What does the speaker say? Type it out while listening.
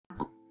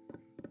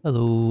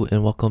Hello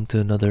and welcome to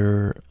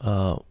another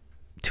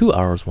 2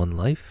 hours one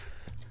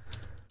life.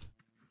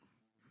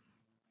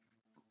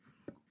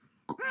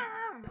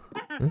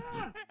 Huh?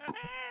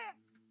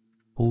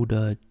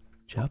 Houda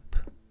Jupp.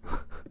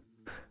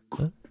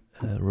 Huh?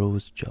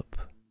 Rose Jupp.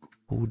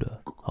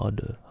 Houda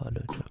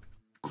Jupp.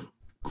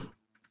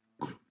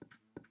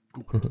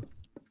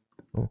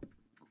 Oh.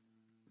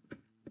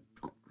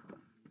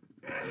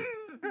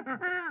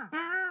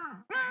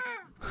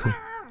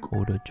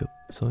 Houda Jupp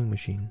sewing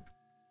machine.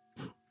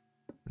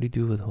 What do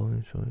you do with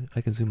holding?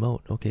 I can zoom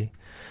out. Okay,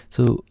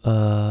 so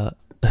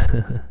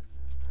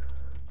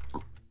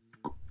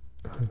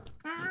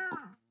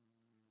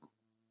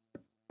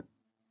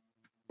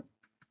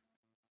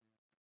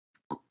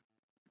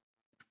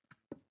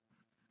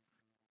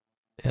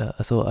yeah.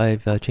 So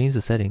I've changed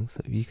the settings.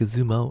 You can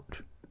zoom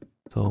out,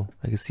 so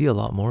I can see a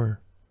lot more.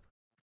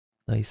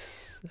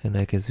 Nice, and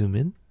I can zoom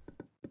in.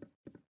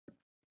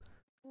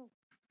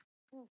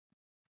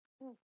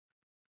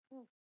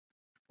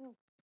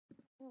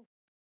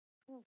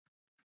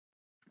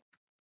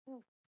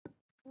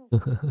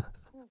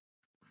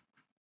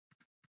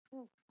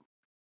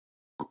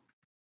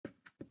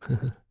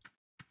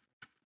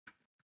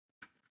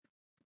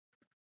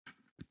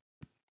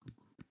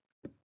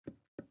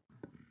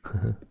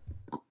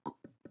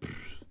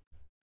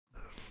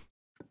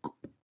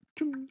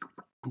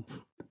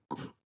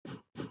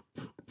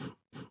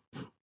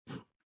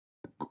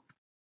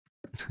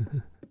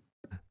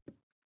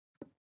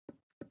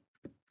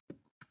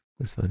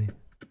 That's funny.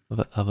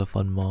 I have a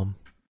fun mom.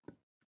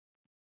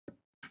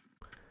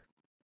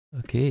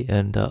 Okay,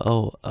 and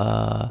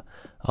I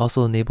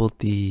also enabled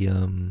the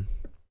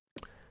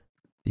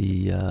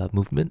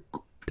movement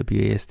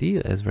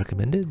WASD as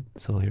recommended.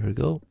 So here we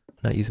go.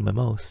 Not using my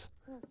mouse.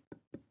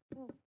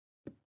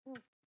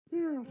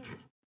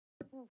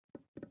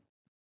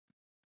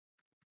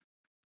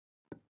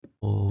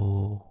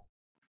 Oh,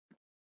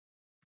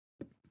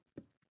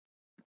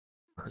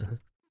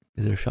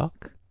 is there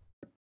shock?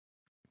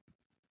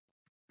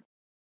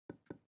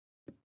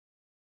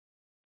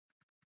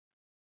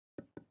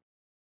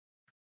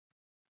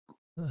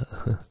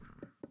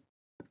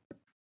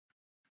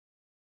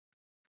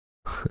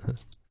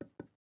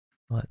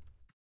 Hot,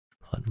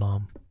 hot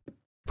mom.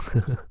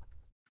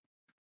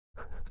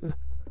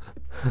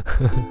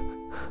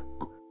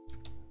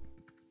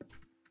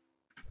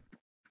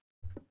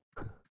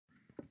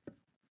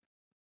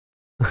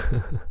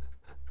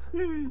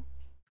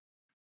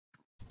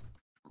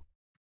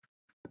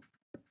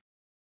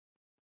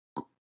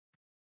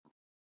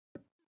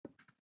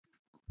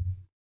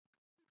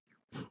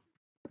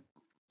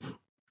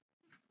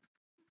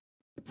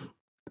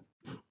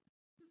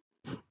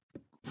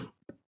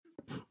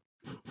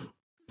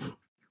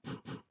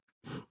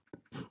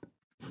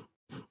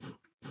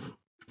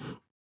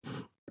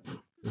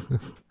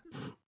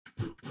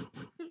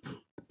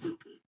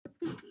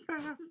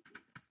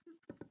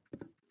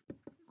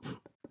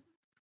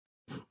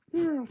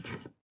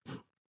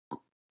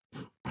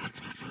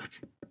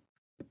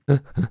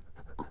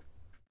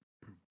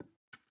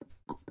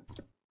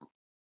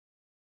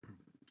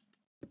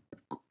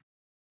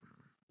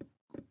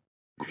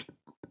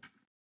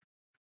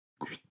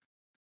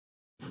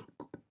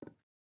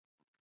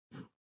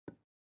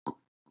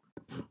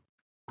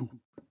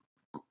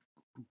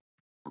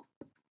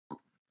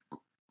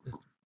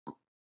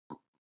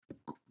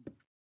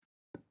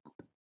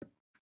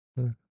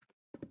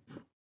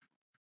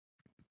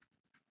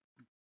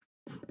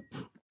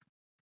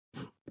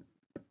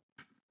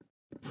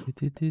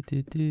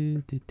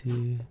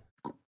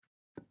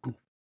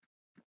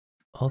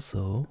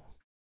 Also,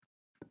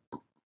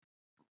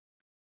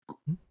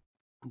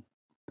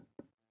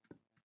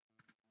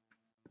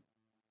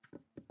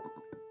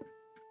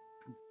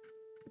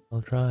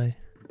 I'll try.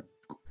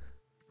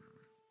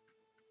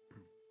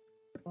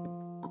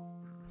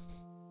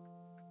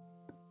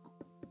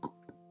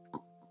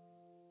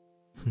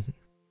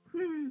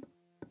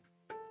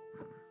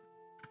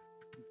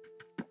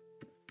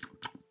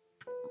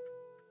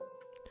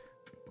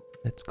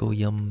 Let's go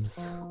yums.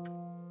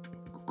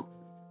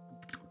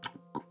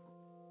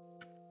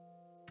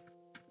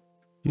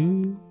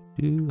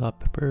 Hot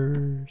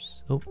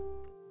peppers. Oh,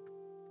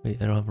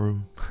 wait, I don't have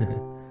room.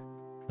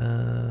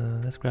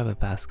 Let's grab a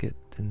basket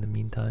in the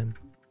meantime.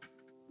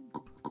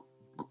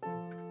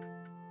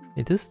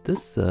 Hey, this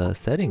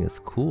setting is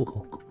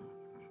cool.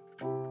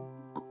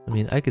 I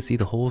mean, I can see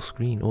the whole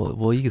screen.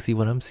 Well, you can see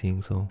what I'm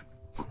seeing, so.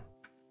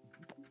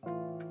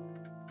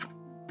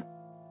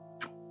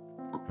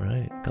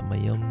 Alright, got my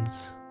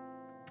yums.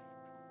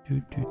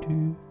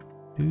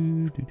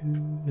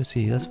 Let's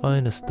see, let's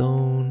find a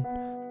stone.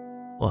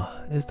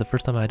 Wow, this is the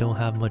first time I don't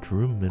have much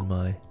room in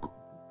my...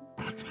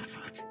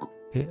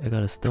 Okay, I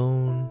got a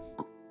stone.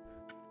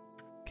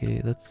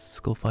 Okay, let's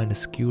go find a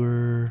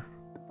skewer.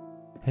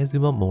 Can I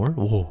zoom out more?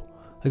 Whoa,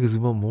 I can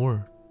zoom out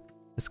more.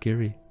 That's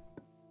scary.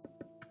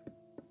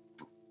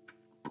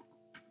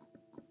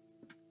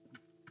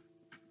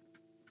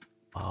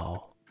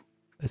 Wow.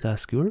 Is that a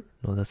skewer?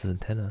 No, that's an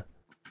antenna.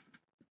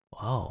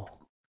 Wow.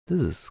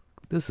 This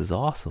is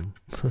awesome.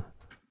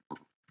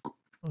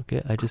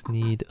 Okay, I just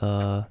need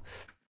a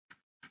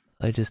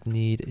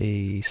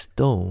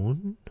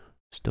stone.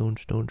 Stone.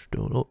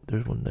 Oh,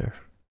 there's one there.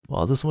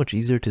 Wow, this is so much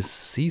easier to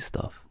see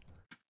stuff.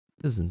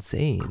 This is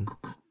insane.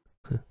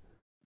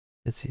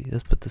 Let's see.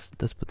 Let's put the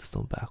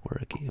stone back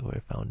where I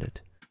found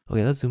it.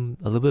 Okay, let's zoom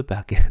a little bit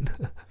back in.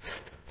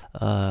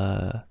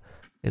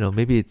 You know,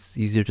 maybe it's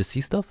easier to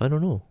see stuff. I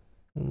don't know.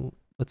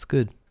 That's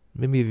good.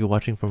 Maybe if you're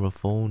watching from a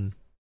phone,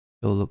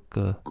 it'll look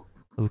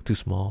too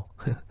small.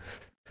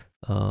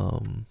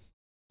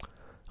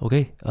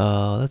 Okay.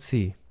 Let's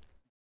see.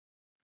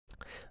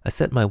 I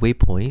set my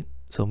waypoint,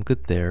 so I'm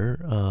good there.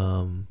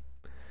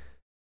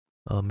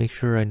 Make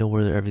sure I know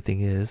where everything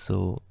is.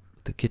 So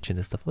the kitchen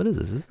and stuff. What is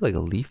this? Is this like a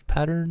leaf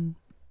pattern?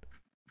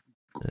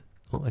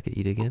 Oh, I could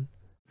eat again.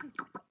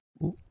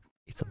 Ooh,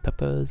 eat some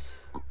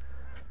peppers.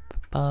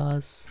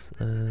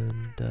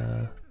 And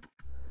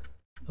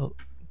oh,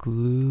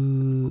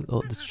 glue.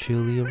 Oh, there's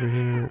chili over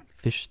here.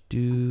 Fish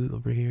stew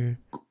over here.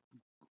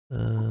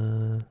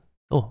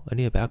 Oh, I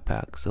need a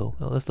backpack. So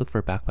let's look for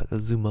a backpack.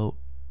 Let's zoom out.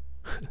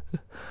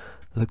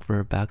 Look for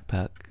a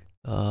backpack.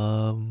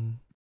 Let's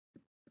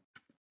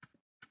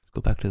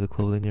go back to the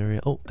clothing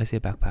area. Oh, I see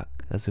a backpack.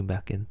 Let's zoom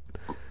back in.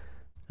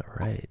 All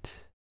right.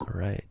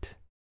 Right?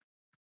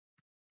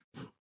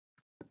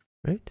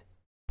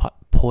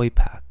 Poi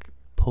pack.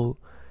 I'm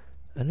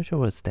not sure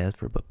what it stands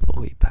for, but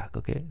poi pack.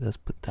 Okay, let's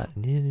put that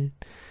in.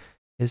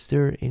 Is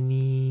there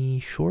any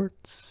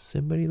shorts?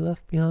 Anybody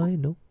left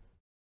behind? No.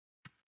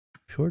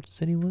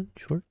 Shorts? Anyone?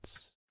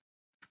 Shorts?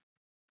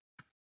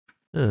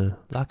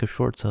 Lack of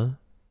shorts, huh?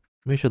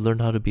 Maybe I should learn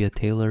how to be a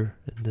tailor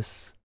in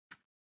this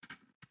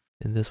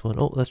one.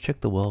 Oh, let's check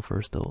the well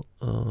first though.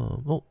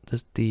 Oh,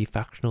 there's the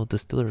factional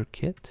distiller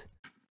kit.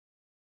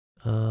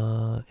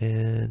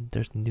 And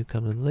there's the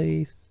Newcomen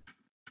lathe.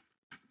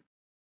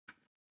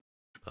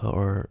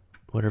 Or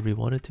whatever you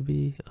want it to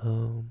be.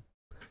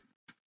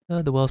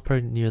 The well's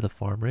probably near the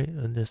farm, right?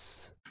 And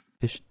there's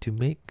fish to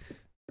make.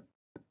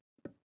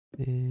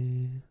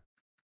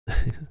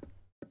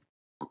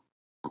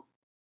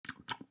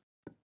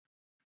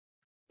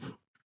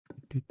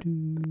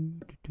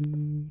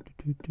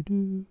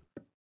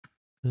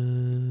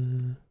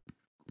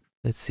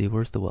 Let's see,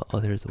 where's the well? Oh,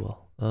 there's the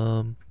well.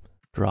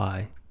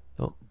 Dry.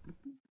 Oh.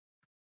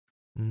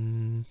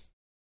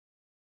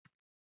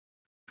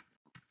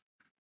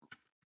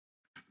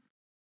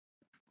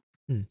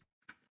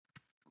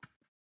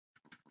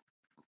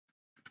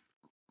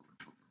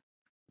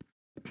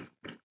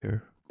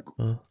 Here.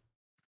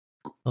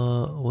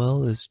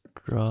 Well is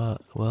dry.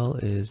 Well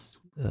is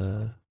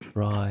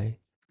dry.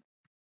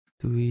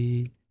 Do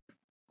we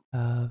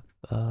have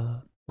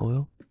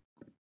oil?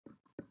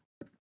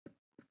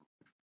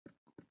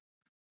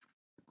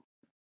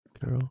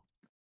 Girl.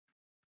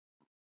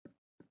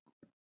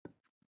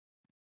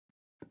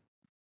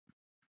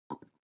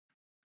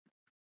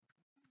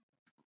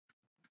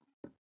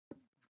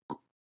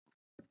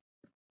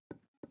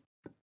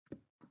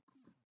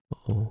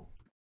 Oh.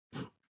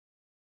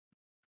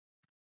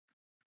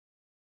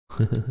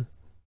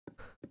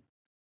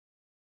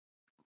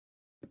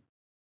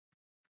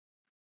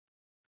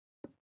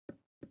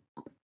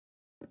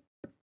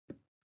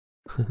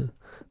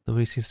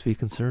 Nobody seems to be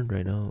concerned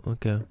right now.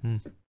 Okay.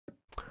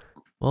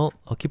 Well,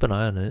 I'll keep an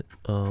eye on it.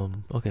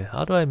 Okay,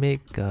 how do I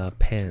make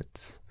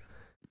pants?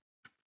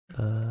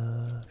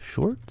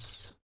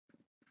 Shorts?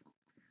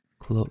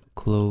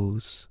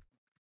 Clothes.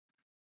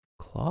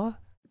 Cloth?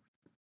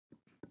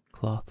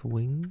 Cloth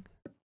wing?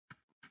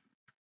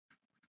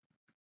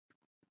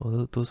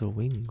 Oh, those are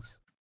wings.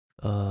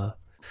 What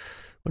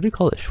do you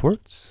call it?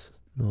 Shorts?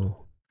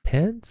 No.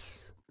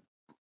 Pants?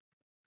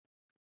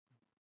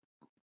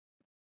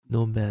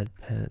 Nomad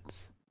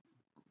pants.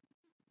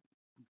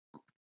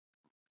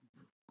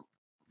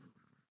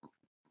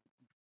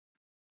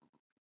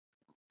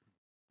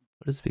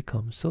 What does it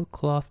become? Silk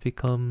cloth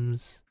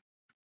becomes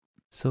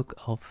silk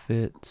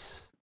outfit.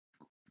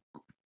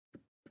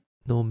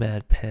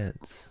 Nomad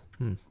pants.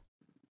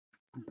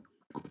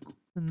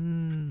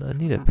 I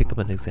need to pick up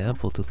an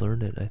example to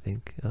learn it, I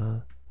think.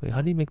 Wait,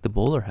 how do you make the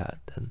bowler hat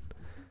then?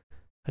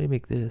 How do you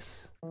make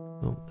this?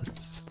 Oh,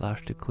 let's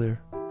slash to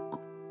clear.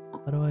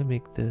 How do I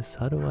make this?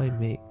 How do I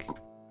make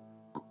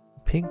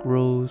pink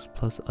rose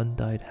plus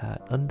undyed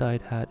hat?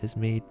 Undyed hat is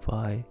made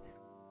by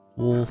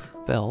wool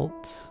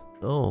felt.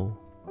 Oh.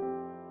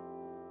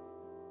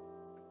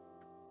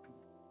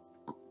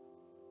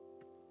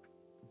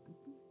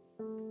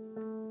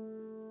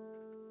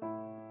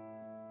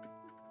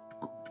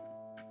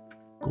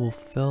 Wool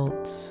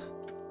felt.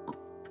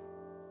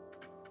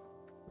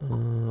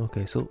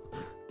 Okay, so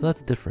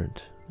that's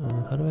different.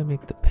 How do I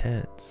make the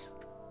pants?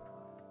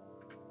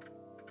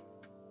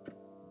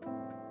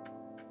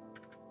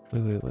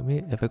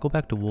 Wait, if I go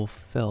back to wool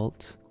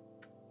felt,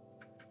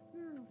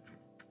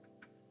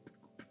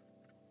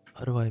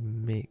 how do I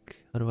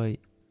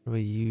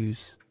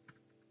use,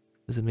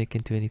 does it make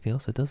into anything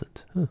else? It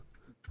doesn't, huh.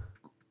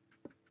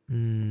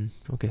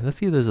 Okay, let's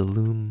see if there's a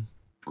loom,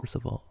 first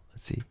of all.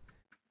 Let's see.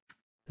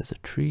 There's a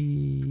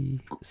tree,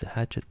 there's a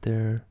hatchet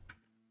there.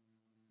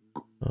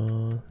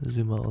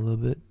 zoom out a little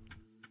bit.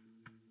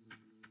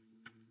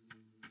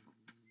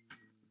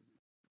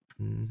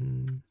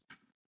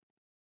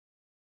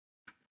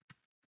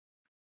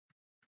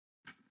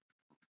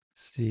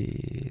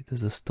 See,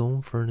 there's a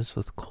stone furnace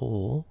with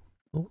coal.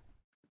 Oh.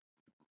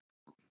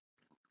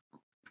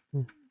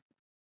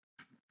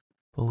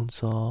 Bone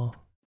saw.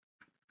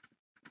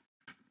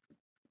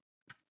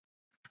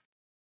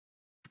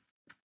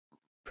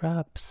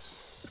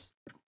 Traps.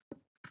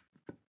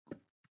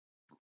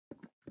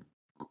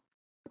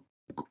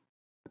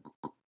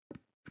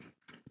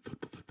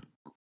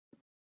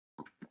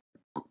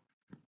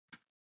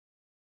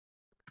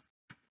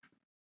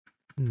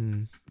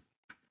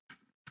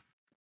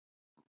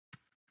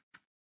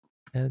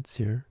 Ads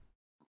here.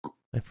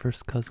 My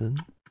first cousin.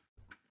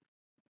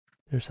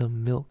 There's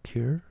some milk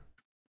here.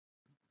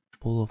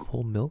 Bowl of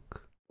whole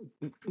milk.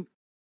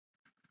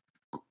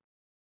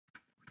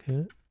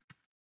 Okay.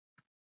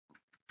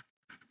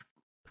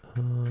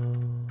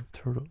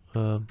 Turtle.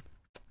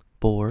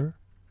 Boar.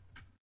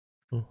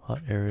 Oh,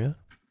 hot area.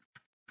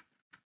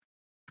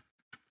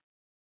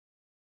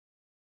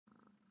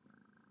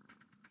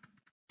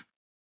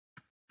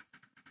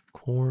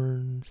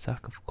 Corn.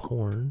 Sack of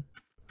corn.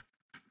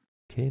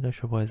 Okay, not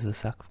sure why there's a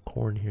sack of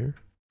corn here.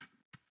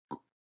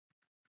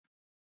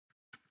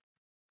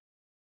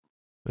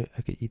 Wait,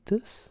 I could eat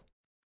this?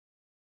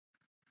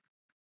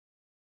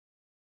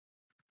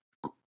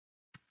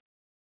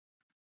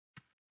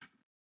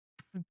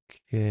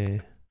 Okay.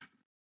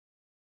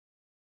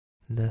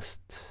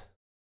 Nest.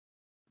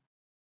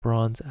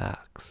 Bronze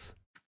axe.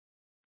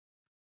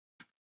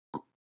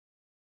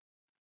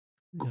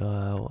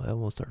 I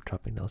won't start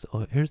chopping down.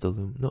 Oh, here's the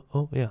loom. No,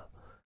 oh yeah.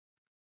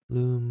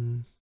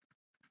 Loom.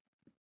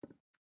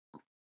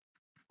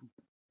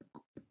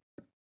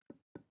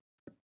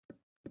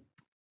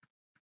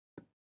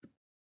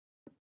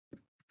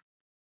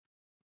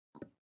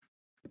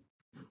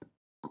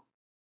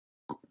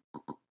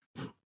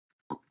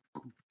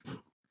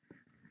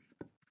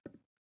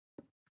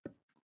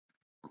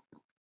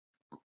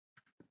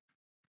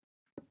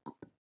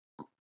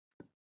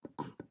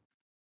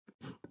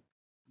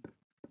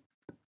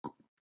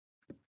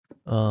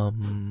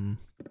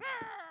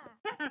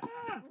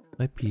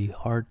 Might be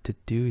hard to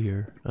do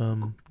here.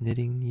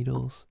 Knitting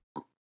needles.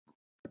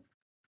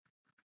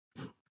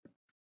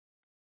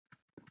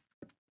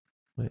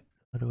 Wait,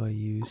 how do I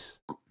use?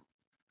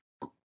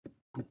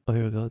 Oh,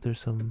 here we go. There's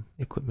some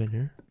equipment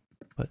here,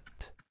 but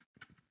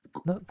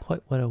not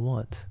quite what I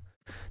want.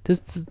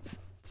 This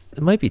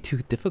it might be too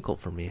difficult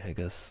for me, I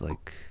guess.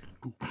 Like,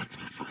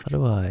 how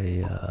do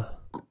I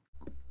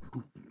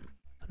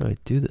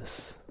do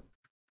this?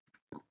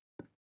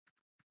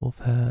 Wolf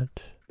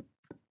hat.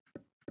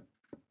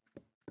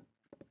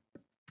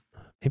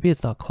 Maybe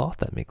it's not cloth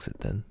that makes it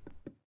then.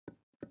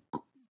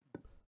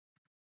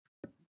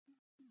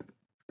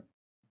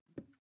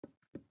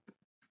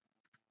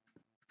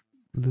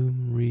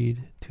 Loom,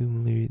 reed,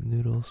 tomb, reed,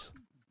 noodles.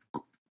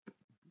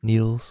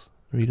 Needles,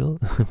 needle,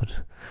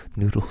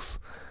 noodles.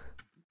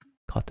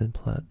 Cotton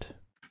plant.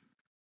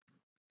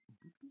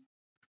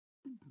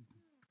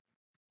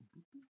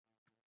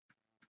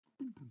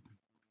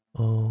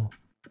 Oh,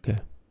 okay.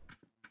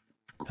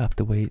 Have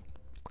to wait.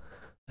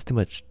 That's too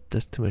much.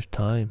 That's too much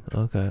time.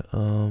 Okay.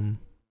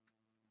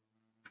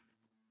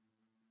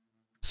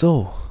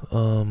 So,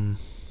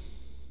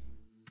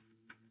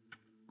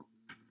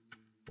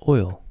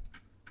 oil.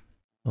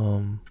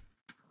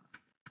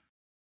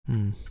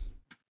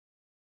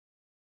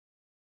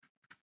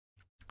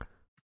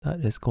 That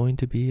is going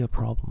to be a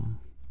problem.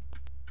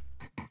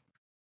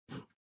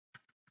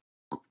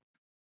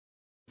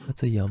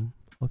 That's a yum.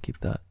 I'll keep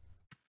that.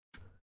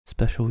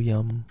 Special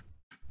yum.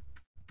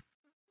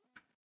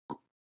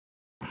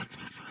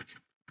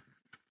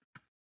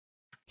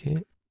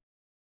 Okay.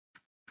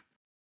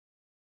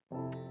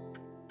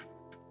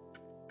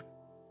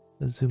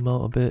 Let's zoom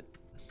out a bit.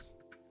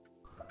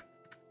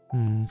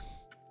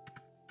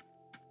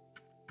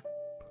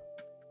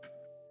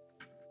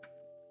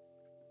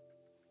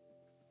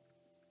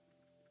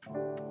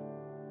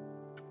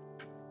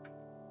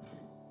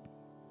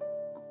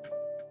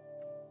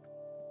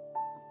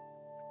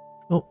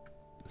 Oh,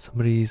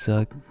 somebody's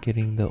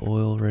getting the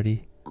oil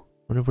ready.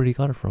 Wonder where he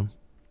got it from.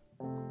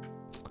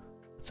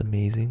 That's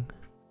amazing.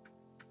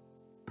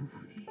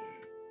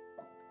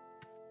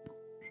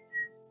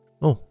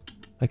 Oh,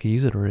 I could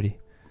use it already.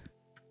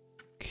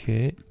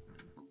 Okay.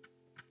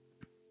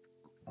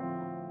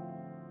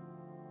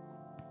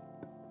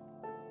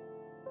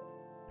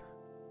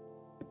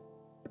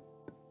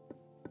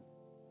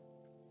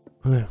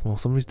 Okay, well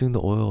somebody's doing the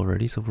oil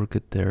already, so we're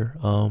good there.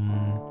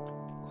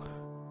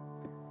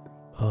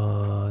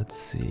 Let's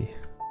see.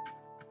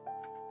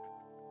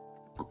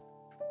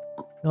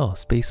 Oh,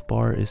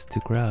 spacebar is to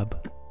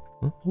grab.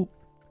 Huh? Oh.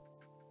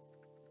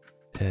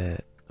 Okay.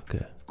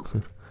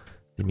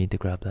 Didn't mean to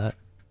grab that.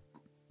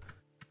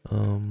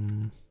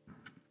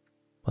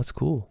 That's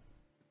cool.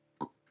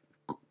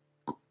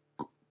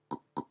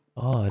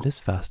 Oh, it is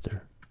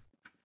faster.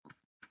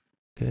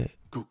 Okay.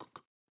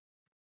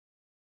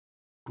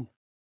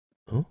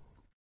 Oh?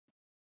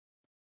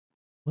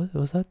 What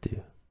does that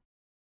do?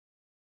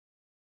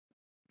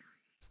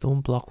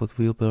 Stone block with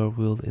wheelbarrow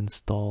wheel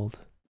installed.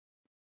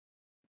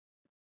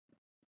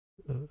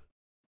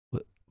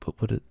 What? But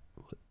what it?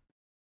 What?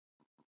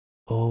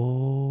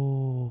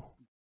 Oh.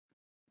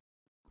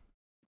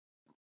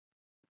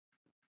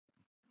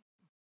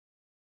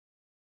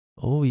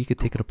 Oh, you could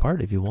take it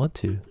apart if you want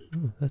to.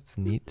 Oh, that's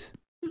neat.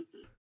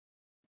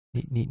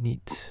 Neat, neat,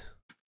 neat.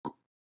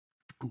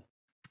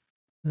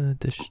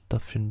 This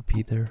stuff shouldn't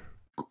be there.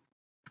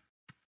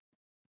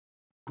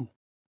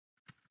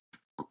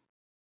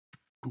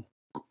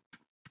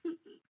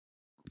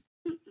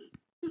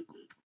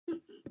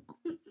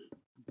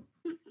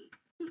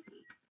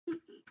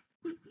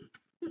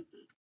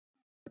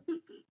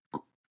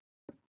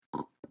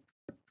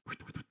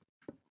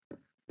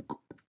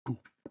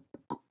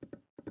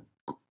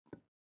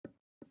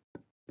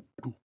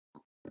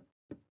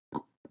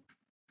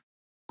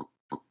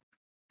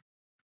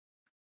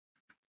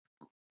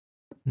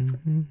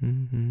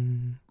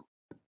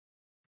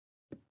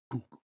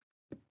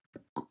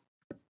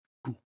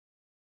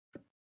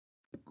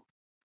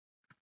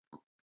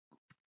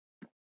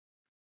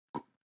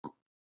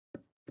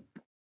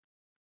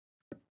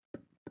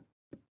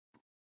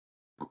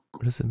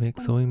 What does it make?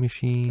 Sewing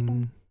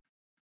machine.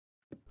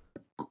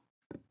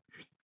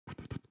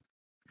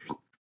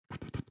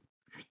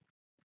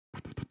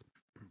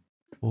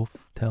 Wolf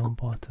town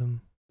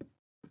bottom.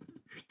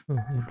 Oh,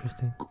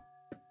 interesting.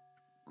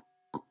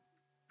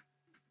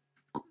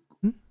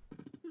 Hmm?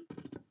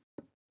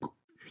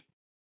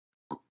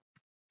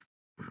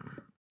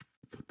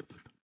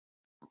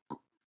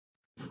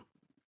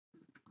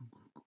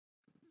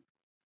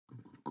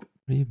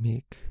 What do you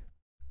make?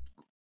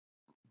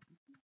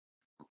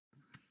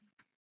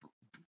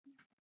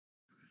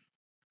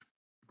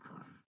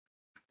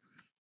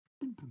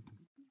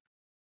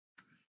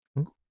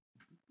 Huh?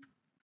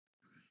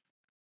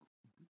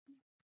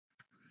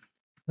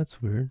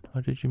 That's weird.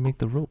 How did you make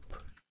the rope?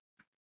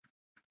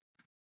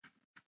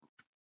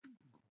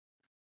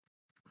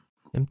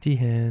 Empty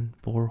hand,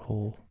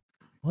 borehole.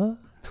 What?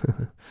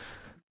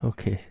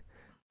 Okay.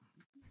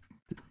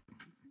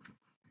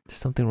 There's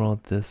something wrong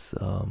with this.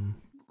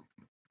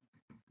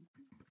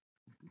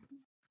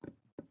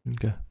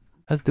 Okay.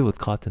 Has to do with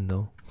cotton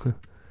though. Okay,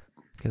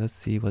 let's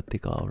see what they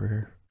got over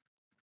here.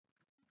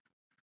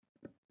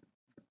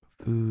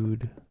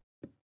 Food.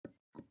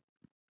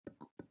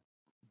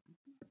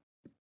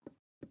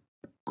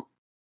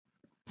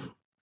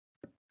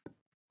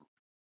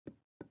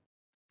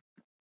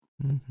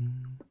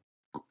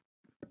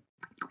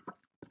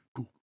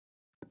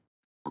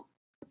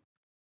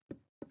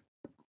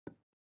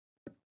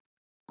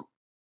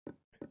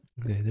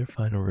 Okay, they're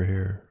fine over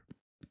here.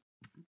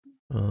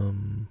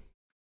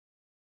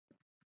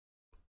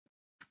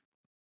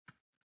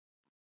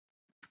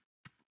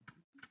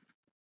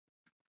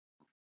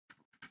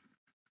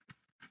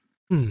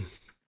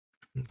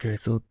 Okay,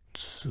 so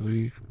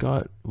we've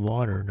got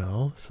water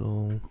now,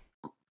 so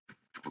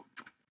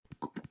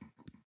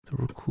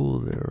we're cool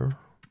there.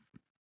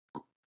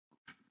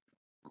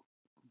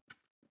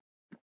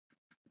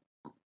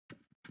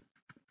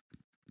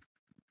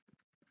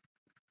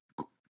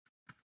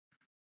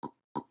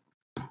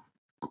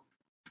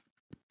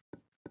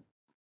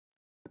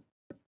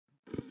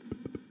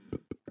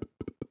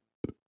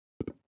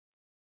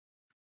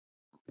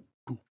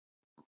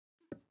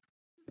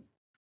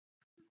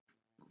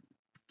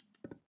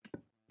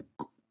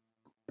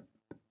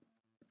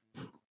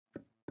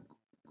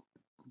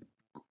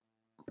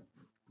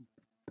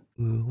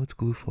 Glue, what's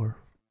glue for?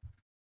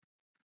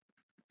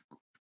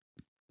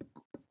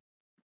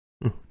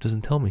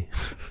 Doesn't tell me.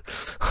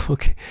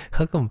 Okay,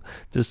 how come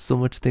there's so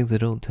much things they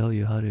don't tell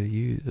you how to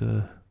use?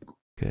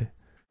 Okay.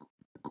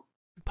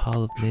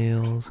 Pile of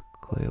nails,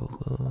 clay of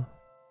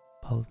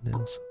pile of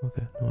nails.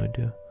 Okay, no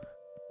idea.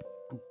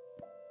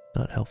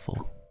 Not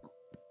helpful.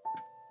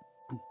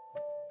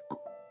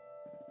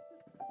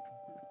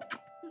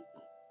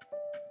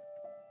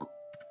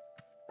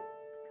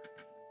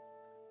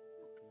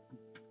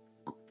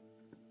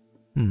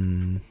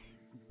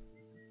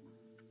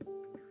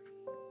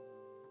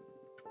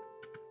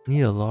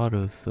 Need a lot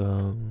of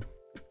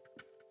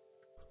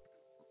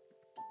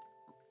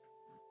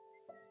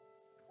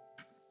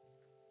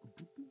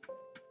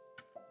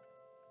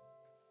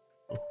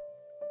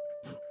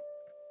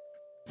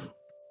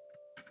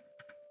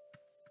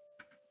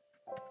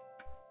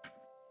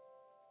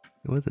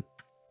what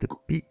the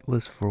beet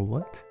was for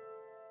what?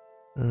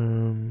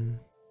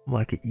 Well,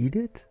 I could eat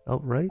it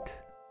outright?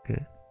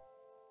 Okay.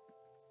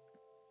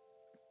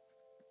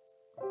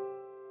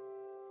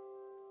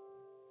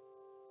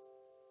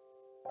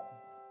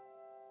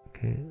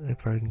 Okay, I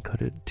probably can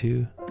cut it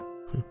too.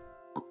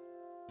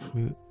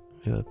 Maybe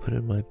I put it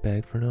in my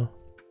bag for now.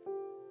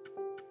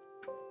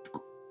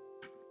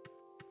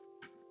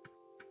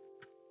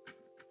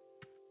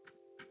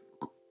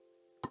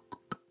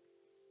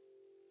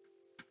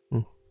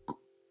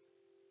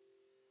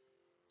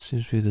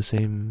 Seems to be the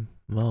same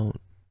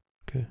amount.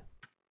 Okay.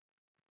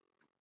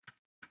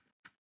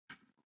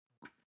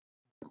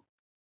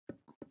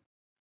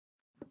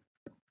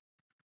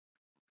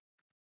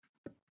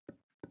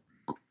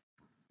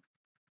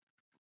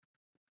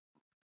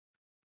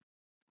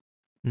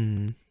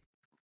 Hmm.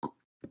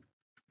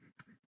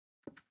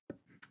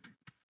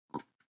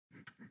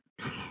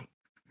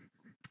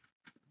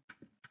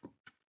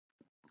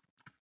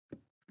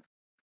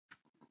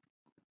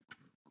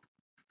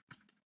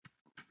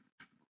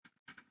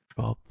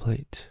 Raw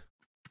plate.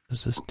 What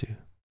does this do?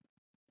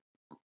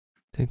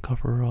 Tin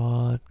copper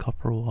rod,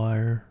 copper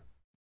wire.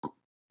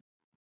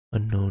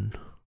 Unknown.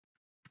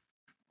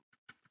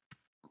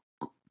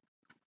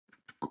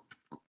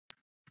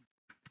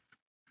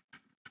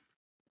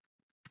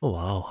 Oh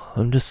wow,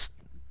 I'm just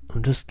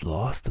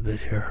lost a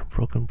bit here.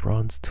 Broken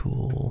bronze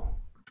tool.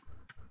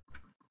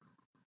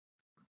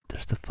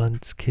 There's the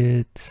funds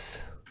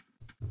kit.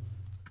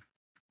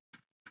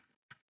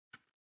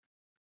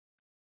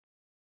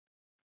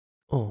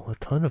 Oh, a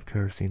ton of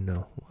kerosene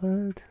now.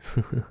 What?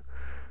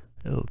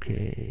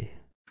 Okay.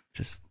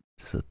 Just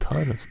a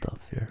ton of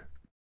stuff here.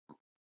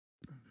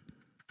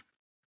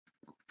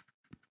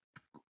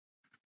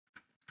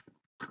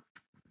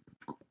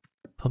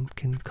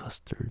 Pumpkin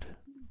custard.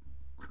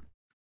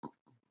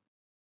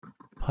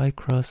 Pie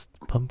crust,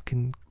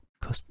 pumpkin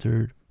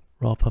custard,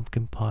 raw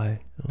pumpkin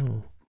pie.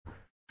 Oh.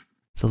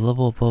 It's a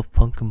level above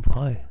pumpkin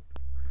pie.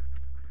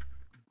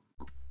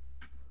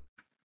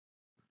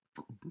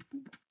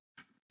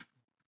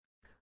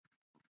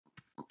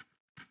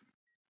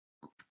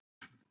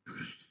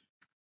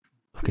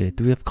 Okay,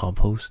 do we have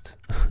compost?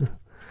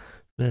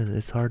 Man,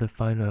 it's hard to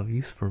find a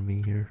use for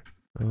me here.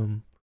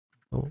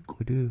 Oh,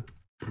 we do.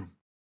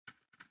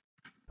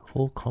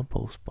 Whole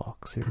compost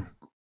box here.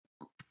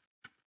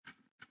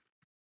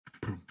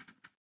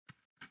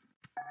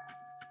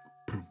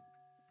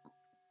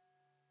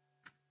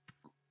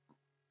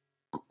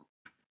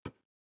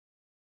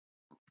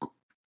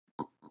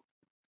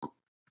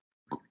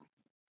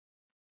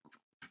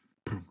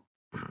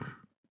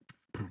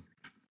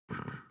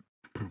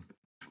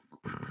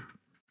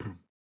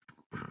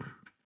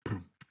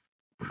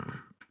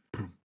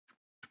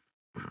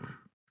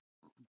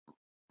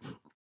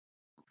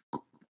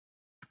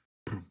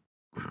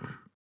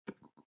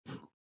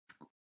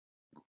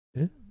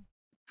 Yeah?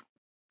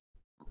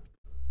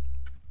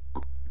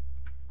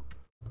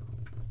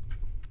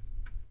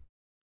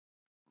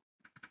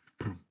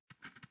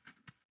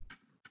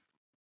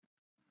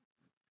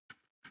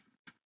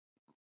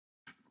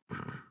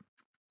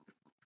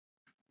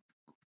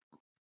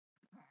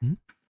 Hmm?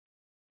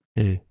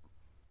 Hey.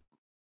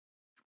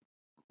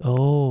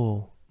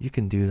 Oh, you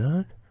can do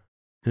that?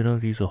 Did I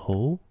use a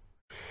hole?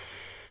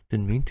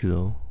 Didn't mean to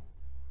though.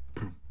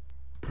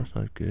 That's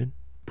not good.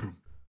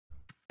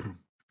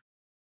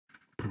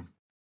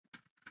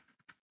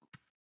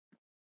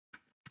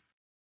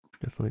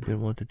 Definitely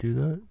didn't want to do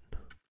that.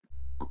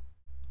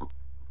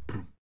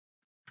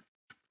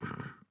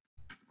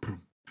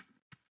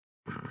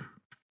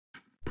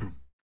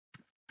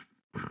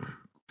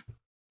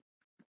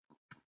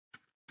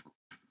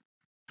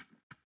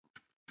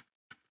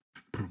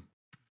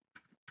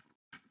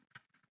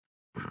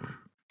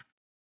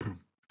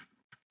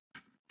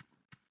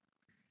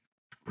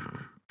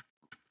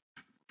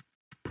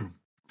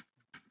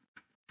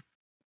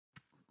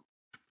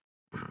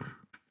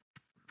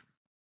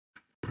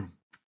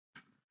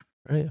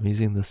 Right, I'm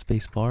using the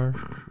space bar,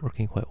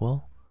 working quite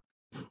well.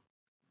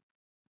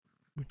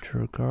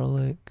 Mature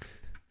garlic.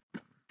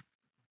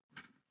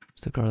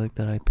 It's the garlic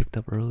that I picked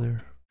up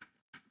earlier.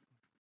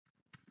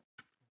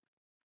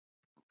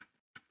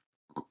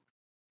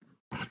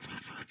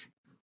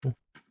 Oh,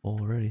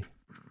 already.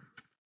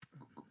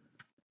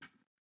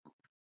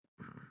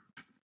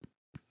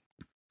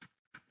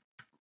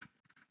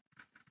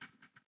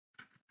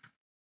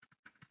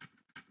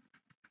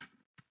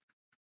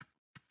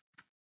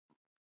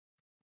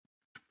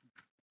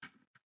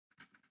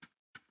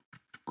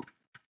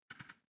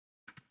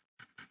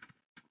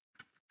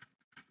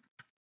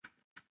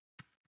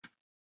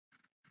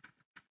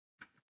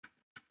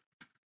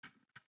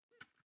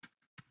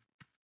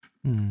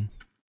 Hmm.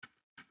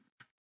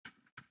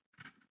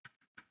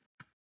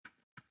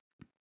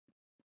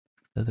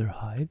 Leather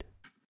hide?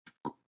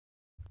 What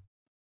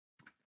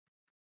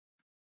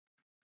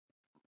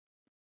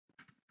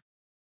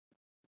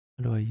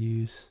do I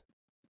use?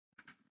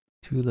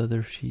 2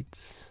 leather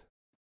sheets.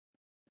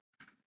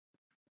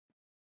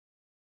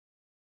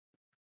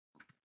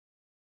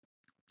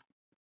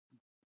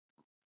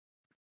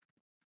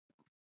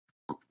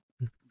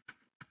 Hmm.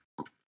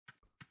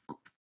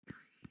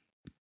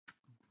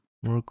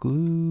 More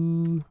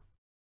glue.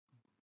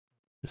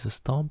 There's a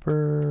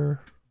stomper.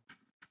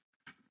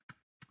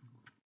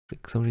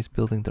 Like somebody's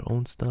building their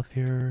own stuff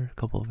here. A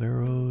couple of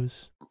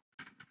arrows.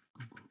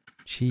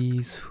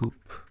 Cheese hoop.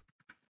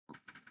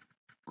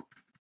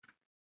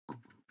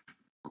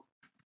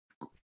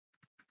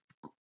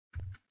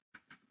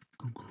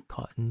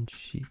 Cotton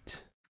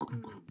sheet.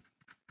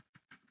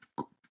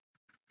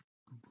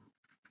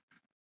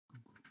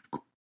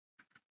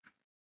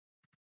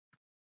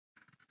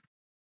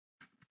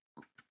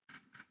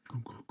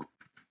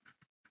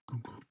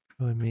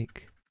 What do I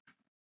make?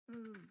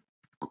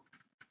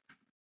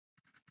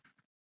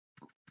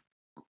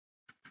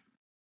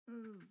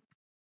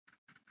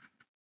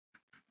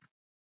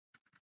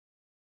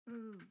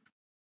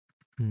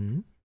 Hmm?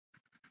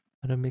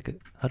 How do I make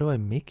it? How do I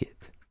make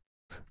it?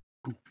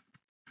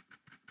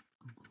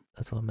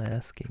 That's what I'm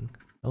asking.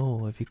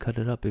 Oh, if you cut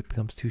it up, it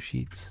becomes 2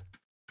 sheets.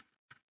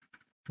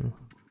 Hmm.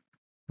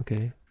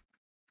 Okay.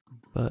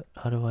 But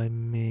how do I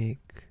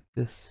make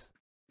this?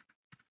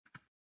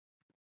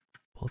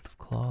 Bolt of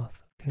cloth.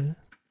 Okay.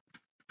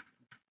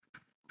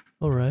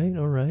 Alright,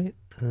 alright.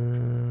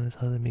 That's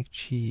how they make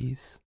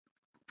cheese.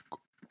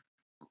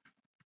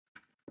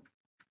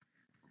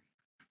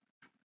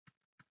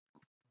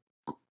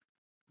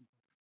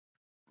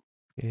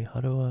 Okay,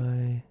 how do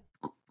I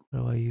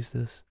use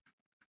this?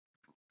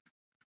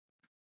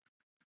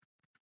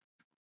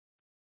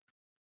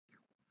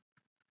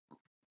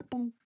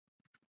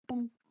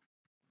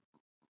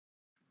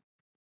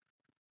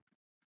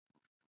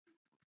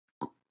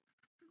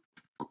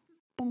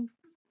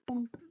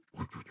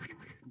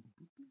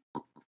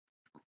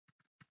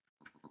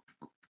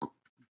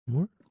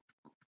 More?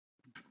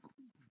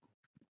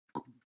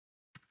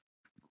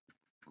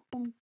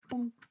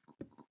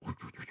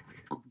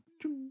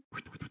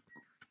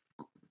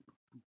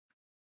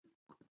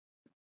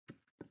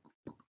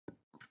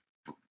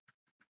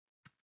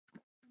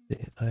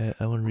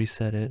 I want to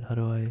reset it. How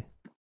do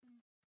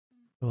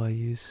I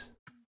use?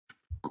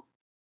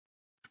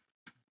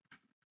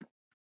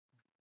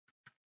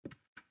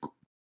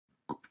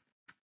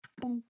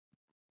 How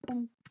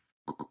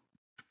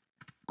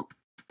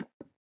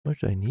much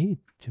do I need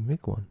to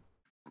make one?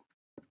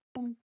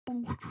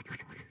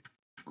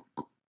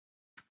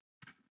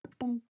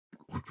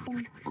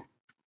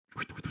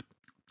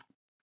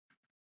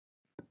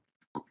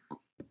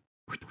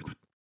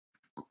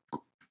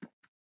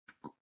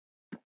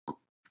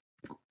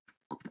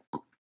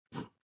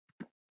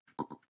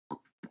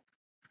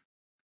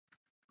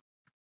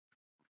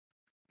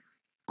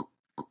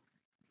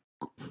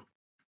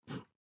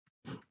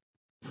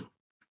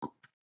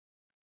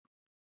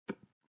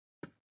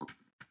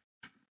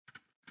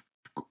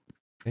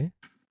 Okay.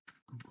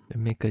 I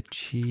make a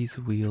cheese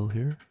wheel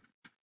here.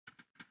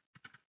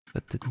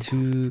 Got the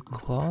 2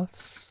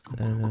 cloths,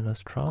 and then let's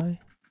try.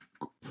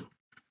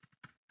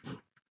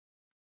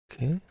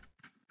 Okay.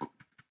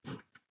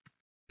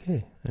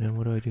 Okay, and then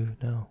what do I do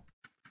now?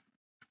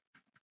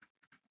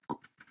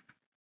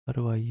 How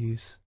do I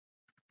use?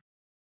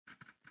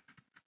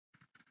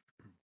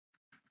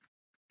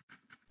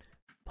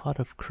 Pot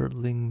of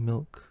curdling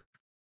milk.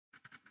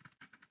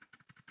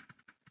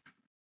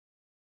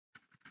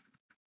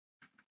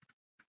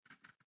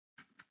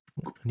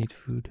 Oh, I need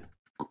food.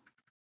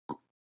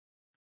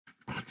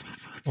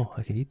 Oh,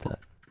 I can eat that.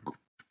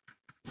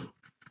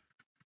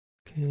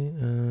 Okay,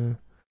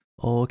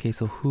 oh, okay,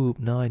 so hoop,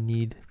 now I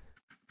need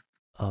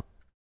a,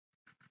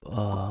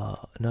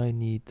 now I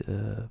need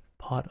a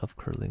pot of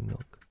curdling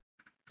milk.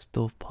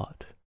 Stove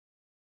pot.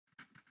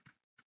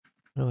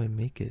 How do I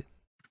make it?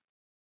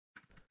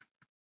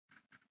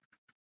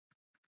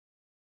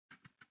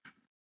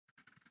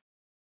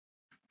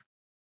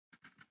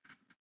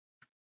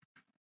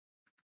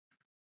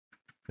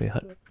 Wait,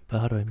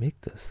 but how do I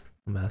make this?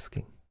 I'm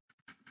asking.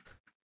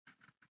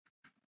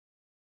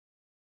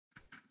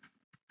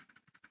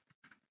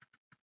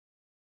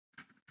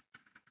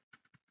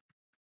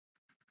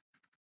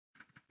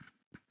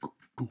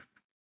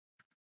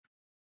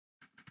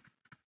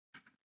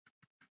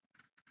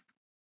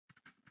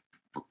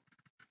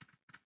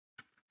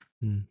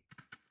 Hmm.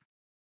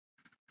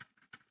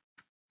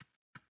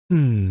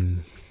 Hmm.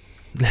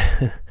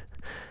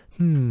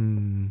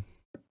 Hmm.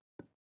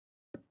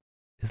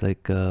 It's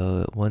like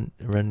one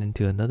run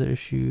into another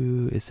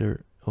issue. Is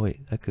there? Oh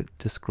wait, I could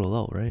just scroll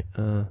out, right?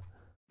 Do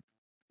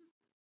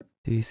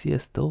you see a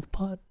stove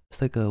pot?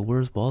 It's like a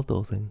Where's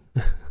Waldo thing.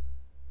 I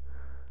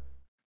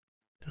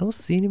don't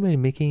see anybody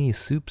making any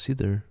soups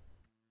either.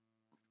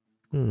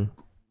 Hmm.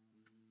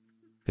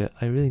 Yeah,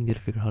 I really need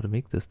to figure out how to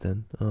make this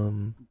then.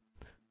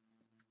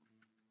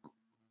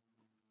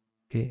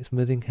 Okay,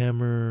 smithing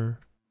hammer,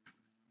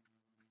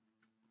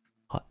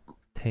 hot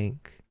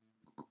tank.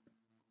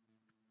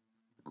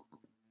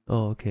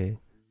 Oh, okay.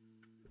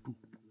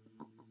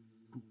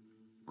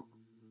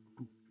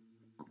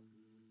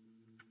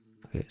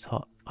 Okay, it's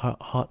hot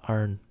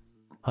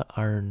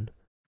iron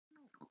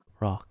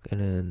rock,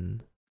 and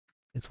then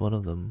it's one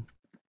of them.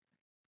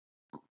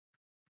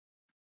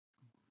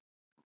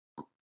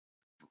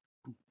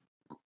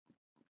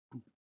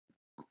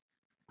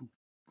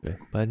 Okay,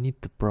 but I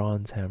need the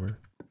bronze hammer.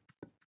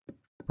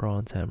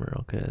 Bronze hammer.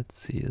 Okay, let's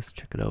see. Let's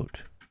check it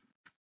out.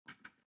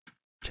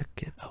 Check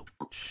it out.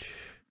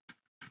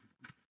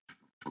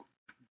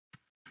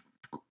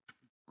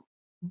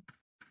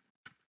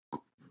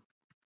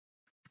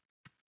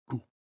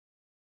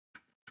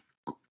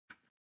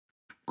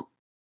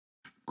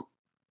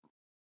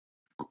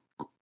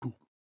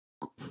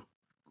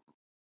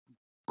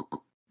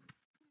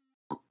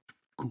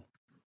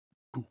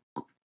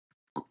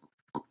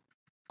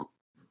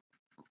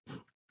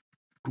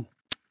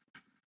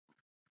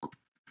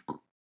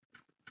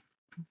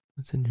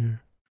 What's in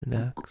here? An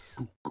axe.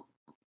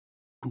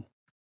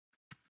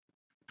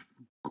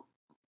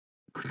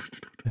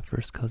 My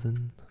first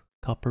cousin.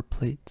 Copper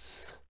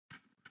plates.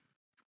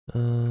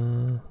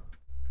 Hot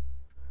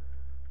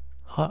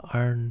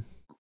iron.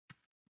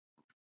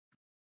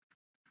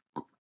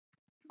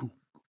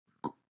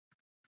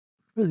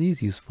 What are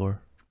these used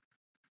for?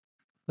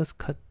 What's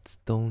cut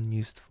stone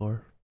used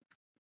for?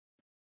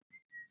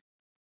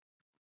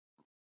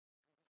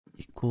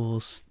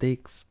 Equals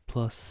stakes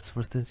plus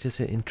for this just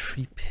in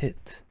tree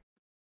pit.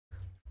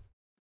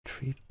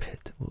 Tree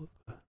pit.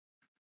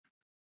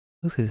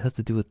 Looks like it has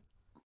to do with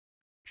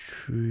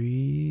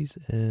trees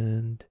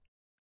and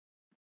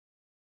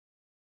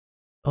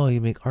oh,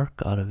 you make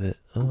arc out of it.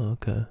 Oh,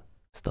 okay.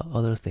 It's the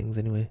other things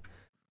anyway.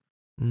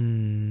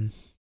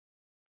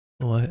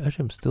 Oh,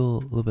 actually, I'm still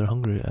a little bit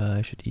hungry.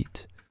 I should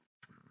eat.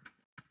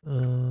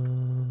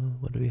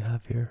 What do we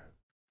have here?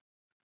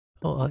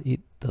 Oh, I'll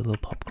eat the little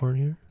popcorn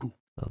here.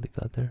 I'll leave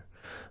that there.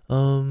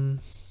 Oh,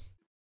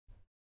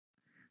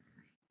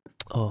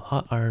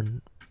 hot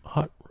iron,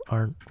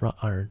 raw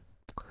iron.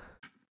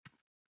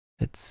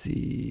 Let's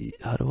see.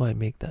 How do I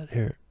make that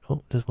here?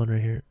 Oh, there's one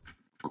right here.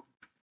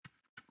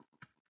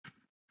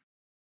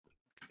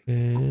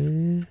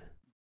 Okay.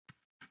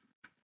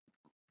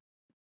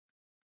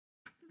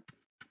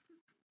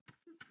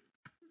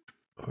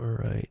 All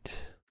right.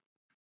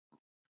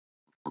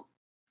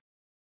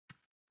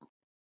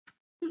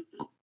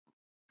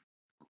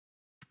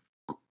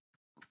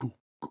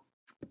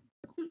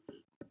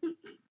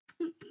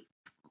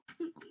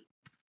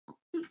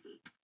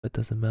 It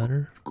doesn't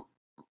matter.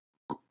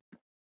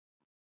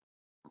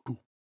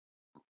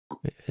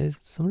 Wait,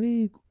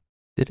 somebody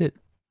did it.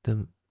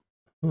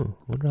 Oh,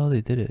 wonder how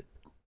they did it.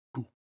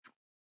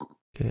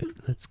 Okay,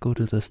 let's go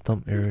to the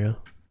stump area.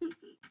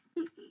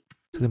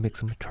 So gonna make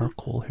some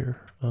charcoal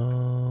here.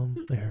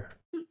 There.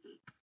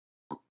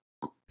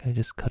 Can I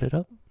just cut it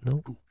up?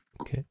 No.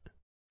 Okay.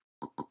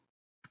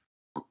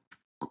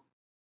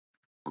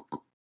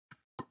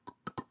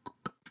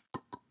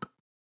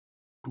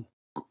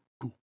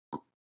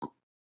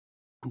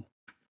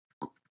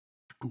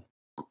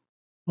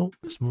 Oh,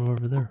 there's more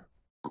over there.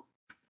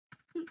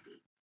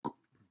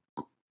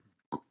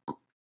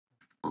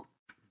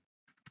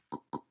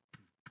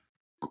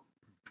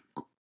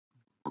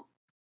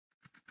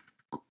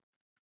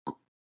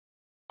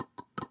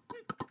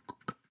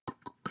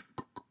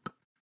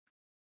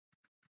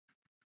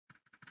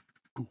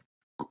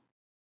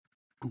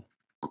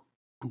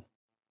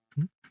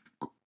 Hmm?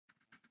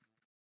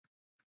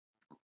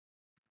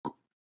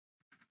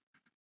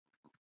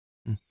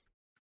 Hmm.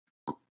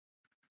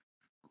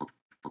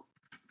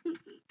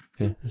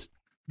 Okay,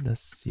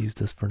 let's use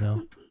this for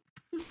now.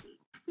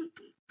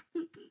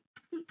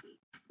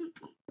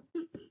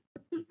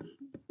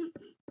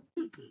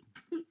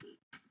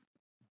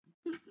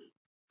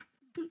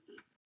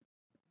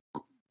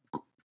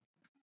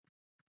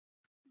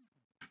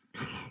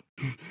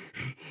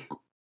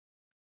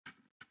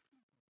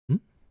 Hmm?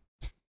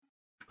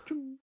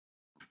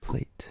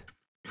 Plate.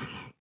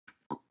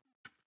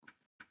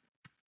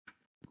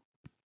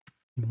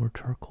 Need more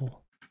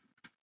charcoal.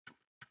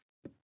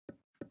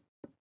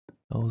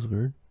 That was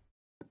weird.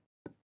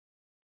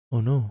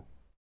 Oh no.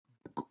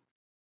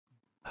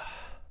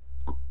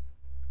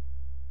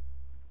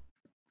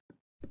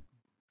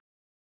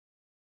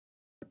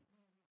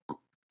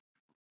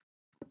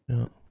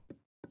 Yeah.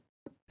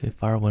 Okay,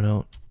 fire went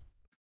out.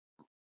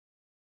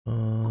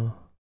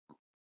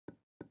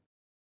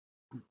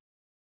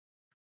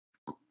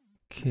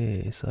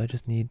 Okay, so I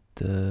just need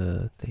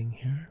the thing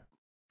here.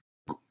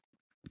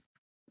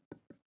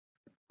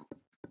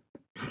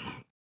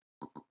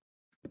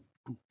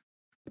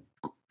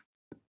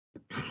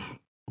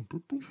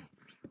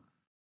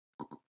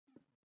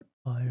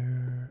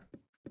 Fire.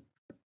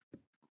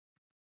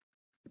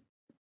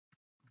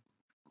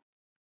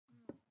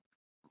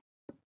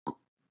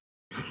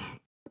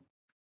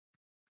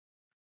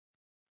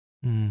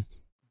 I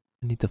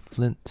need the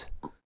flint.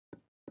 I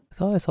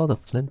thought I saw the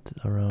flint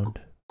around.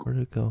 Where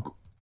did it go?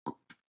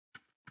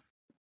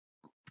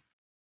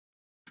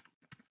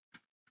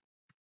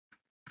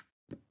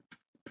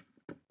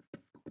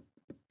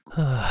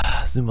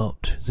 Zoom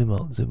out, zoom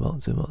out, zoom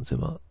out, zoom out,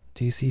 zoom out.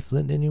 Do you see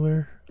flint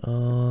anywhere?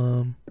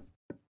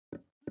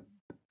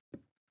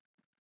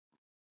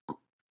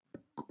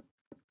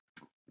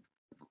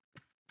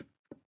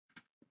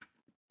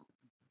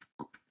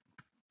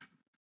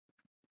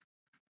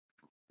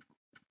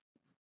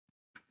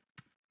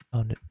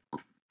 Found it.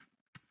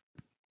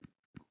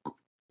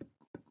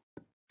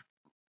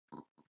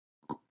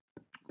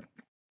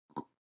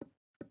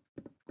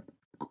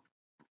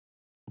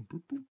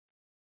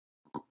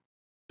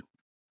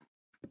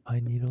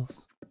 Pine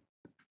needles.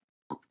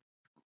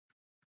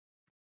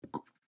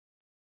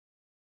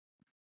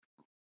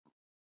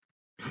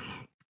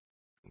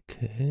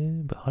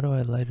 Okay, but how do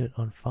I light it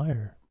on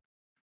fire?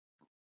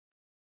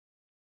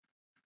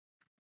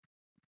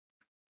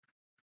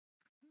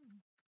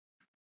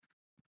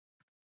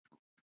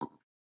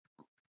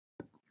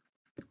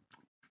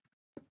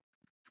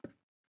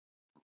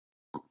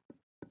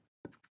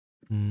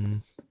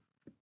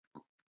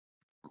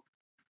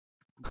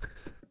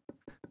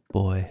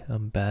 Boy,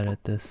 I'm bad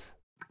at this.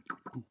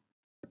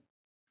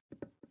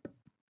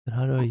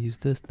 how do I use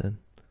this then?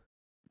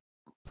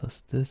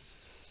 Plus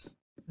this,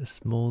 the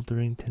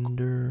smoldering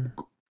tinder.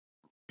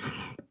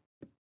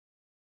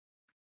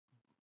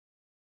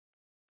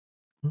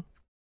 Hmm?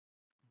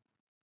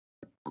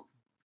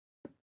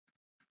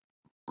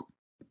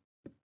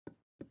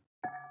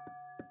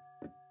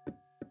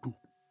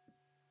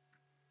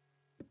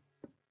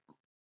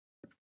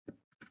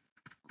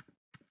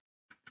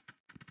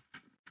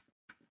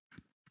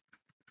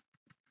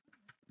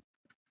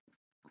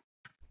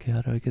 Okay,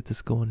 how do I get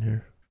this going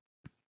here?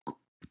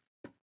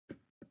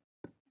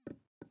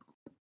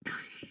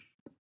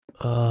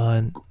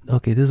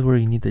 Okay, this is where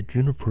you need the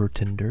juniper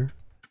tinder.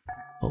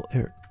 Oh,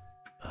 here.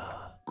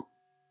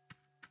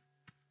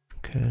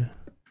 Okay.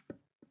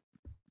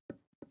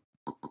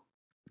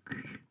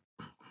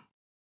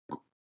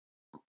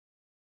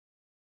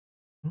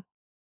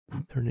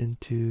 Turn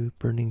into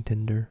burning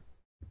tinder.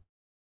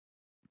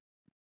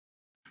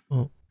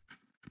 Oh.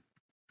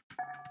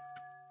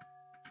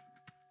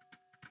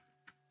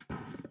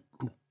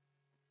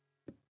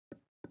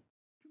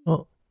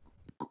 Oh.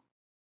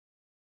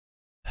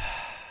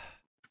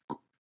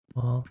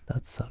 Well,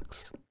 that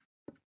sucks.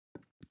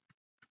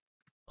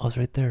 I was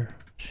right there.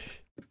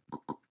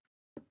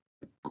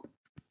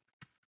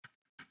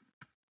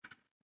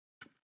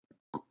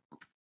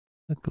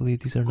 Luckily,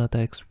 these are not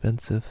that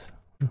expensive.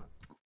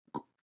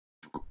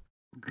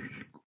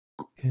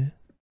 Okay.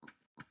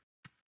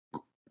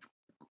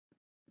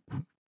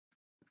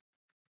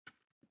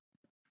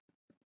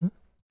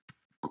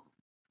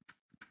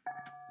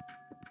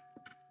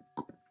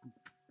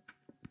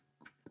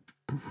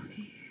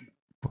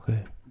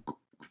 Okay.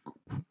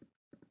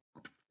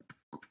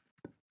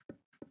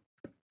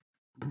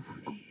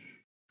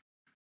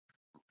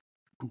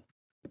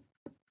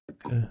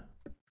 Okay.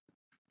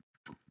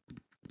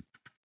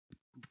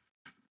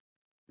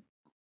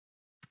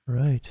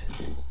 Right.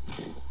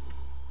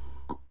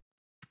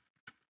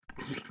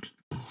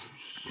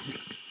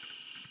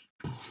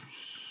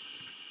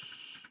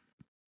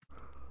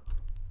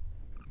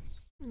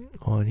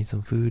 Oh, I need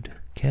some food.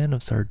 Can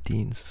of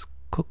sardines.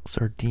 Cooked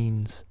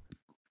sardines.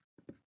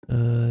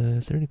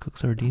 Is there any cooked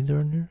sardines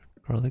around here?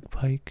 Garlic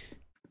pike.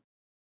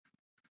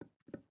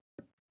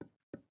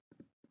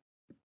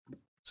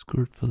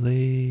 Skewered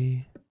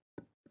fillet.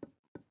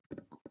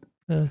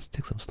 Let's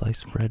take some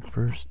sliced bread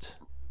first.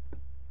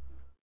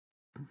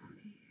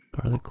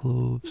 Garlic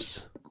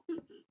cloves.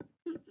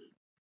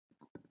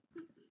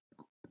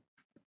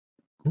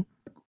 Why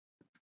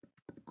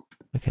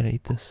can't I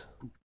eat this?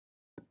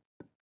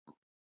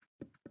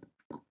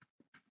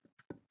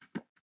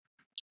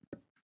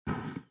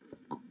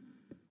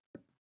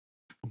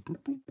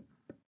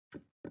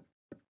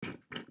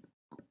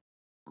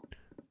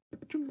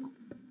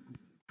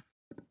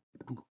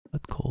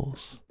 Hot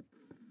coals.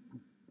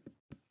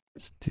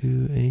 Let's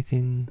do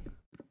anything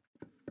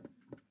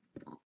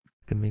I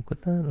can make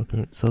with that.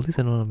 Okay, so at least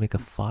I know how to make a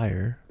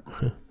fire.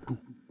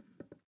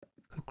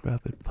 Cook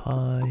rapid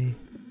pie.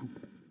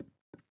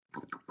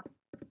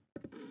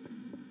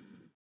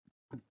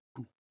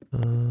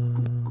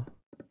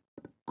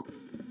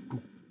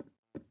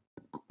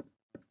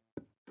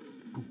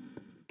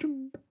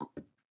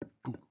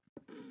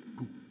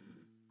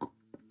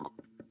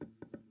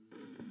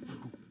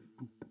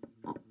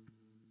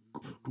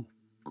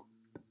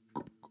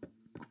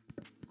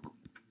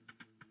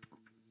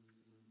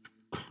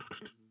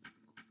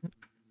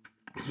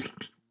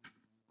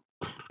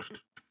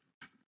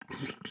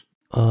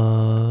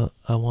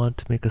 I want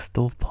to make a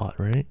stove pot,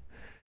 right?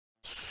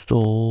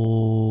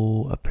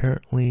 So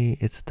apparently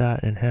it's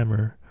that and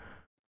hammer.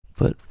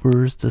 But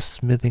where's the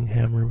smithing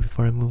hammer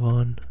before I move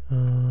on?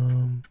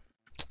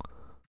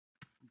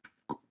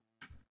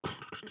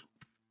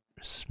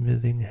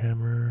 Smithing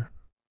hammer.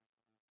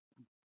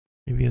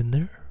 Maybe in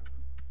there?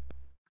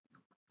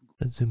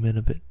 Let's zoom in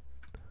a bit.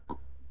 What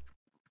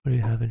do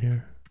you have in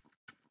here?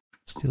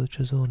 Steel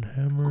chisel and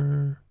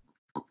hammer.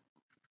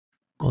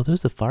 Oh,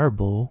 there's the fire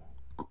bowl.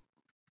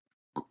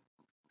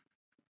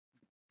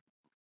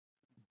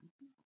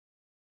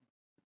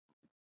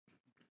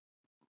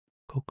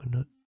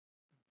 Coconut.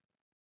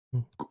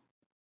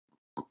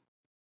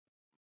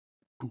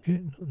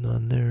 Okay,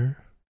 none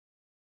there.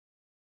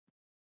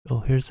 Oh,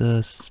 here's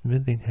a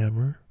smithing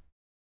hammer.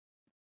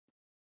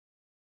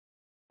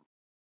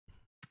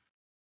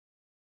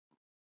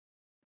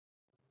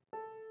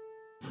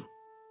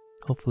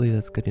 Hopefully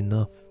that's good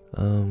enough.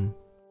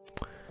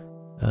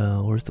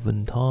 Where's the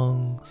wooden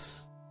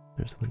tongs?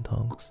 There's the wooden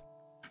tongs.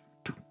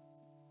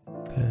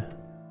 Okay.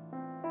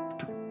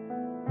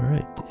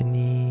 Alright,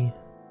 any...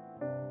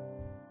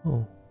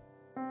 Oh.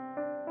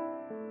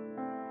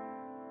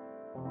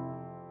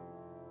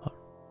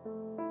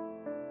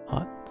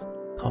 Hot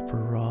copper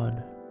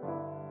rod.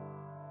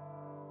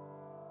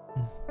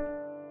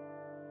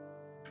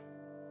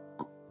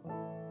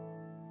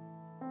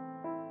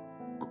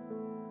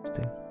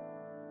 Interesting.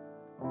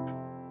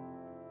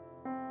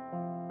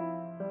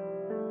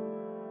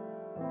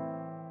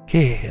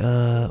 Okay,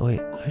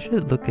 wait, I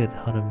should look at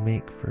how to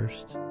make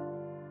first.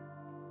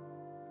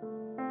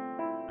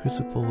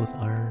 Crucible with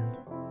iron.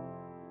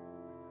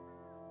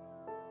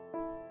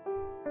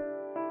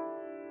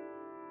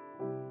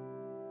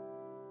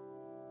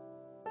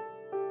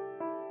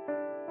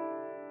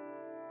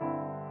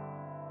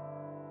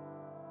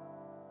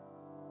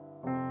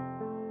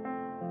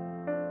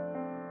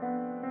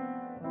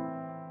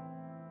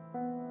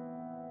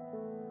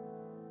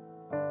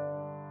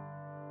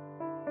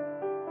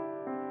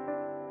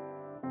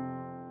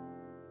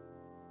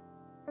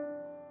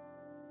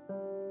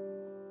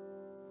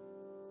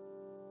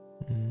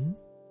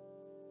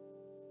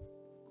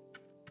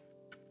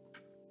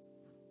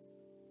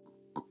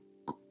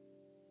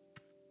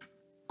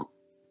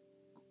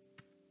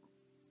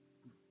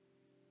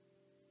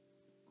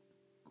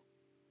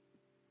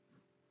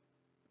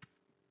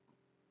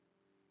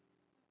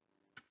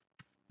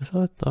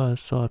 thought I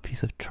saw a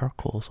piece of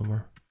charcoal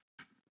somewhere.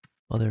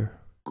 Other.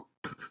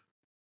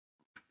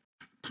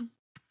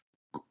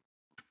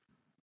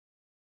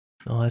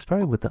 Oh, it's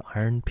probably with the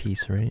iron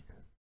piece, right?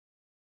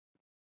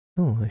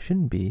 No, I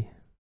shouldn't be.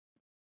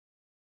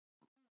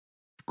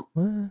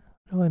 What?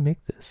 How do I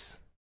make this?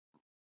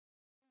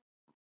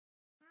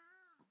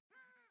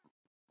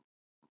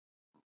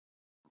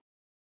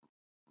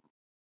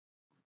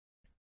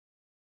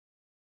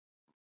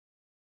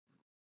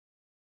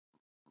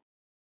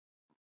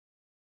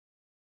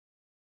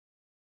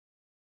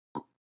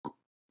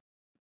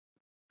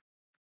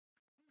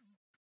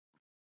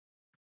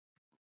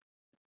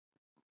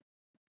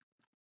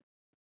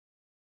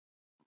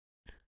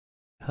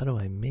 How do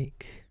I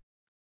make?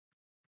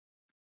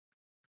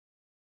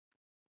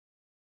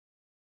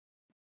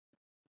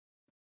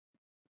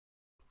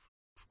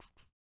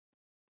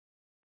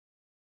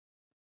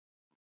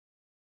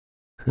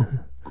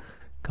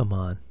 Come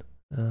on.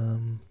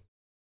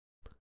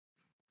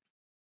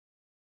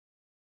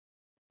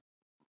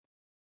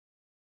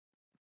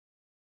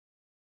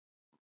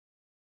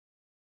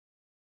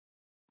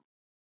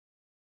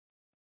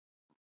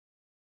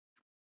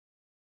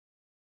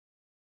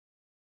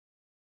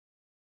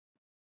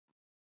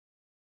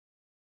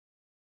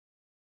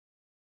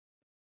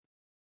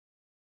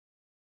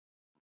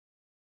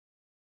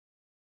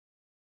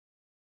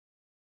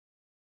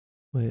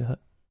 Wait.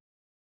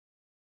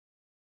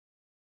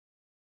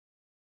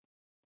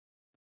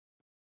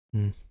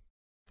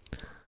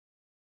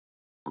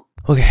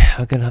 Okay,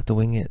 I'm gonna have to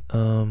wing it.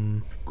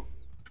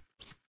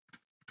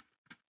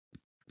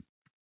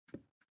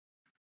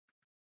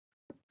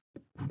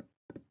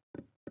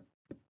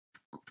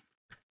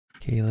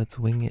 Okay, let's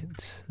wing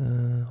it.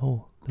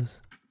 Oh, this.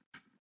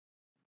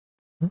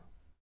 Huh?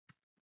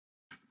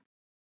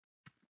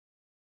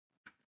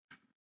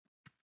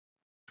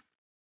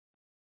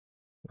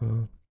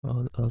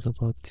 I was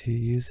about to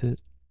use it.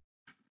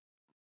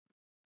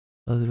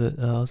 I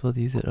was about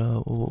to use it.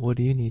 What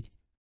do you need?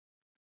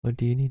 What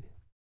do you need?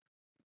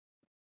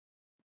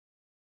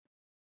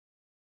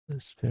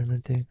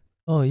 Experimenting.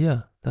 Oh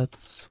yeah,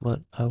 that's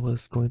what I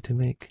was going to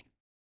make.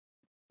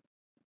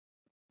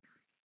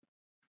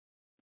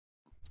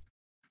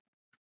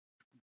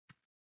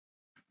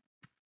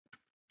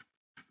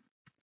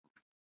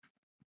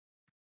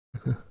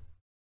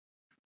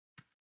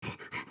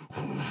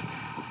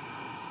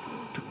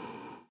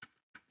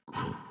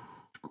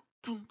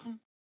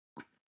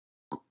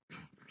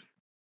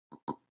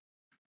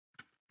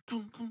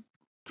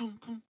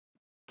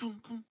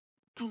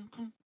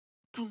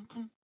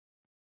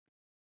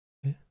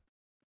 Okay,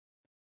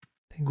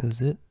 I think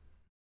that's it.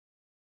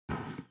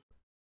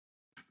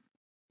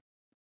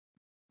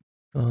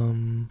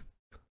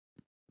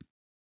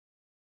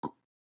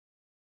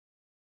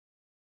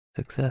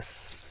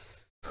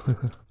 Success.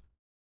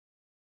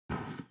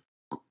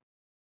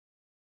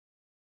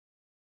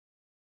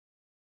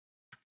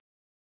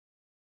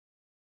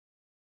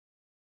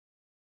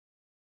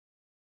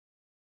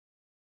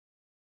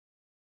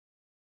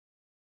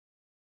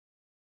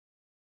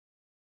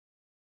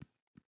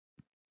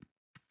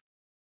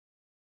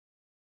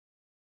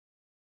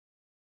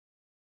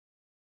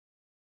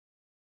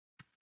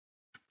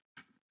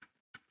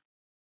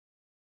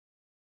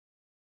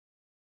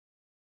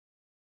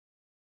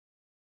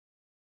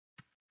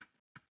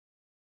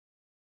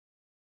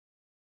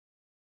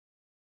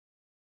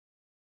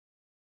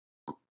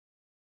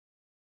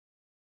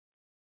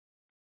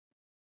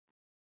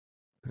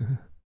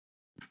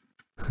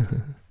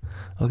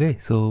 Okay,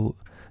 so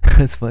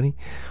it's funny.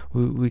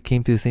 We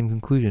came to the same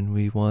conclusion.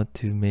 We want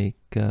to make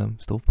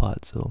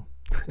stovepot. So,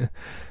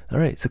 all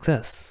right,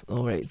 success.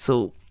 All right,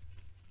 so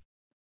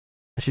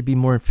I should be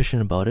more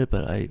efficient about it,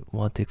 but I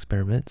want to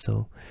experiment,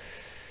 so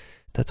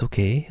that's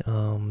okay.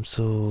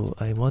 So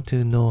I want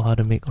to know how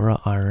to make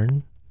wrought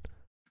iron.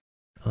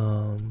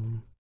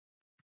 Oh,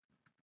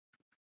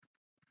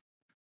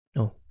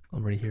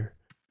 I'm right here.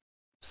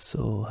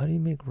 So how do you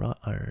make wrought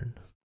iron?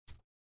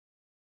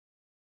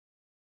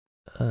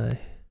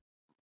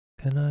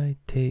 Can I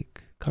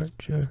take cart?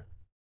 Sure,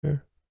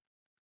 sure,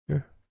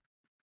 sure.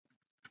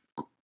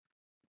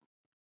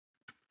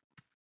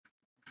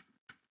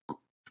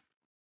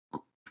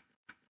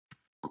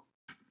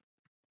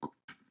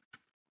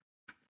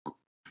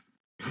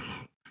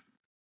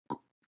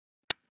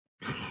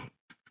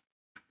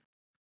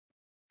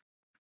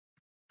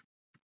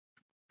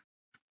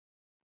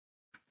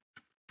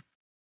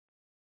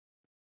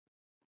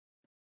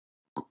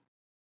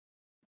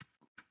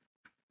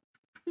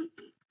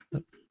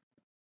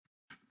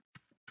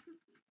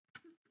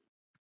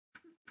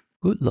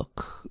 Good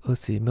luck.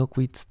 Let's see,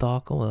 milkweed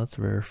stock. Oh, that's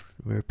rare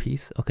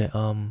piece. Okay,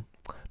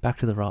 back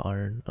to the raw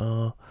iron.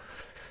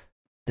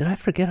 Did I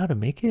forget how to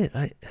make it?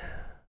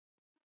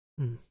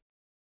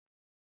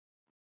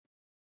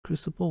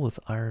 Crucible with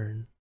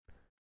iron.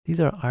 These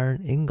are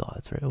iron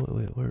ingots, right?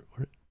 Wait,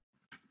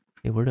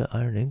 where did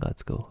iron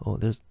ingots go? Oh,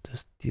 there's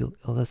steel.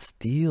 Oh, that's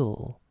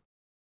steel.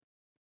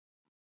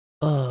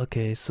 Oh,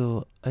 okay,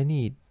 so I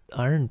need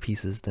iron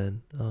pieces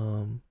then.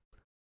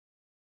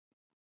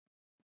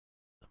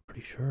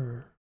 Pretty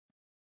sure.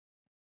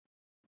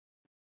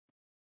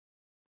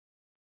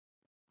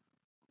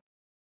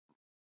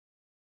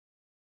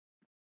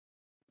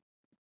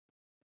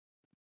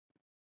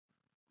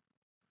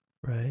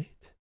 Right?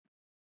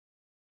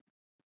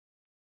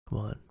 Come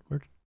on.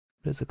 Where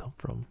does it come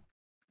from?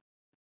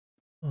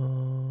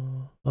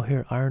 Oh,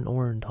 here, iron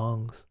ore and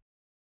tongs.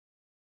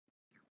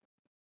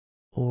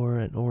 Ore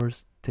and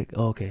ores take.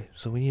 Oh, okay,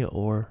 so we need an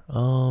ore.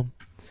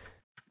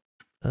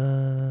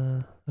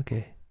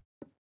 Okay.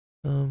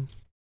 Um,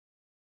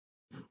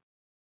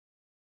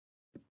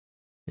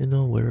 you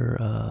know where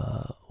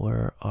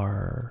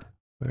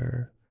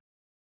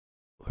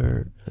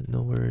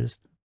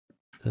is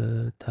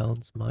the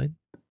town's mine?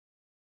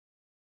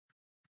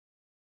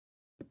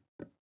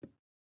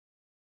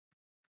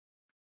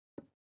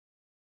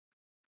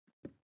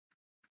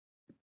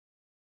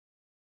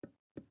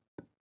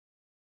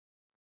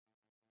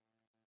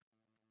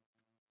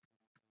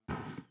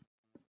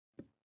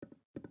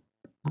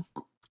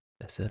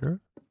 Etc.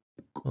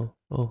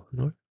 Oh,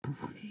 north.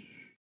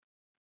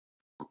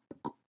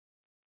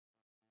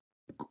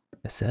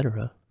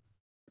 Etc.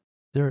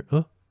 There.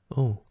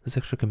 Oh, there's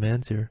extra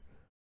commands here.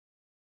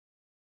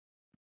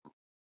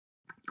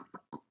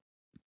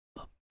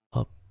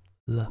 Up,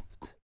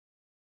 left,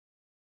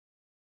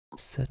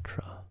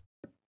 etc.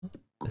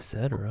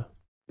 Etc.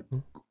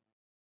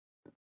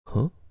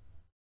 Huh?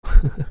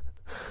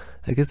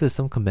 I guess there's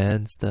some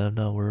commands that I'm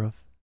not aware of.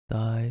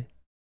 Die.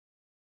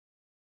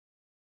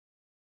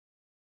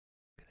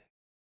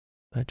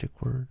 Magic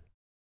word.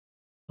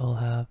 I'll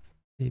have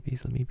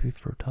babies. Let me be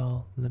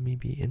fertile. Let me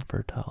be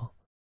infertile.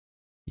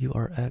 You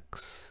are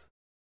X.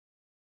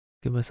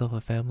 Give myself a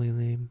family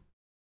name.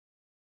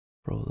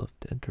 Bro,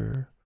 left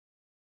enter.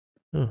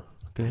 Oh,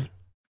 okay.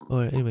 Oh,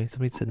 anyway,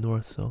 somebody said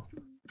north, so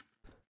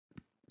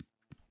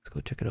let's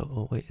go check it out.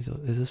 Oh wait, is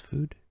this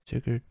food?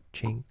 Sugar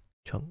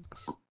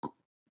chunks.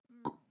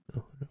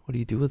 Oh, what do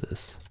you do with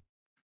this?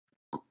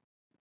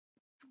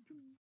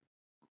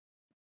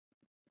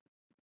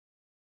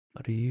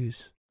 How do you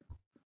use?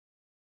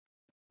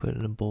 Put it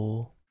in a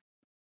bowl.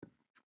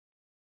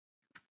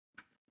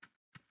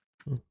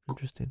 Oh,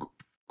 interesting.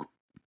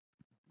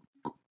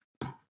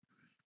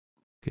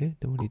 Okay,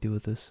 then what do you do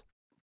with this?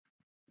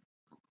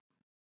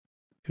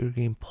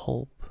 Sugarcane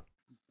pulp.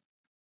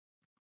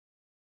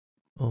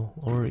 Oh,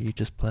 or you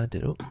just plant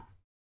it. Oh.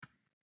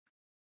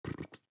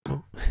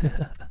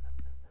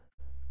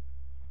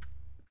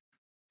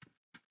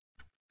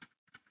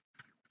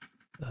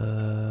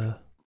 Oh.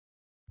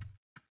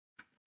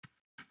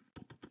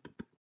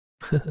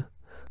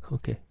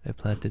 Okay, I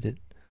planted it.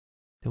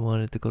 Didn't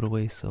want it to go to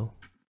waste, so.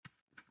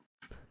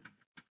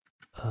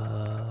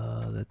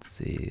 Let's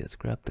see. Let's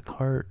grab the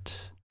cart.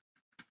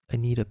 I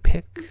need a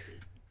pick.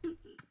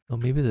 Oh,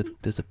 maybe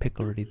there's a pick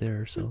already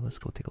there, so let's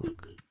go take a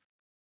look.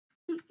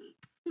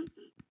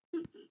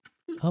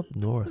 Up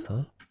north,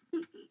 huh?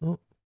 Oh.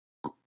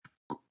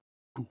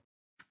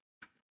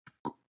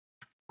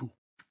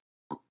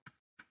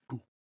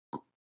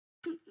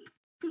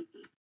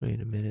 Wait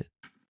a minute.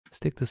 Let's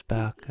take this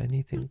back. I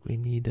think we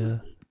need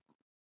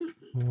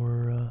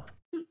more.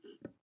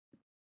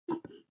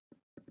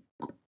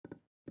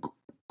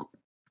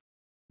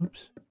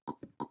 Oops.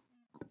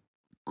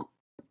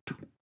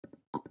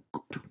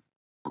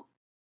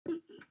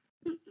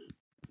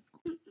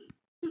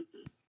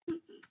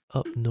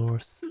 Up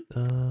north.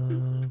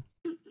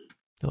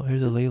 Oh,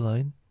 here's a ley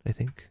line, I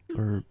think,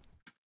 or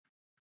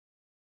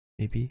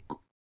maybe.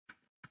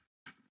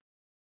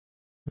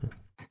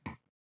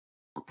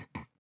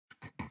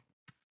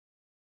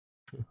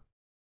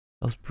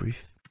 That was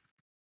brief.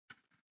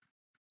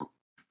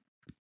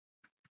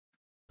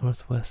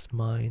 Northwest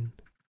mine.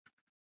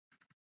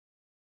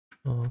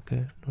 Oh,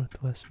 okay.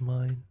 Northwest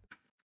mine.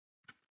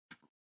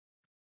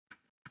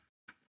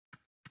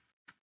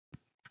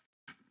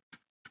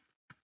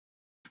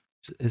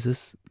 Is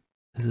this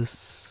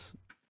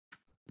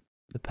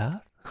the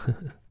path? I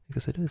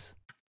guess it is.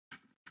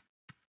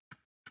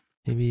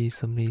 Maybe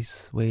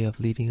somebody's way of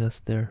leading us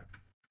there.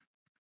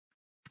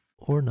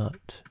 Or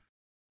not.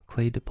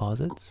 Clay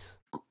deposits?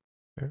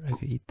 Or I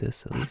could eat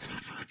this at least.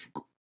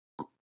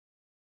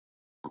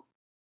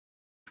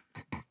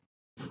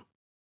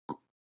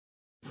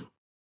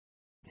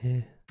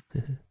 Yeah.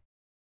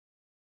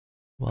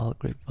 Wild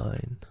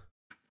grapevine.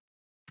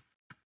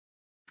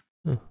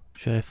 Oh,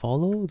 should I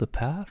follow the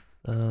path?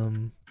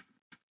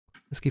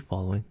 Let's keep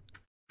following.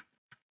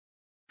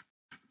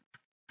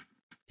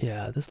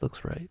 Yeah, this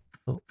looks right.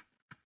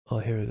 Oh,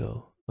 here we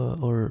go.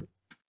 Or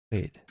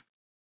wait.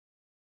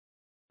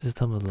 This is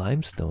talking about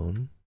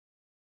limestone.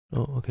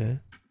 Oh, okay.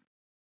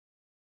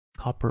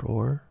 Copper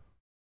ore.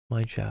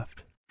 Mine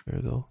shaft. There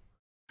we go.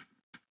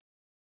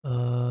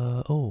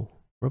 Oh,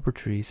 rubber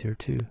trees here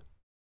too.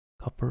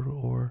 Copper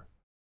ore.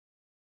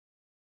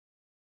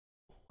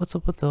 What's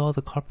up with all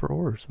the copper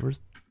ores? Where's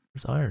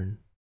iron?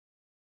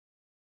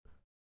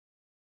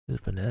 There's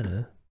a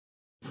banana.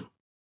 At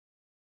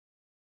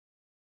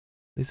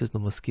least there's no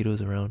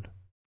mosquitoes around.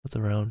 What's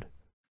around?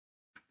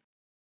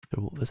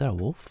 Is that a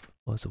wolf?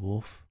 Oh, it's a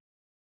wolf.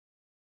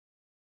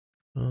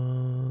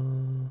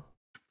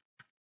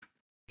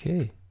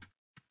 Okay.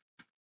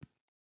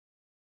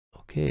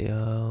 Okay,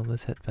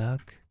 let's head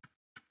back.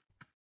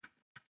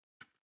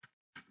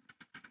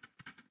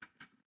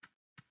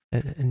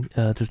 And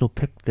there's no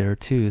pick there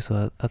too, so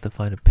I have to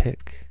find a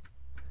pick.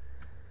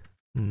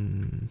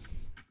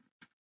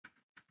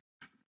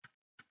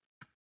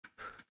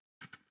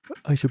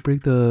 I should bring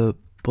the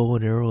bow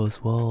and arrow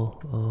as well.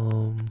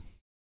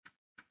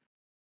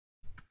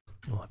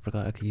 Oh, I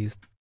forgot I could use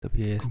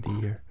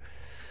WASD here.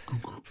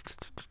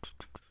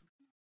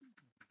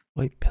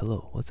 White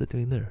pillow, what's it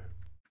doing there?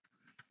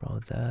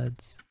 Bronze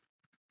ads.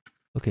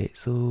 Okay,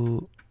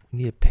 so we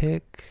need a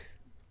pick.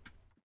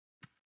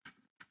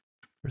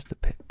 Where's the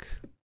pick?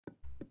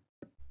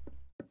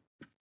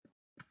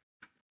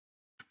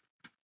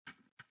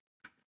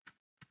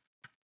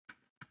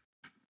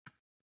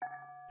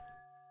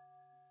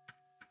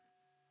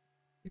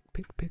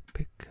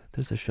 Pick.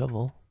 There's a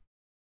shovel.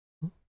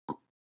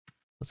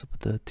 What's up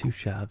with the two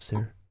shafts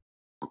here?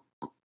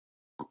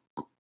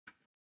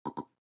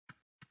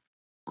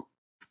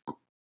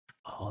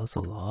 Oh, that's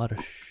a lot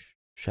of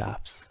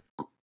shafts.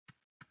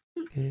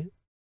 Okay,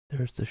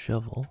 there's the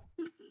shovel.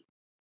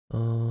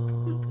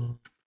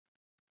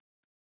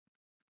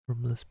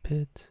 Wormless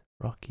pit,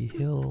 rocky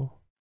hill.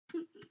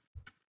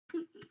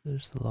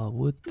 There's a lot of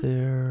wood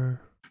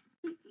there.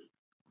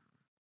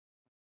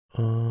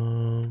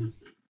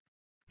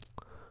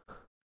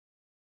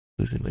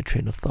 Losing my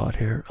train of thought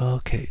here.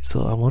 Okay,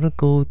 so I want to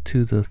go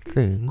to the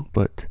thing,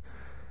 but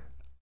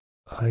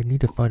I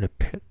need to find a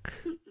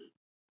pick.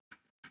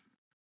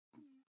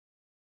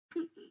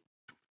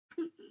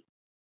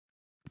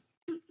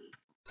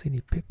 See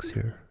any picks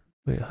here?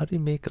 Wait, how do you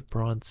make a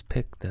bronze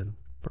pick then?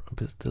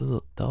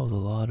 That was a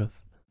lot of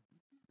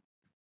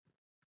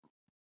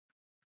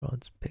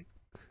bronze pick.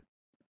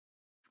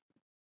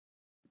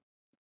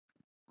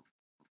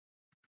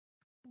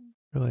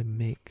 What do I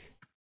make?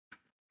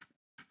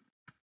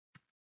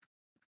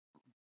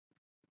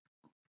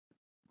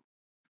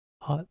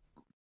 Hot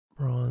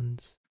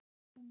bronze.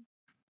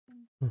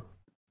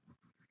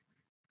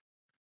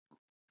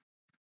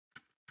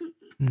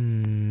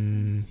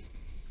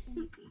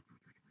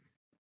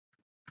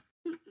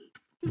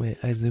 Wait,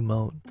 I zoom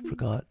out.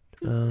 Forgot.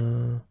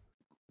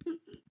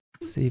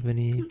 See if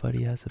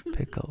anybody has a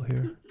pick out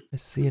here. I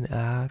see an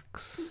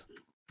axe.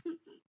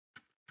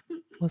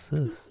 What's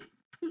this?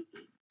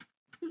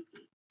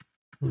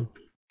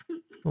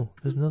 Oh,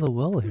 there's another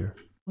well here.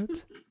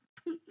 What?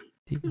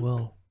 Deep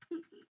well.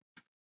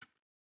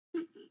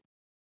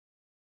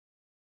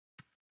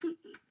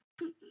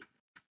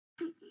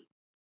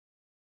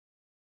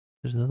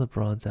 There's another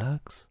bronze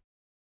axe.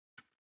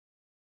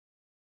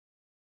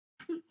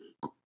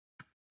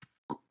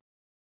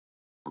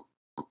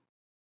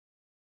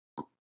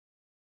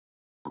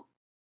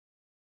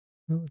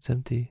 No, it's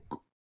empty.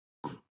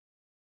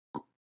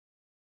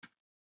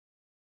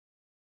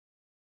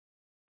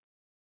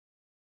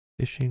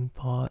 Fishing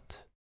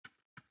pot.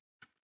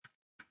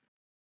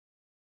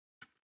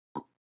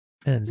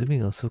 Man,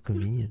 zooming out is so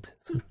convenient.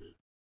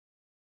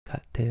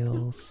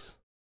 Cattails.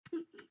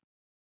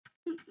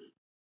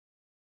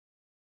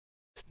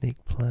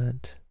 Snake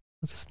plant.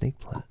 What's a snake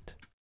plant?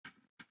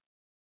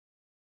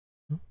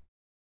 Huh?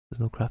 There's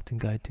no crafting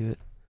guide to it.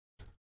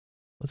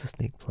 What's a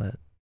snake plant?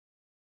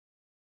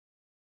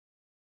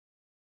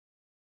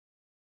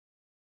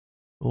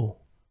 Oh,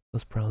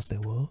 those browns they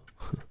will.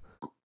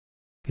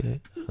 Okay,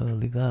 I'll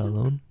leave that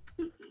alone.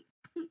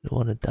 Don't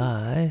want to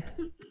die.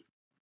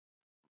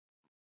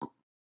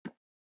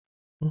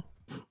 Oh.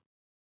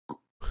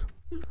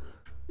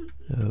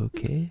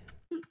 Okay.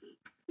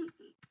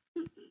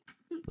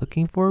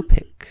 Looking for a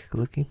pick.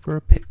 Looking for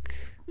a pick.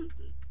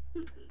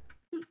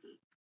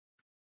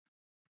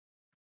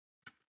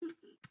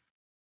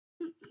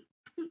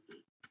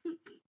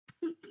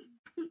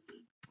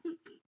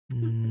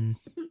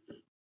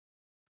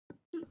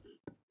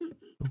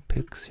 No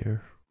picks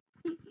here.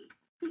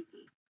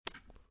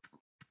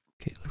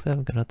 Okay, looks like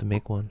I'm gonna have to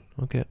make one.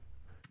 Okay.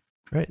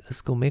 Alright,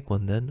 let's go make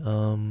one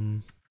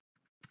then.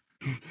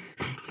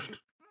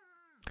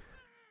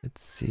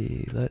 Let's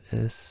see, let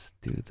us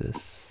do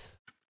this.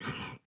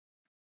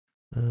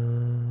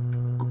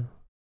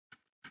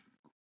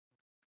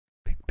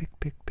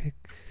 Pick.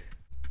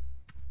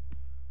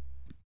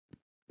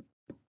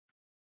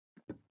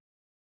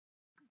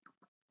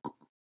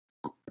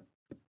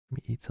 Let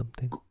me eat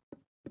something.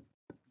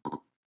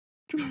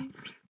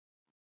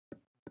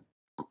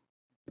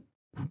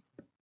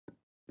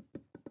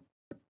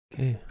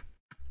 Okay.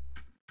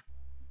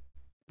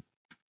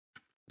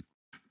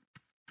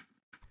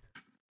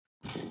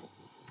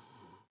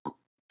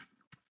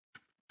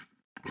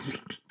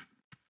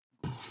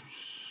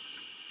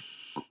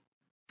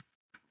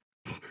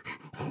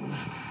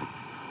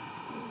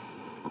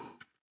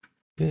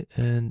 Okay,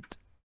 and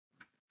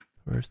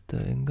where's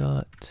the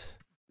ingot?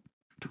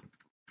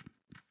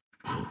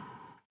 Huh?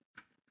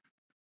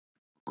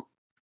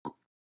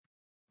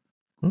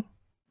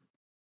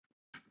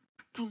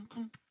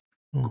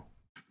 Oh.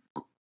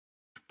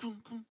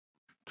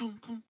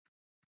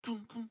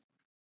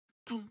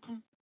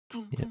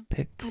 Yeah,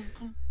 pick.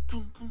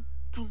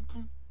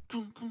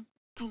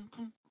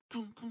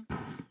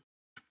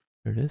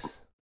 There it is.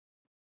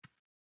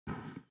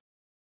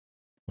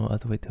 Oh, I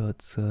have to wait till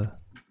it's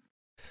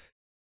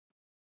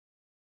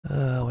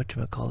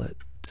whatchamacallit?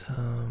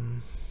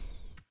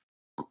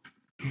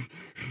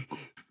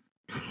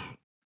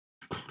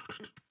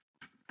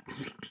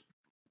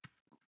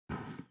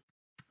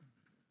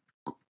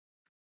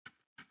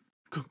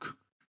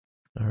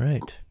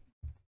 Alright.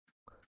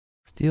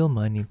 Steel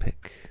mining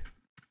pick.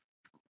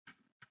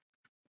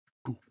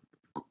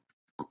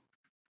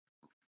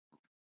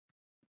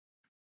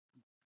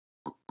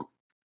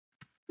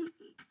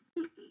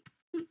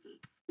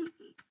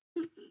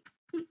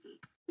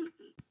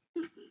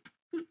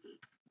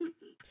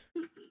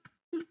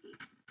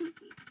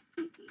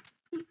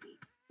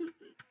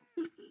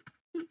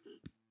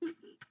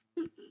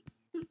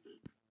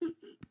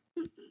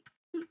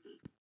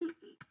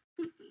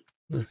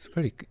 It's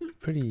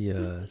pretty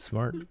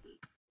smart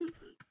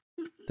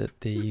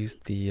that they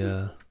used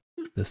the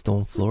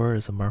stone floor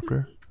as a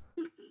marker.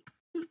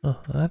 Oh,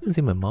 I haven't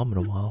seen my mom in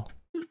a while.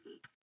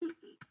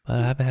 But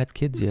I haven't had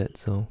kids yet,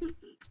 so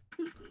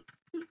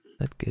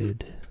that's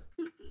good.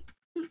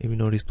 Maybe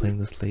nobody's playing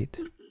this late.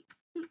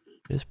 It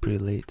is pretty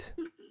late.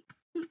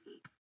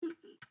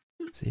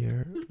 Let's see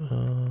here.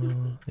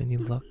 Any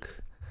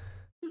luck?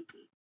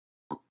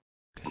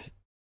 Okay.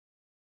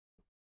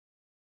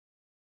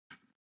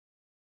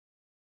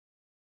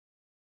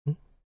 What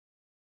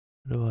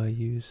do I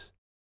use?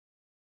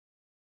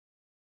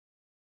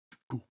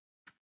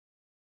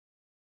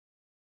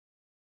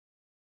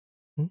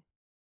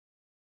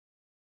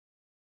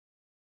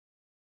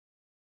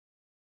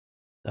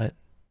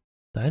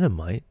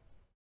 Dynamite?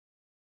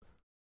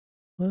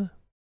 What?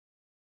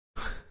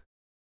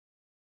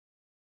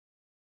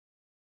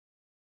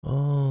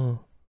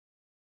 Oh,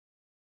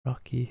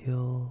 Rocky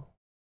Hill,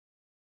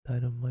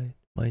 Dynamite,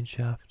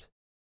 Mineshaft,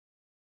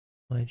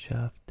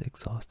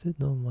 exhausted?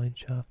 No,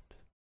 Mineshaft.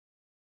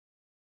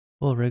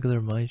 Well,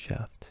 regular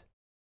Mineshaft.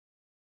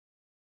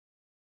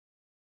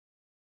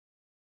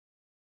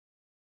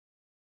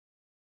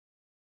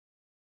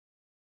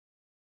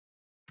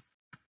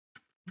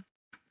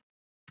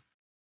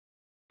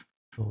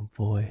 Oh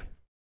boy,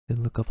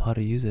 didn't look up how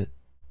to use it.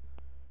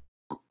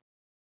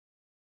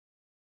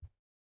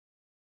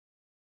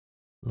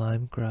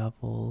 Lime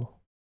gravel,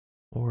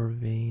 ore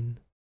vein,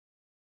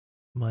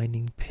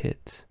 mining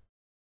pit,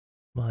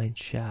 mine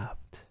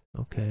shaft.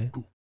 Okay.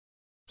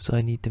 So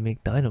I need to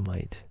make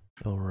dynamite.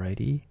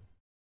 Alrighty.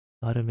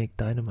 How to make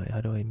dynamite?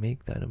 How do I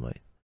make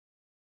dynamite?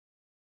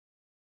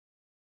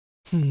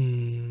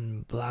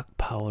 Black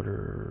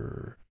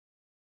powder.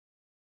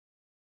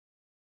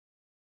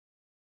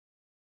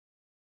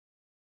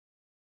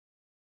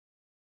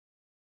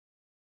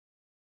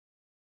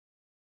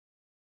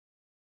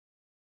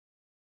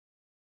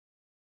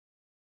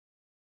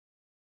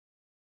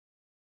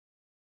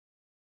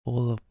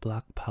 Bowl of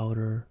black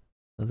powder.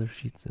 Other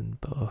sheets and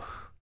oh,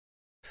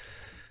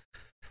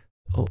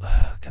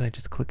 can I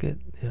just click it?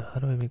 Yeah, how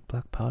do I make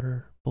black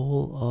powder?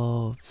 Bowl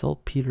of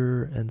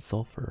saltpeter and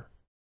sulfur.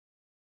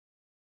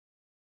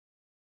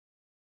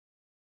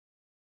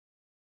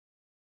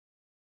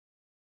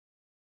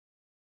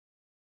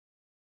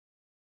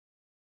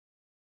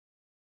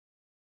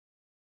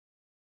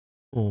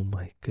 Oh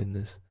my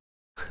goodness.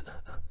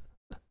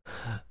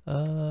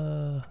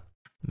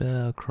 Man,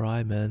 I'll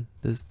cry, man.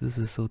 This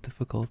is so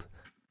difficult.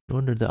 No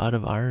wonder they're out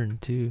of iron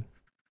too.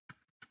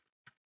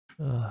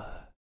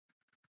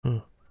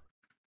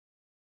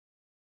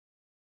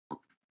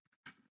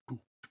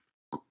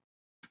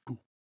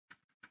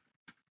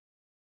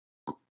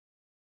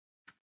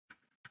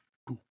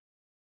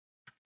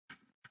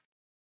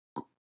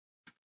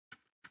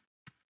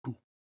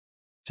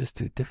 Just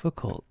too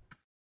difficult.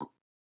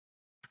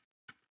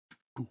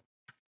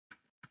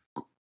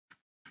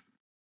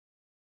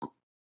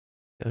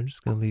 I'm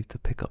just gonna leave the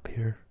pickup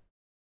here.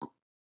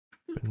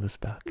 Bring this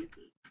back.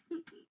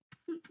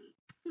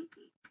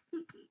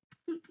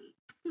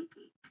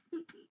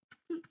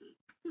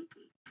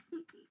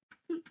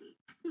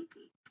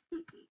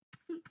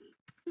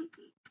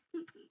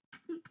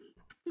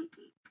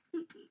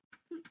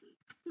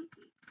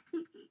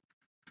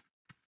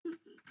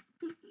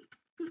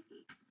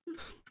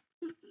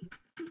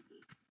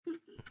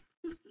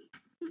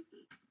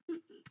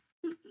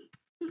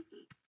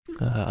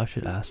 I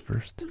should ask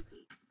first.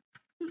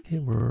 Okay,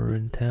 we're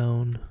in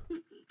town.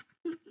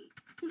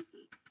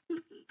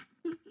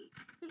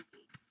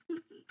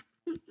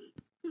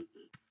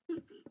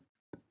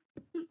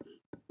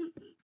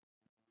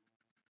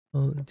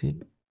 Oh, do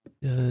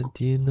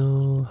you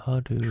know how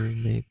to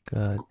make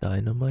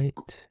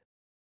dynamite?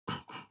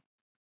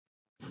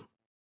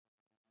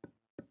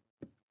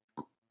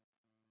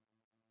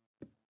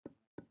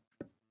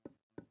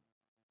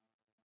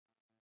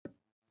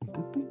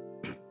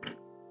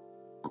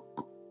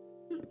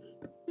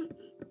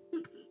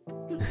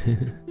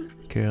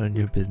 Carry on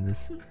your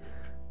business.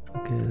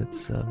 Okay,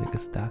 let's make a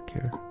stack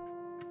here.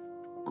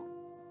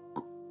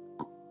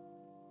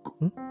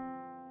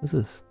 What's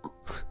this?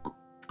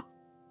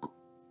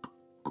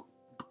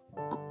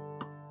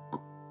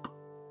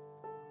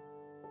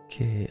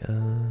 Okay,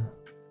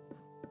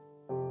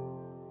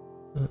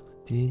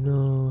 do you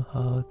know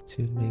how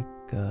to make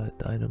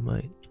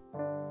dynamite?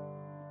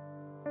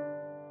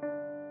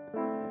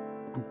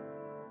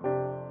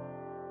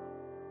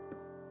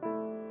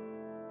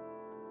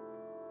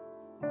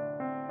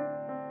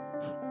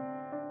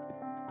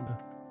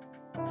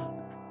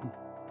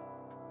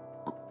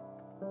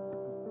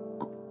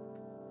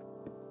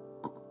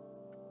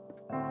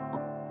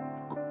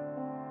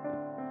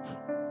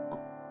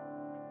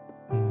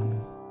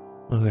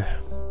 Okay.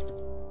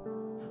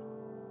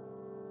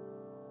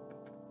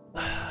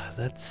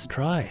 Let's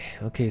try.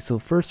 Okay, so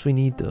first we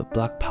need the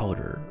black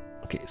powder.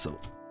 Okay,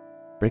 so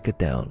break it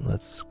down.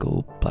 Let's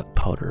go black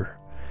powder.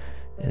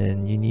 And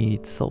then you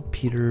need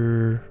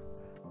saltpeter.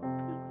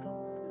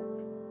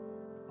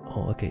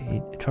 Oh,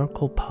 okay.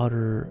 Charcoal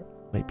powder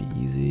might be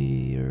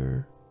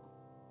easier.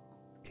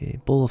 Okay,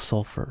 bowl of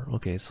sulfur.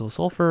 Okay, so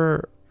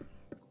sulfur,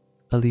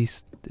 at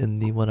least in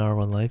the 1 hour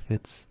 1 life,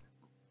 it's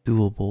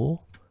doable.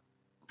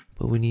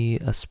 But we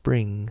need a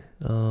spring.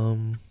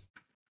 Let's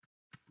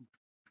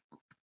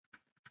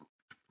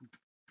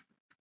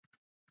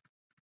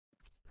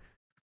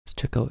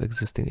check out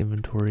existing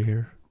inventory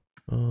here.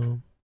 Oh,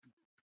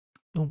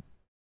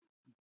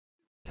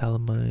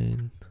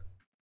 calamine.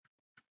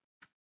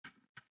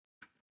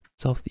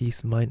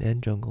 Southeast mine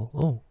and jungle.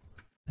 Oh,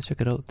 let's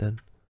check it out then.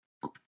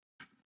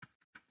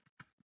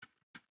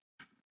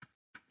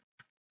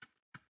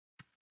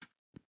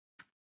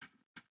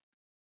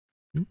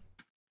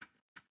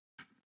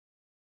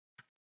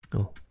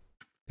 Oh,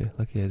 okay,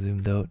 lucky I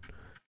zoomed out.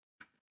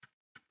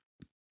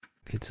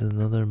 Okay, there's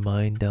another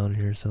mine down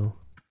here, so...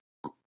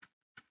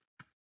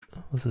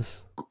 What's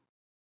this?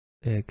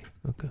 Egg,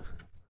 okay.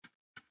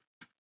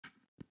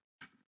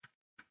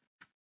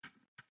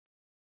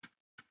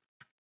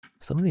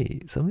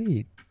 Somebody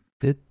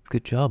did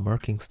good job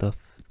marking stuff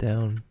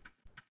down.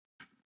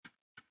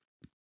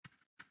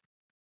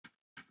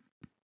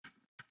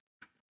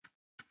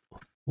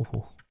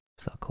 Oh,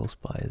 it's not close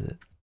by, is it?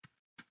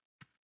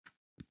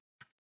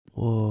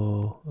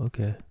 Whoa,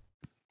 okay.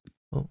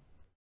 Oh.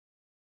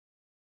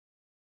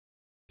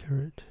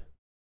 Carrot.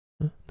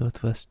 Huh?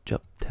 Northwest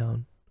Jupp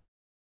town.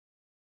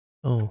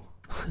 Oh.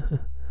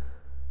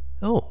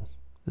 Oh,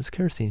 there's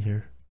kerosene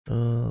here.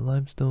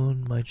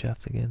 Limestone, mine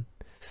shaft again.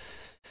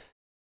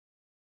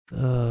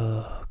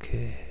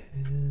 Okay.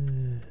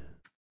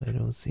 I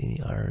don't see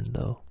any iron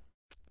though.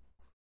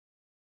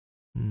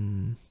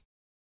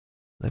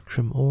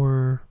 Electrum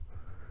ore.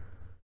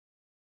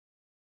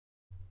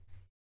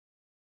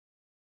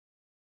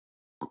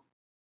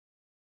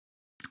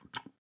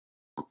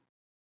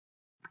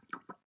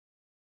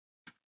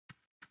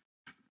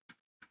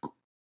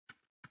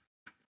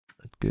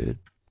 Not good.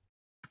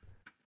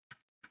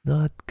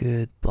 Not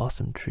good.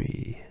 Blossom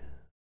tree.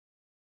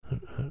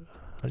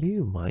 How do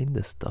you mine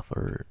this stuff,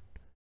 or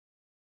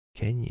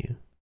can you?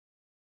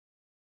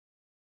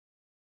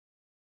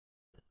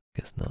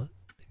 Guess not.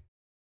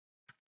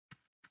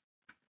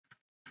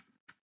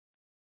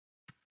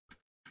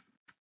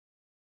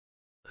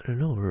 I don't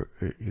know.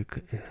 You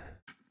could.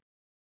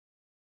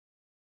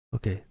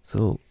 Okay,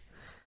 so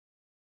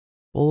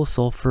bowl of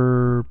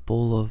sulfur,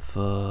 bowl of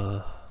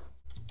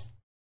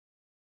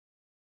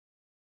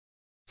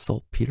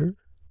saltpeter.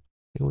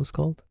 I think it was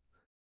called.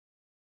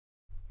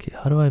 Okay,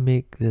 how do I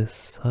make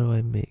this? How do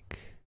I make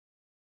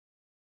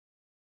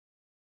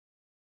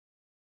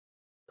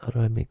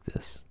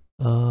this?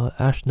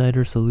 Ash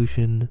niter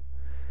solution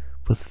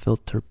with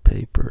filter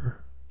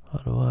paper. How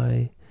do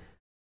I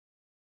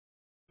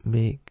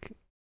make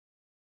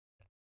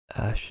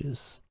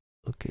ashes?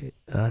 Okay,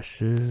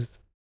 ashes.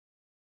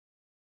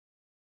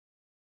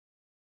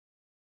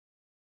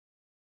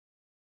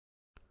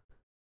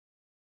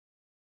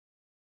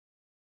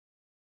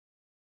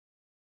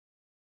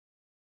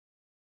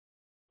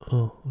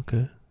 Oh,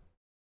 okay.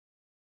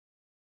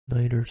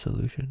 Niter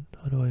solution.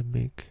 How do I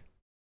make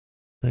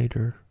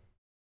niter?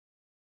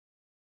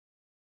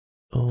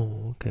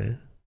 Oh, okay.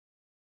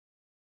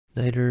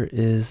 Niter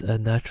is a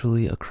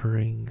naturally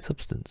occurring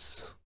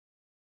substance.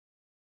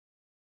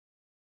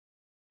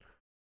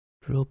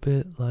 Drill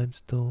bit,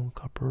 limestone,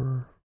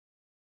 copper.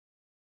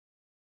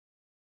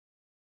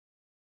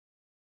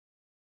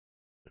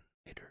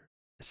 Niter.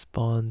 It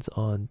spawns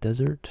on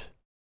desert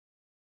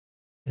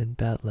and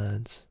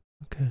badlands.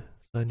 Okay,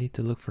 so I need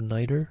to look for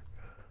niter.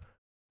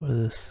 What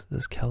is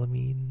this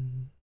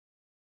calamine?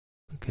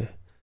 Okay.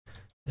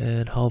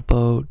 And how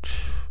about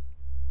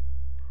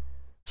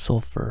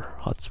sulfur,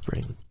 hot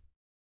spring?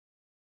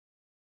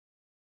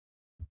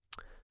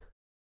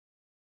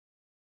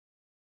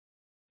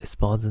 It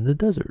spawns in the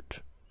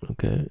desert.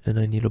 Okay, and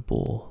I need a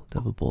bowl. Do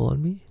I have a bowl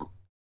on me?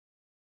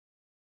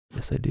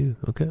 Yes, I do.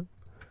 Okay.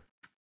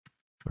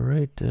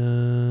 Alright, take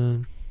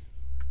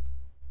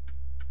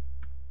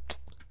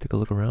a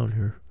look around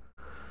here.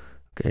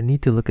 Okay, I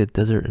need to look at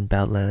desert and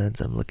badlands.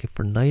 I'm looking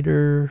for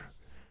niter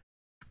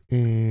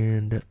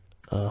and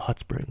hot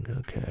spring.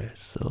 Okay,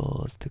 so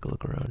let's take a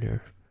look around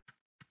here.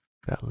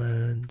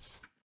 Badlands.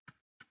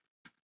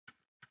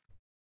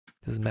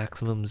 This is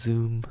maximum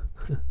zoom.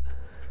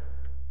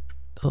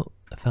 Oh,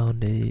 I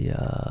found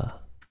a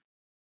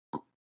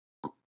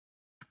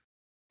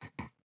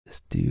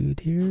this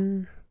dude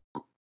here.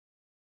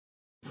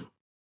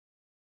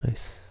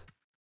 Nice.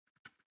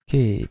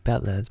 Okay,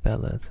 Badlands.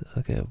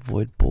 Okay,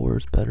 avoid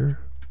boars better.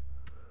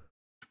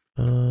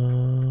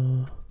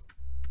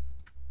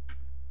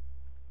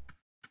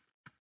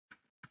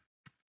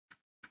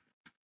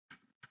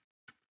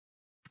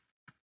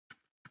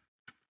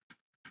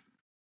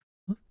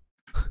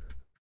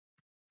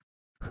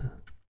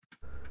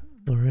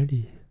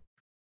 Alrighty.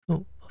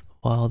 Oh,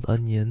 wild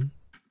onion.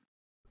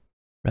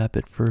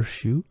 Rabbit fur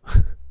shoe.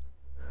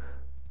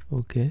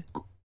 Okay.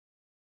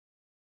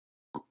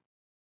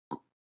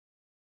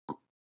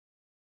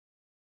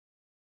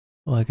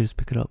 Oh, I can just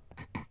pick it up.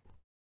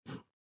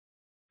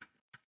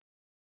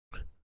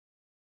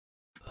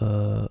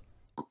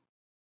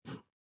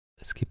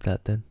 Let's keep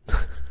that then.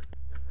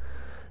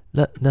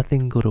 Let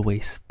nothing go to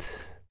waste.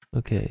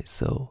 Okay,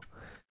 so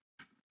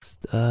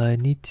I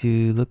need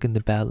to look in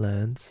the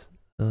Badlands.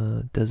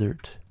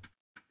 Desert.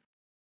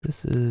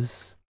 This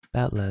is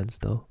Badlands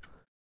though.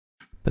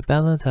 But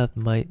Badlands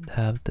might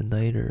have the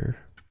niter.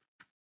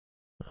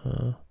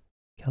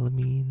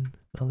 Calamine,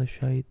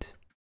 malachite,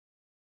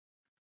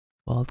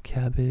 wild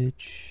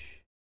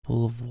cabbage,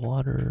 full of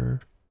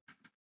water.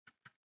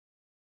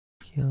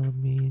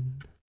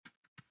 Calamine.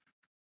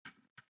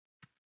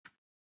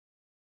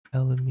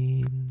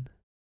 Calamine.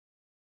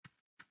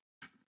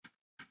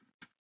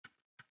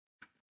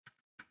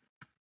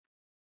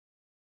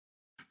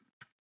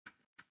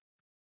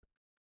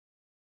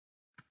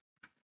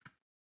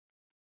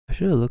 I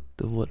should have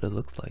looked at what it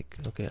looks like.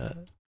 Okay,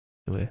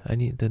 anyway,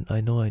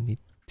 I know I need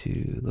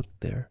to look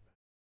there.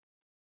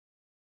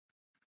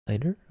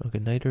 Niter? Okay,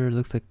 niter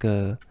looks like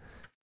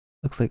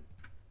what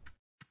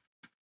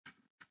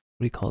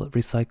do you call it?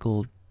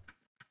 Recycled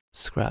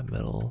scrap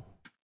metal.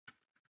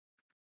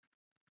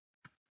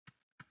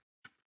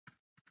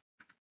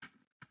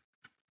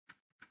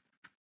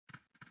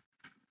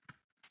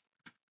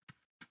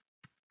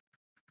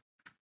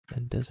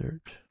 And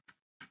desert.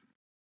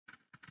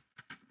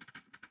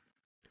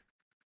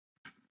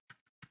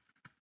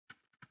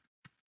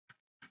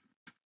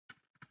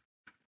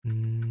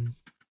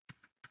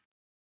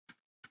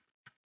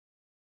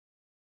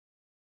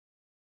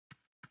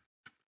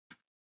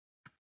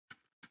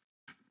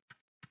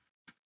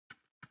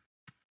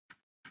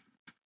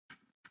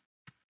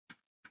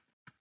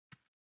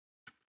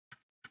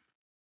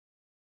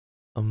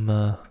 I'm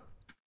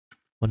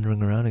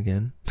wandering around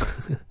again.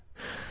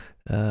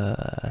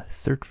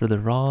 Search for the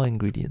raw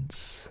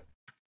ingredients.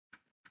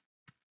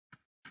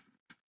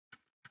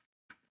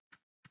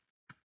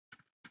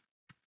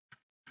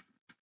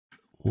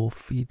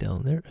 Wolfie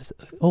down there.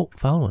 Oh,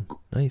 found one.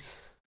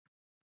 Nice.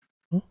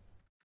 Oh.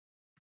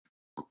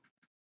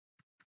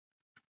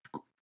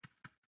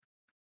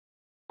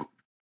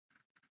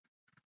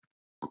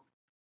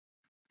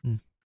 Hmm.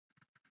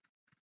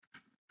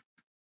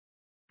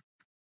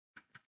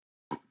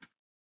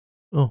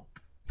 Oh.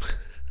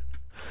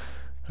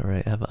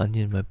 Alright, I have an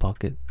onion in my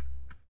pocket.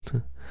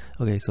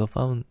 Okay, so I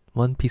found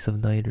one piece of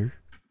niter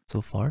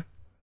so far.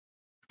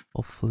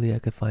 Hopefully I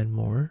could find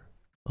more.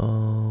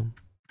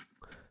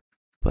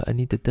 But I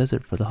need the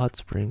desert for the hot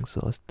spring,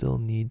 so I still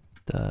need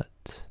that.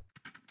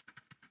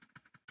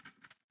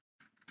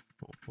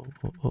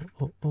 Oh.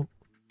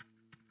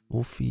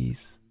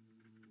 Wolfies.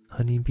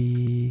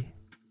 Honeybee.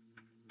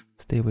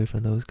 Stay away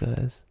from those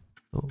guys.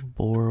 Oh,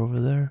 boar over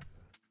there.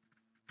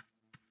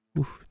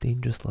 Oof,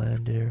 dangerous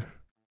land there.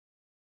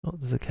 Oh,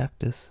 there's a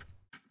cactus.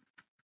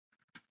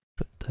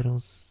 But I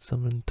don't.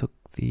 Someone took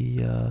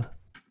the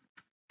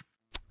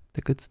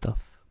good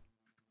stuff.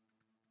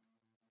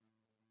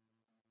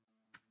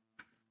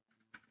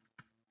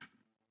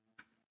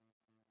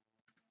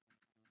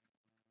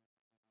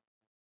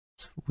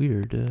 It's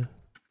weird.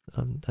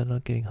 I'm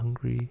not getting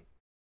hungry.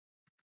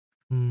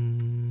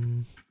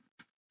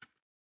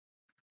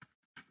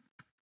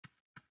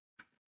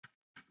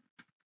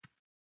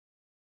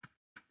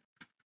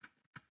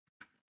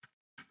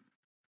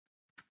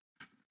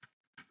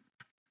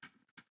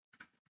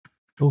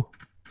 Oh,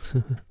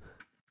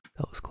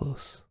 that was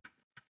close.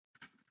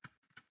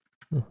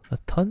 Oh, a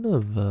ton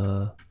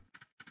of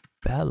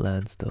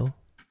Badlands though.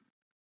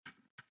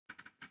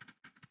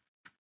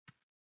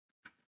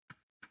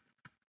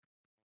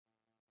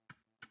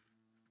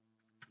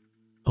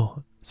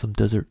 Oh, some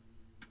desert.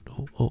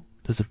 Oh,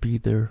 there's a bee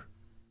there.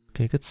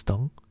 Can I get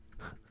stung?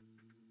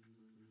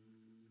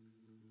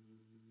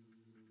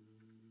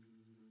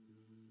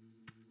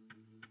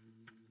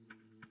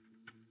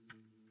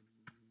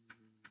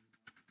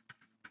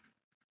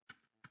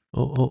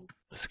 Oh,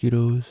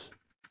 mosquitoes.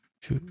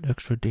 Shoot,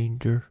 extra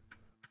danger.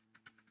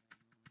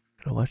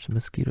 Gotta watch the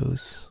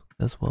mosquitoes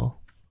as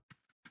well.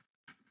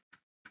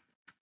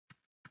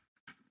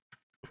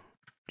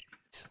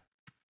 Jeez.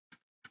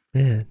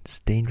 Man, it's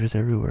dangerous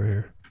everywhere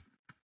here.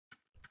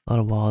 A lot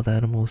of wild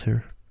animals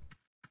here.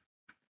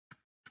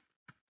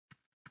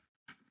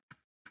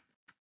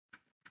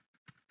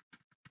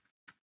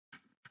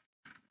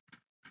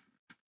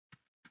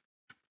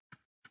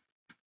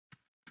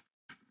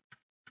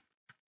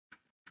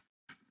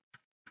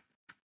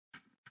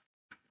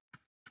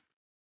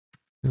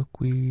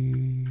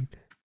 Milkweed.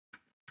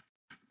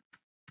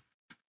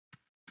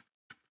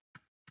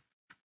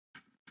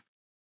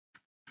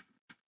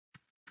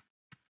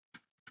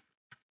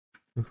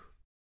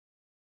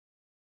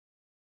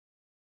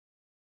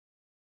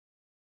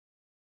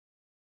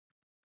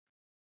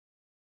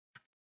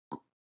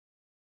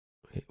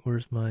 Wait,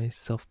 where's my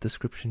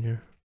self-description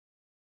here?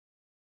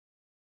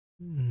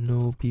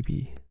 No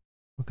BB.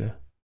 Okay.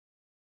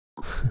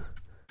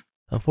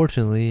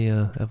 Unfortunately,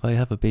 if I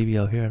have a baby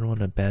out here, I don't want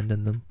to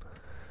abandon them.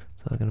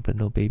 So I'm gonna put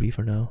no baby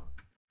for now.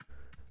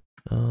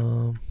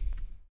 Oh,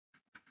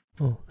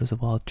 there's a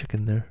wild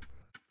chicken there.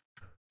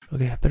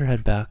 Okay, I better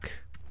head back.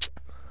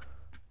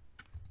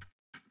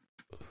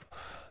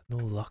 No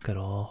luck at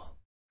all.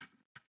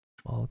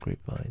 All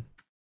grapevine.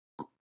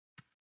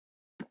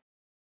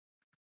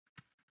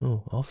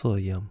 Oh, also a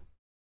yum.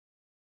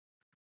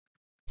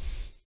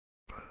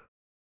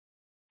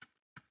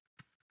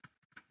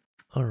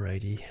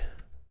 Alrighty.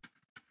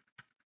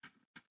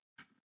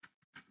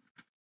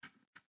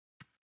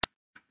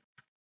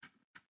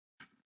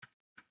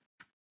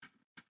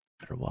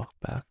 Better walk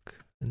back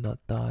and not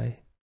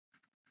die.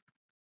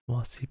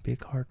 Mossy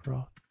big hard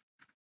rock.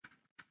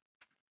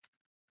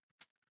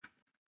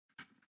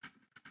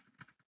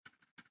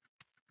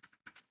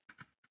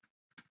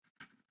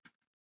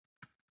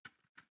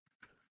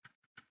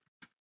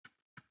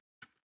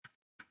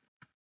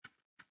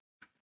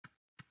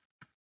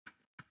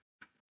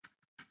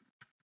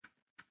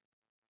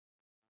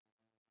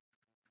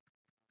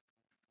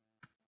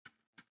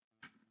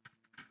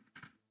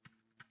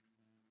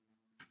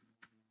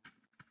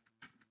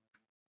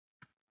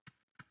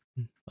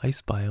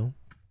 Ice biome.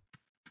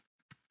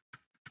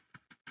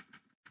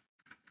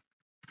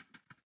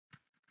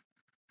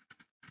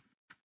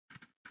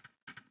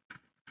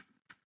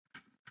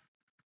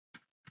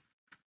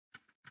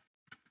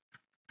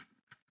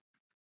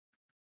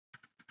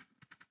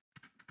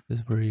 This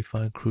is where you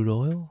find crude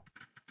oil.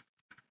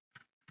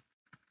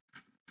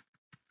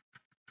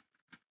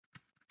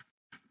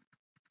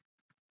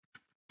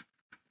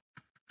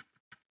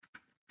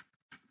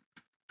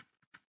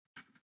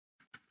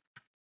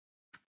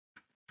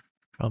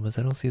 Problem is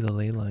I don't see the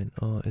ley line.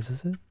 Oh, is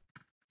this it?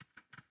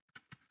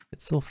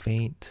 It's so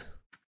faint.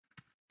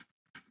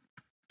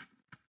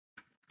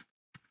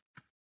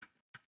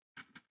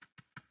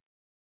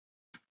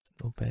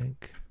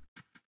 Snowbank.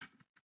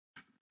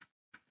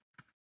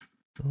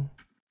 Oh.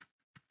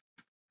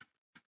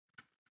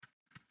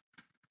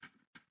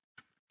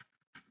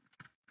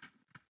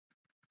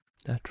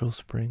 Natural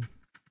spring.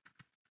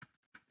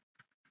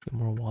 Get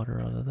more water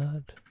out of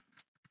that.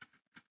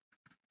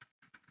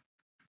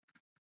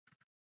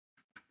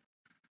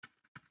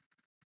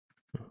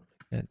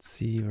 Can't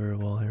see very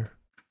well here.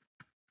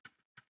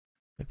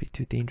 Might be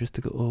too dangerous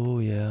to go. Oh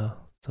yeah,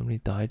 somebody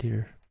died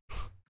here.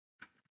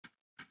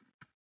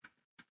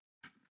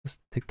 Let's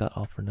take that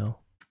off for now.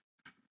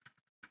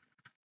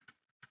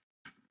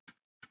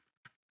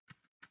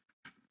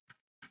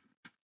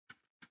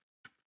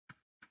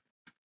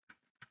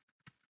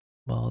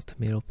 Wild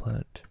tomato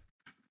plant.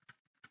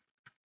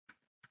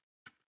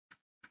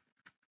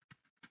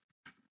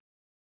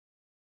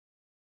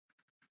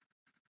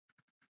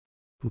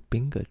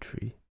 Pupinga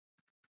tree.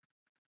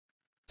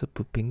 It's a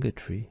pupinga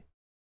tree.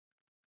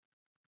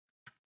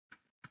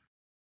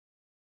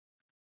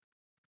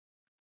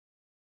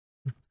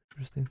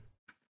 Interesting.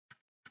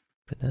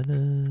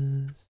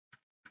 Bananas.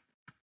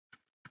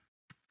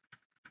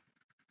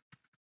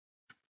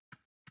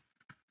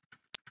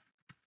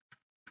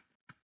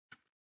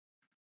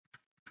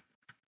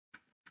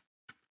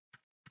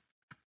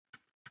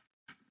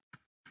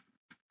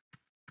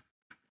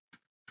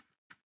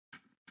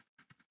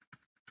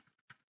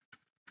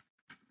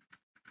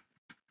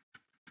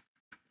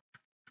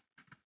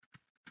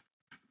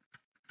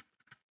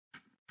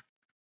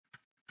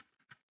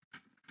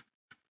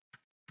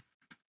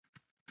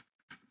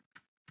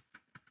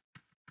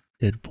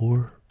 Dead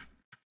boar.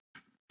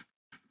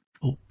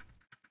 Oh.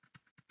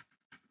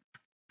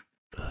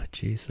 Ah,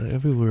 jeez.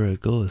 Everywhere I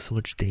go, so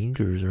much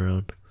danger is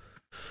around.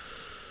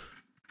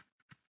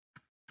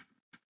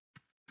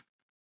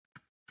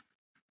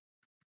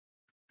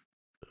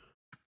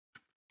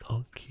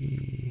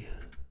 Donkey.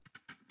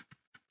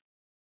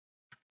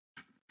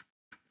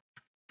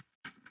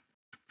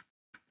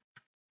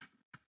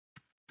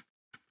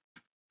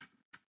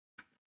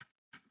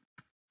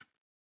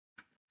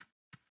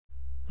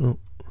 Oh.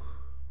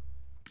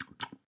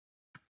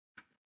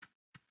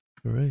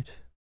 Alright.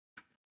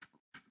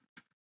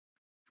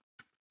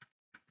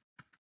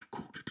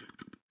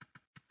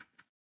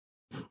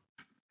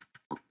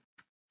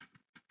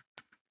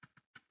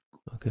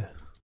 Okay.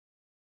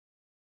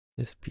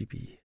 This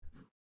BB.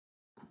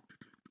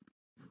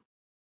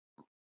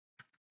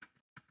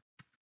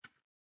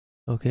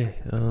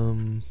 Okay,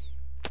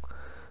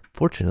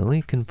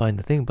 fortunately couldn't find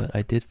the thing, but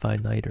I did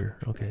find niter.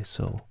 Okay,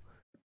 so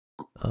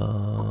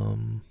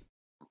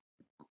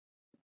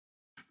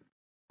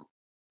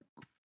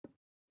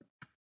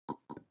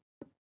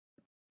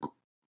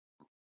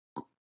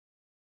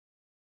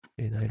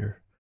okay,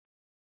 niter.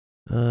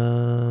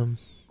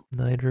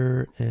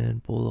 Niter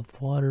and bowl of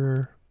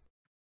water.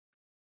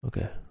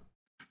 Okay.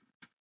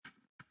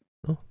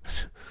 Oh.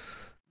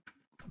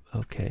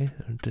 Okay.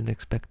 I didn't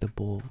expect the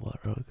bowl of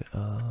water. Okay.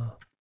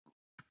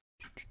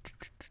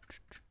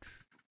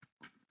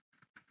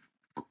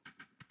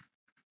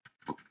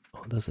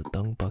 Oh, there's a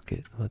dung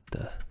bucket. What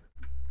the?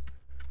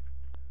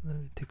 Let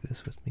me take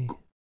this with me.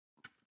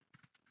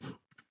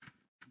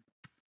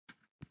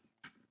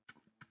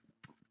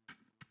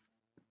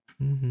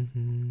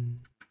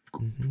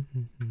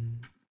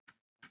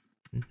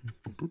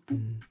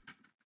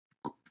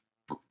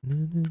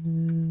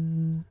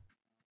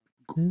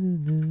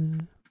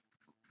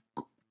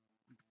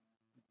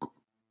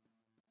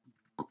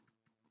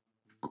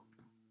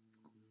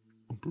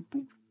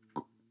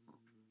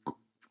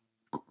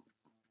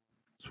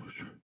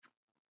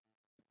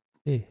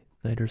 Hey,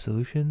 niter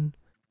solution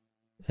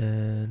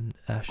and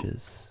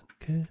ashes.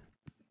 Okay.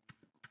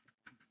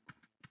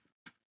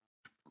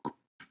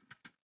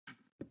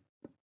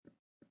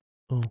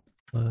 Oh,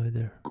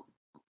 there.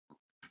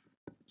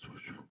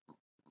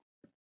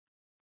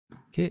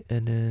 Okay,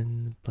 and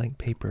then blank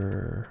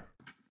paper.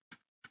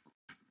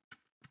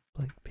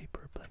 Blank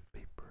paper, blank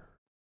paper.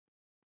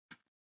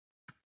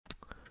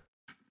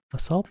 I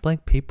saw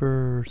blank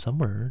paper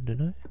somewhere,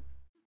 didn't I?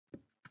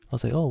 I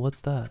was like, oh,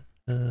 what's that?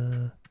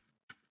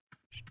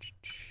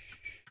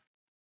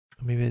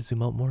 Maybe I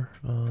zoom out more.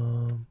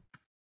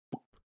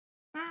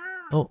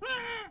 Oh.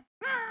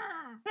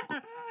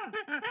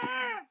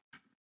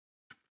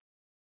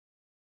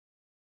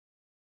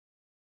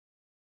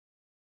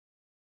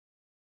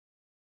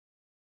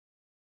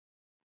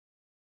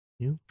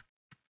 You?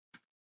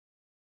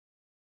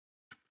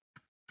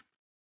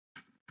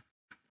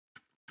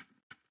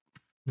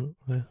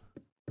 Okay.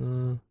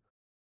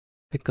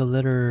 Pick a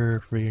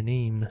letter for your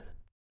name.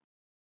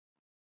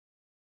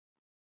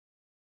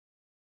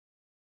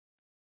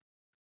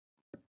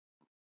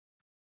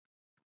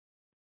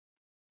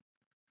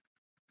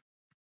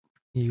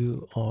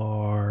 You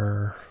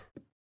are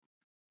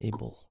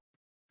able.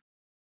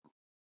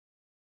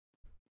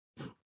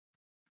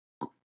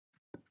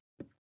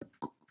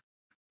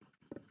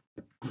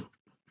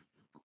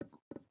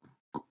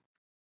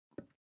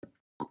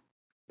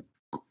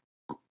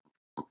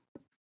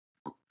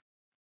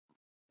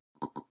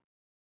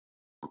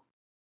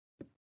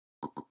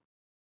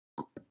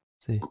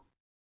 See.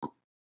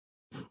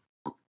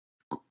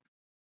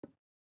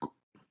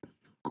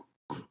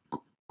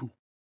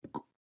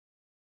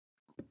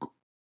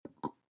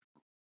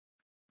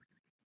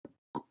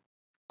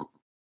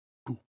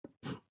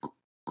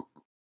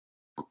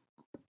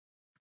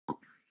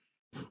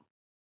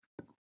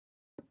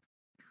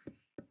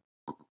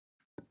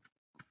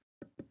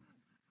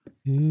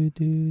 Do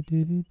do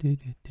do do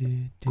do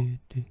do do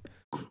do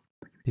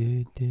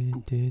do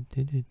do do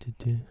do do do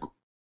do.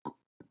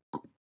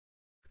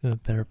 Got a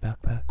better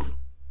backpack.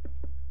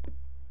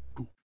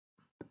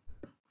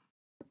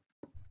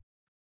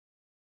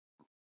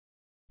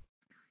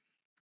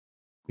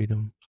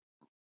 Freedom.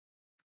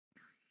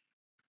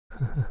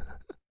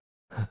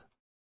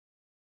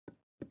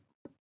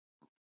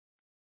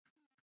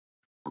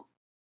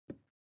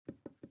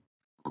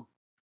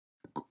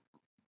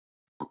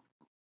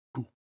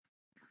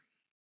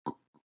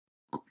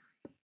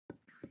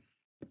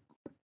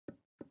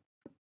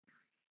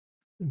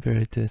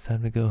 Very it's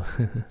time to go.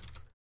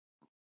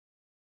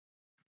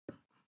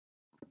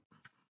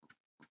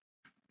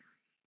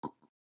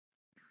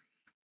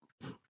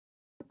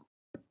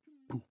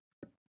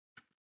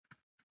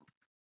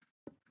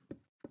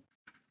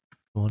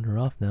 Wander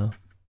off now.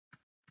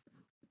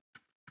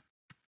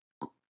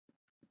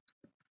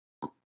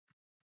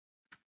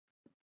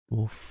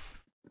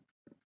 Wolf.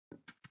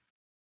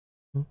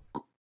 Oh.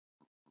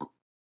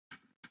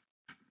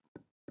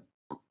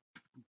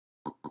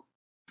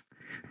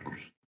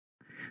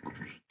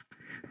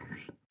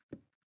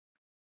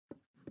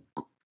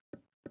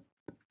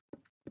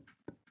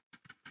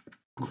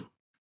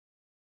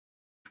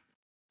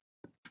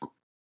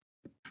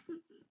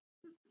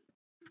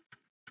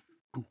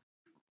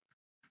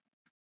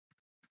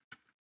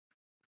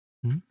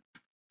 Hmm?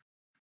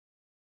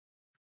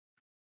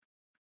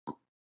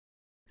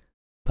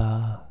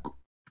 Ba.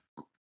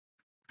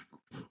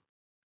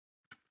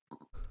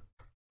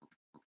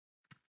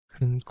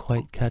 Couldn't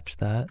quite catch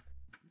that.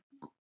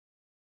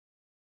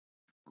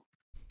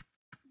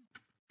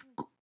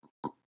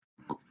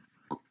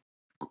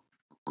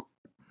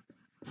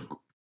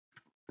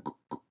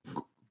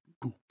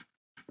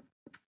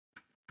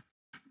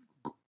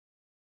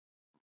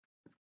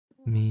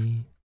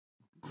 Me.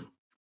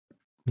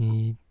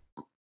 Me.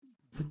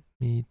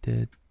 Me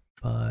did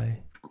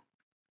by.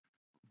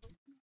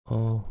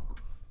 Oh.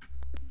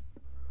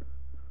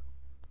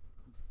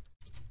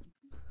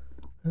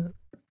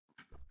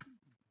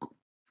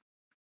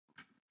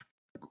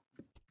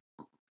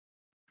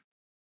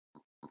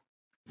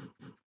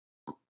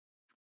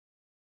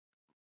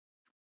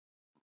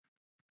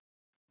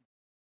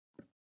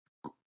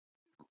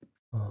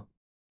 Oh.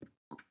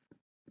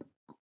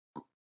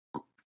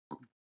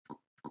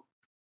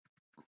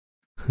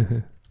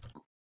 Take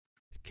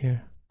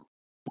care.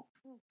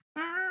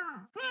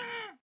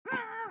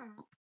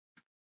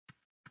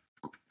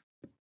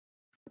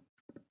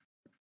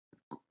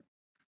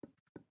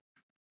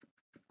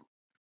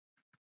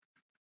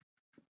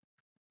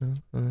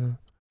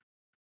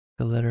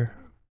 A letter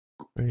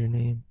for your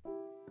name.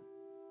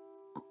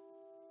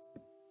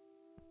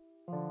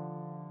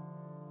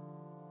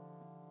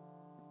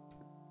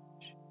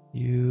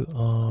 You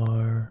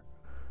are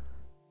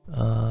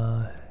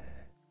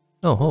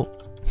oh,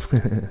 Hope.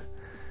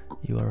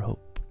 You are Hope.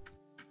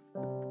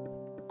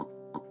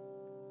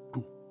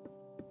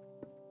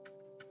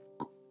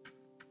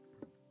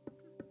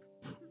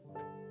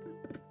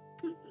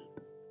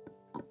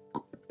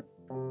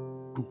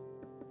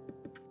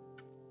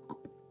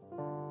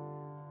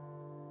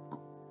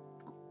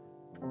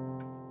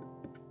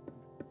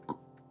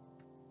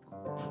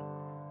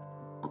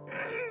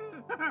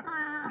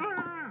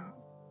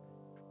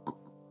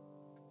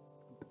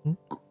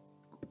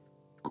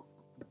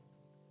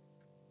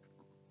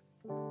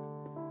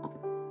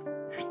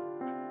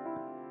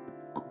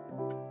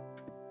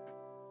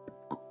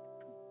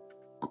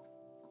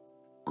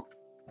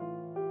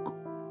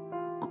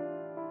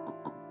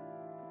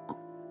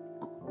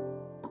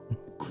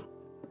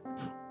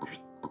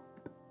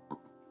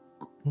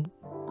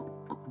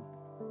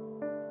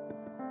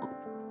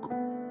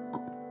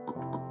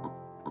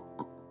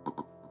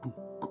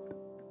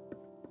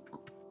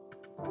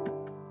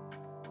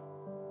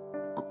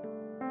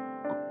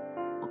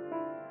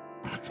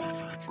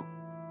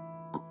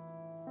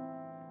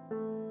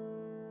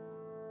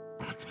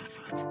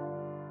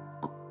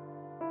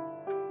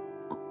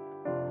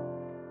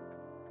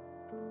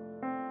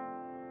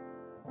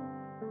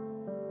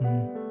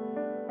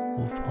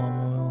 Wolf palm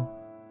oil,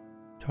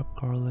 chopped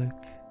garlic.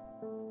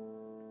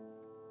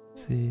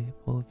 Let's see,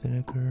 bowl of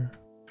vinegar.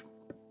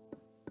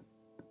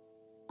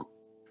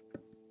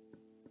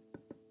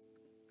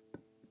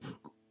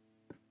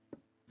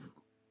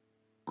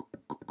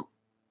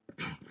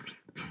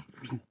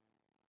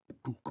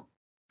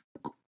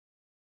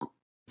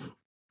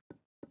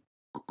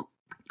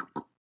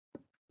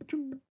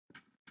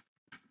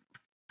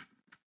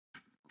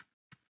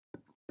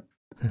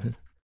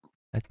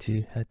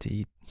 had to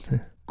eat.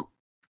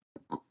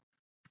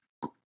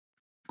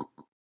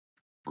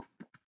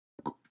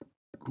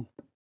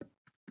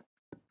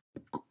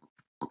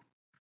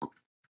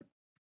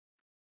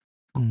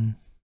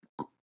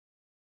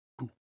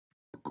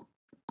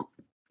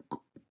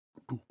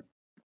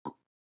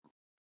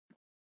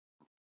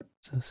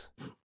 What's this?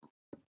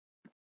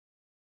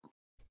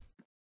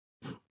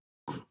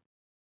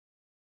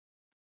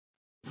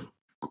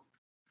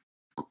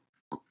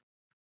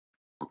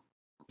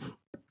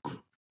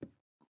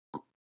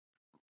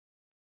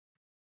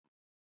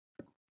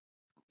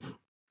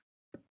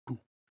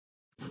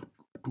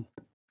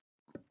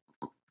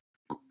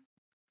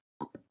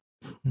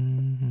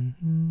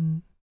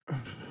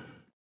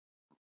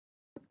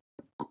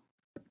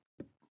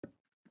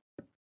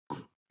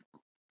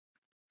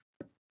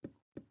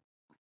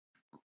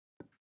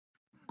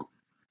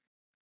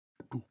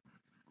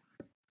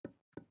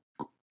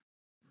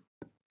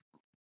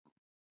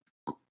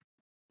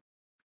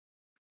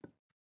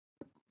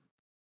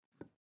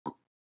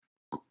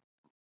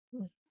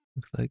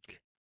 Looks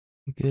like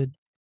you're good.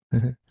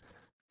 Take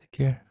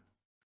care.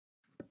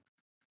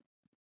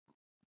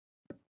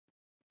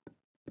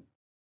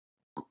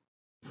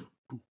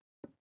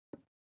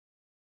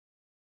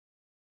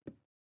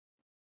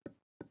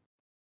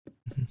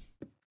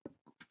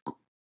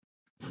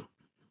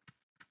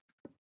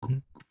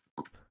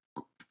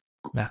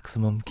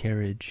 Maximum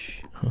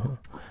carriage.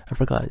 I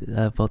forgot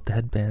about the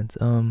headbands.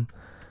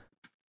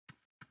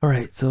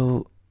 Alright,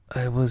 so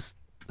I was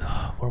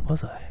where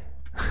was I?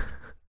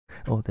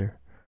 Oh, there.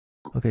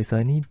 Okay, so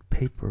I need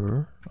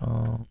paper.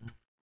 Let's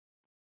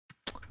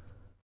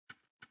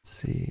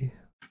see.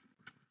 I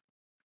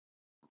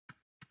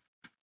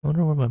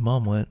wonder where my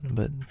mom went,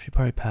 but she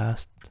probably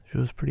passed. She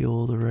was pretty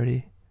old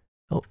already.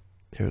 Oh,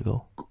 there we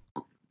go.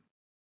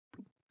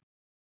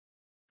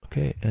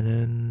 Okay, and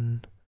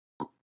then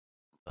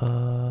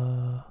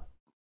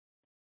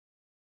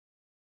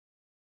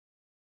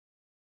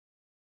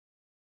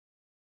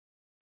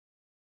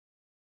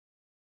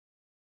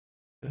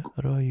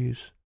how do I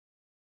use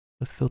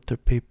the filter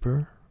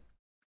paper?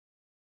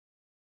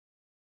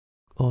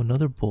 Oh,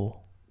 another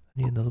bowl.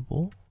 I need another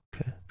bowl?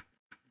 Okay.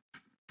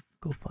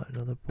 Go find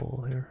another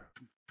bowl here.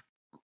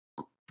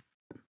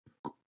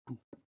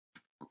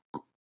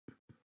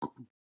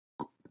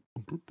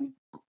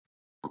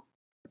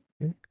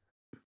 Okay.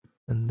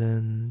 And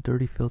then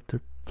dirty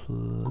filter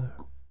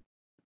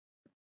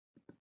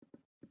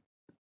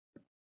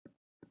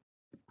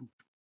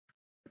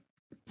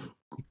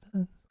keep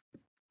that.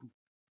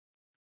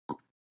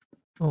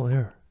 Oh,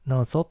 here.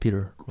 Now it's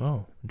saltpeter.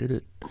 Wow, did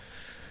it.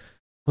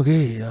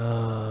 Okay,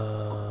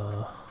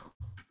 oh,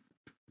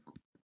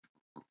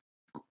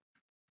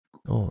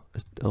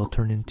 it'll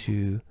turn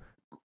into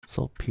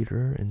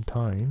saltpeter in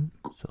time,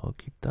 so I'll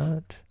keep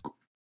that.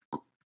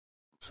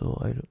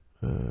 So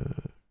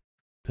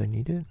do I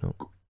need it? No,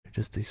 it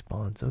just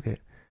despawns. Okay,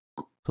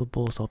 so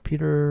bowl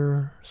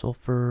saltpeter,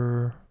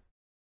 sulfur,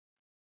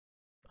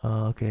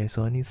 Okay,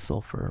 so I need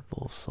sulfur,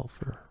 both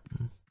sulfur.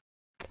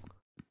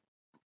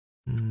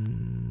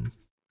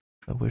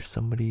 I wish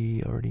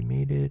somebody already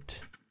made it.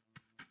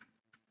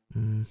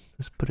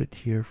 Let's put it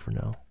here for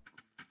now.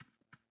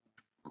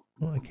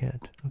 Oh, I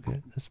can't. Okay,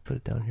 let's put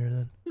it down here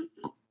then.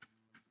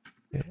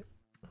 Okay,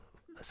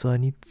 so I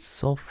need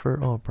sulfur.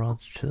 Oh,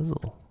 bronze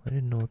chisel. I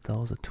didn't know that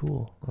was a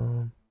tool.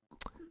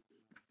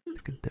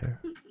 Stick it there.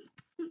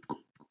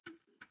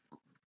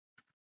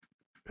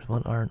 There's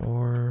one iron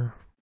ore.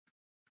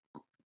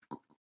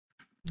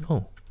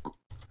 Oh,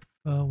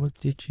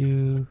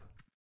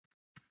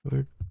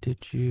 where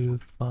did you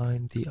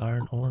find the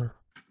iron ore?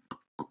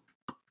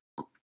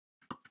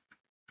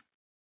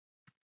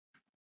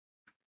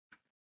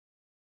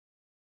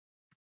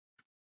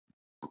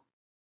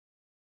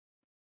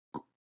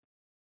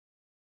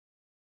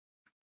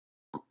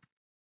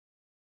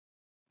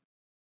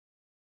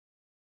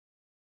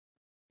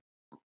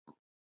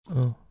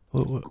 Oh,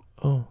 what,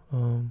 oh,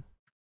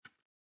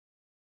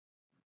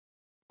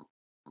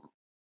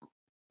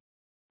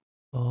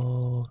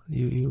 oh,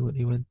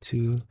 you went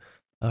to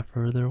a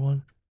further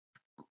one?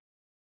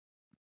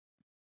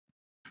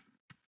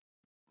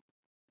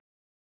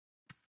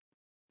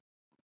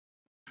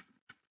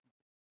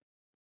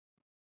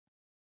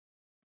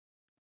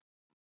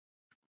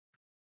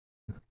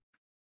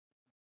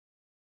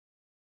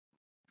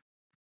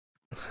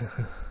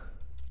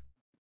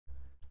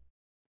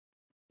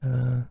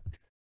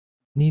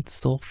 Need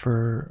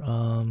sulfur,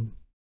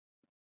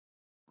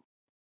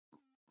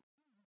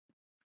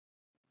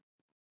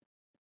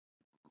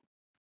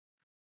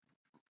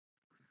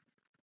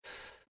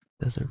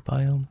 desert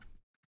biome.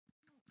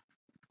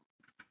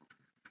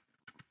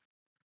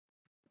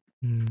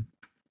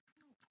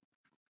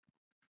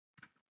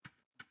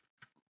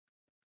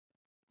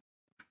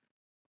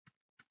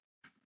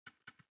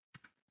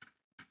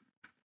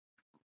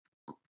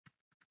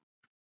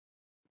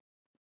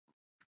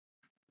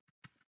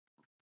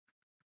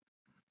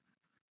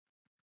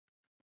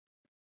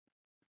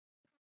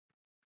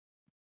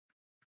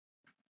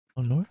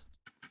 Oh, north?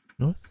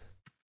 North?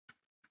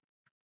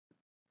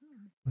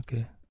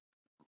 Okay.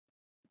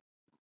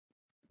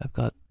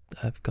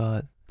 I've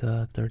got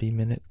 30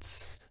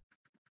 minutes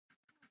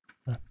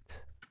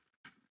left.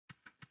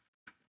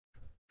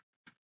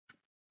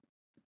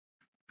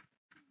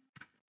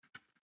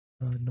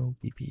 No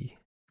BB.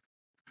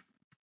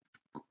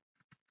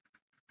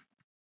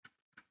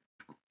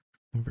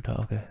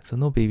 Okay, so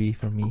no baby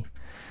for me.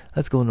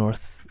 Let's go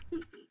north.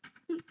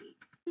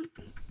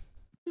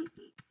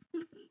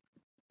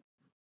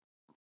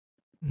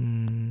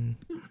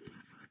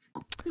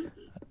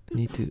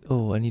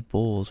 I need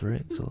bowls,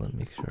 right? So let me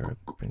make sure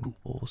I bring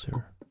bowls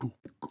here.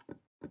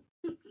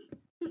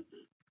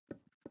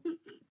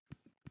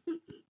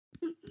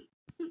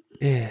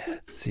 Yeah,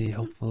 let's see,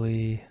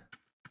 hopefully.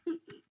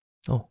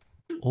 Oh,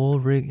 oil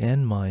rig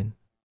and mine.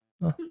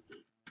 Huh.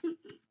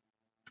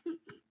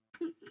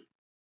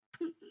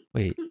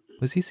 Wait,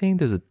 was he saying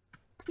there's a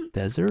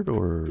desert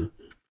or?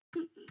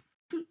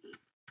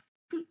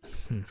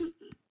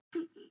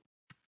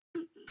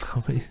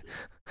 How many?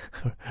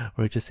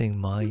 We're just saying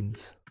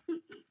mines.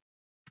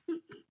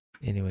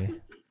 Anyway,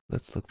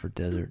 let's look for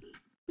desert.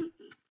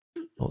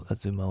 Oh,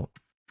 let's zoom out.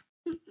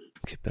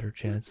 Get better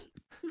chance.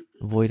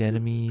 Avoid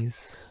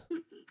enemies.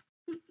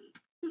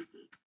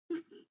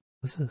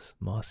 What's this?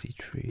 Mossy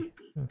tree.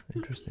 Oh,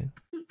 interesting.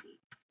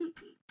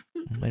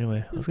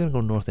 Anyway, I was gonna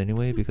go north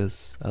anyway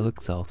because I look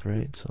south,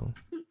 right? So.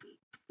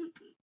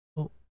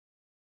 Oh.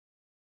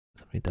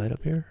 Somebody died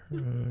up here?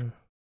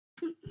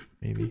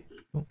 Maybe.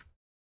 Oh.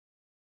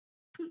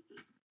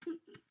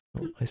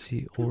 Oh, I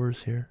see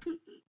ores here.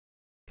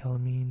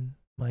 Calamine,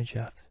 mine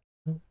shaft.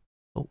 Oh.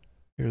 Oh,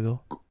 here we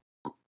go.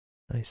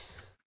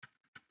 Nice.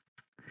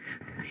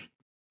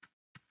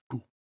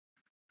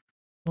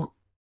 Oh.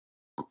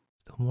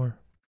 Still more.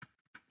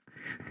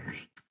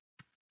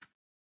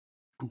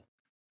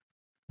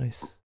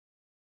 Nice.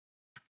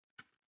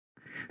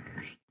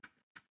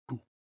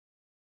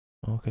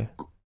 Okay.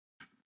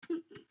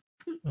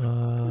 Should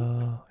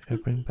I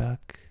bring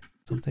back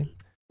something?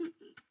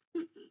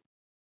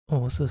 Oh,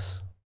 what's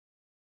this?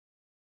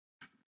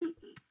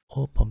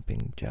 Oil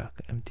pumping jack,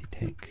 empty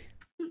tank.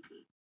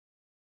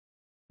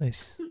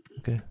 Nice.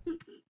 Okay.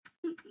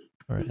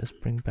 Alright, let's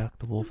bring back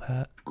the wolf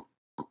hat.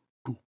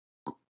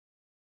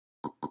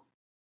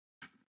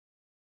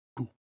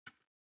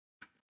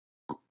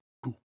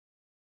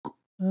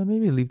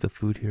 Maybe leave the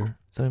food here.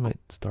 So I might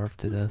starve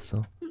to death,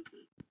 so.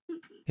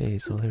 Okay,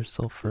 so here's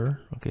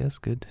sulfur. Okay, that's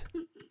good.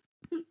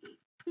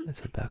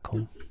 Let's head back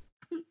home.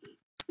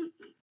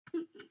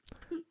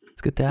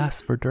 It's good to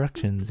ask for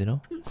directions, you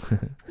know?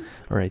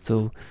 Alright,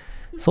 so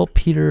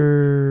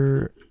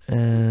saltpeter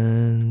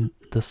and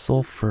the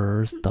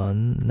sulfur's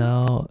done.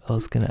 Now I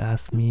was gonna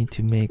ask me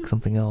to make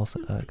something else.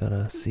 I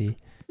gotta see.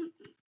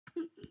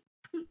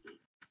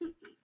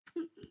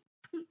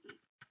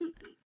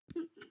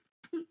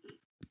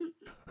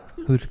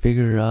 Who'd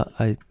figure out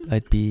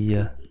I'd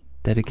be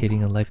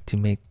dedicating a life to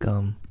make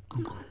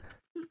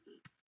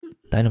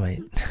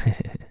dynamite.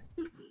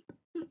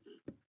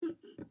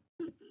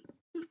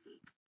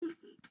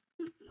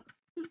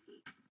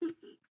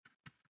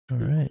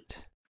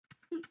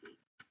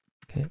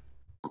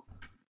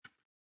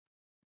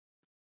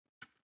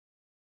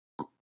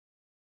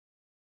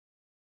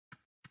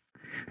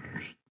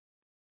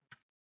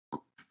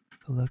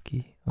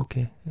 lucky.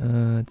 Okay,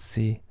 let's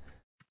see.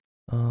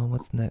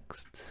 What's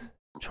next?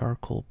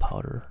 Charcoal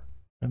powder.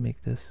 I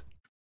make this.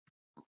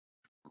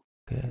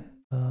 Okay.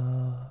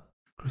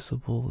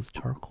 Crucible with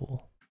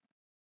charcoal.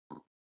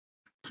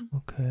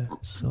 Okay,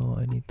 so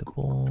I need the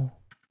bowl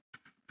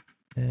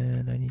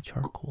and I need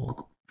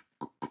charcoal.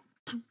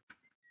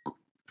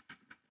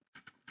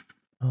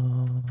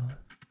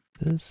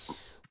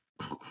 This.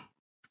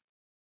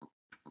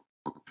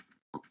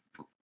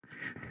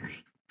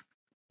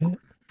 Okay.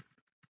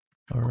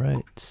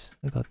 Alright,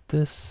 I got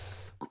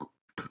this.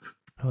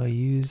 What do I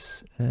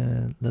use?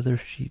 And leather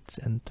sheets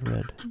and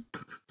thread.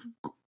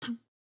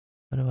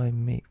 What do I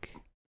make?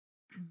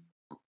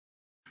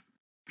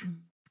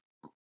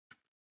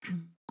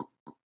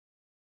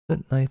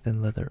 Flint knife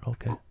and leather,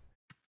 okay.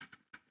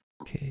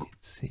 Okay,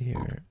 let's see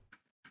here.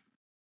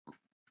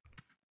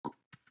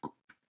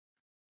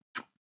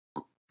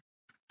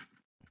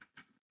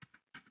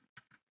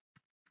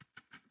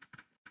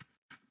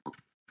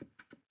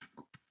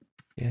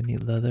 Okay, I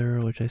need leather,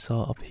 which I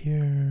saw up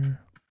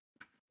here.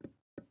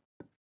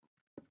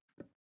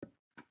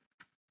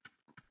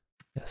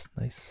 Yes,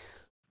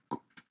 nice.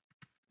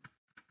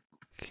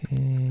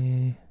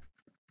 Okay.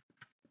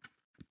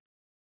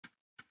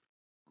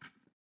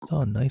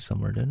 Saw a knife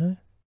somewhere, didn't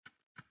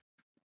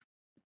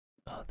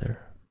I? Oh,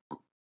 there.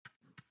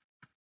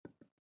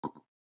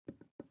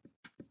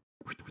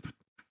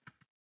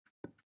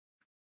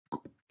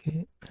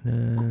 Okay, and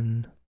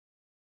then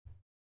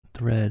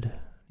thread.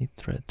 Need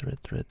thread.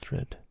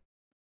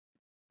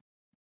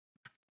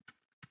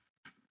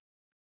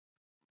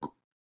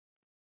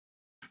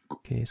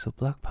 Okay, so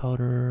black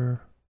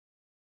powder.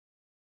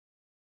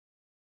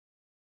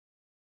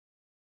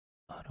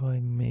 How do I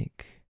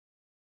make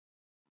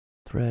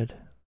thread?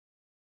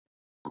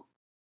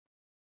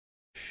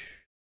 Shh.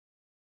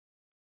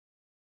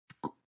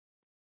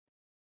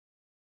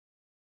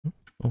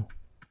 Oh.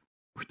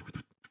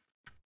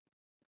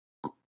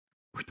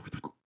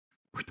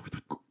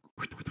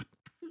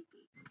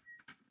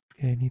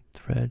 Okay, I need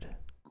thread.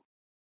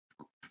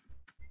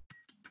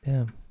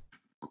 Damn.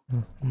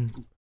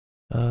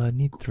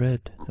 Need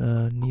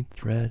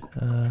thread.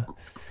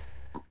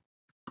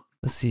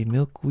 Let's see,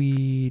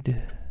 milkweed.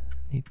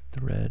 Need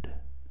thread.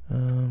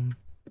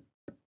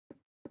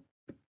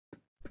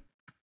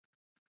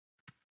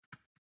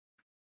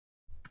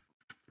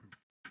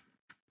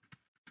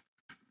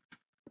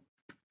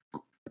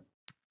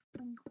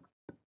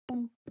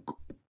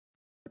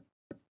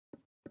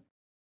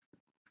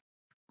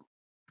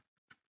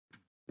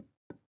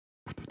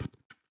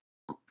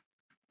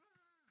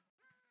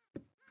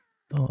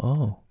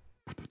 Oh.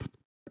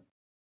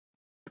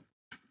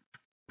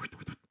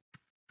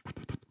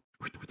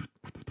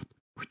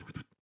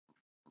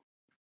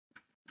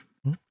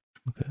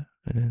 Okay,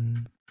 and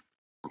then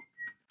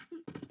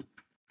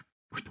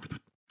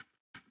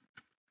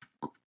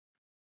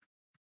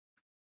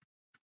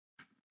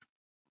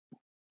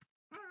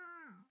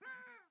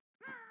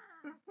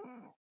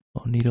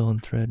needle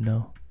and thread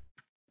now.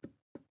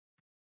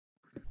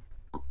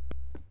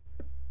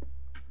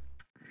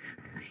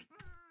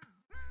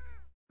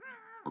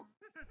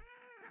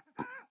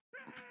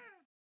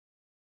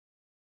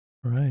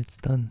 Alright, it's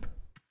done.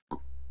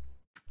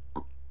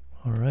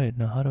 Alright,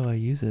 now how do I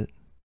use it?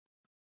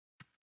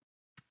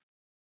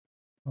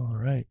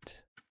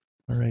 Alright,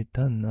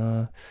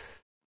 done.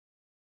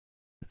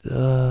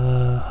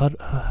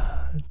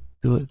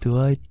 Do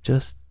I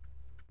just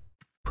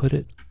put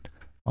it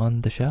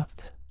on the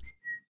shaft?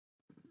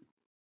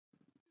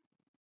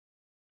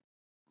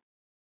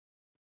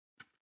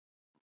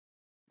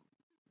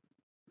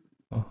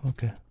 Oh,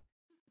 okay.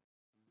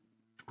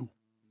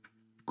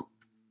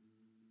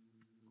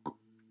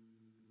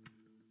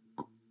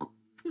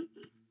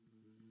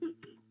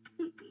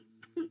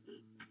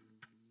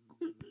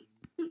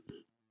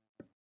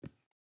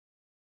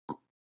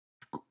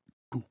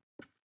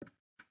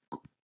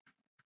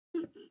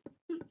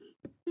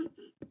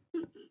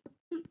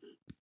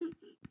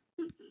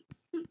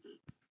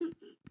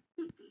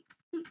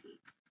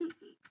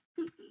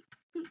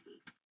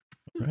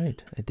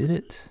 Right, I did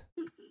it.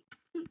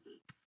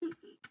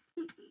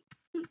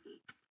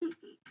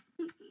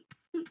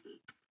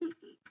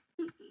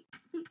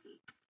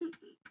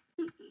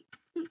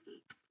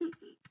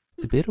 It's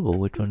debatable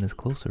which one is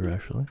closer,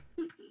 actually.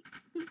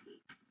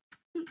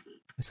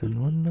 I said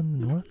one on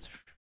the north.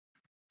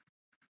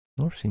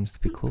 North seems to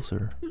be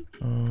closer.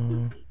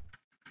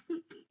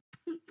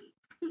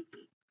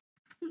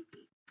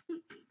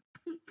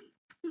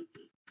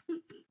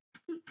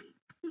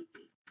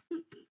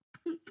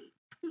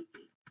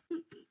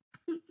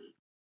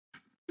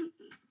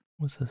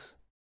 What's this?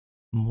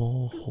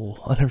 Mole hole.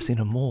 I've never seen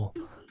a mole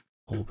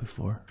hole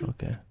before.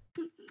 Okay.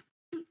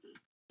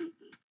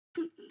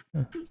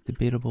 It's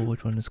debatable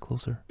which one is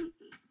closer.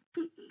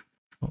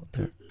 Oh,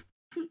 there.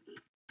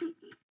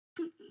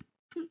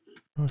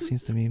 North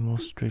seems to be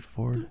most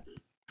straightforward.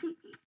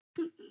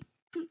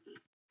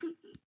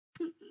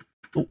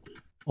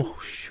 Oh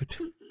shoot.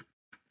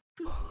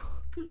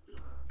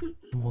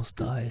 Almost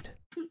died.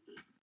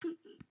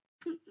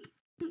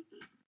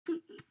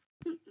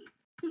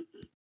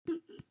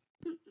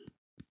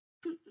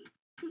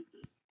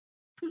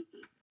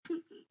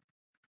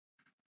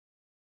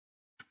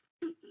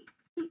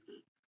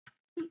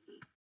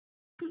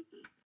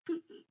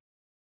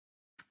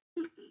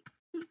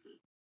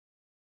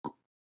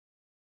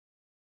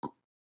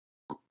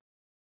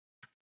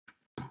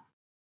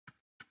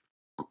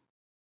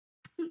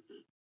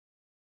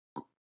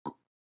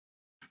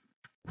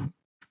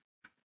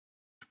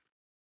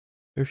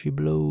 Here she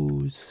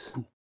blows.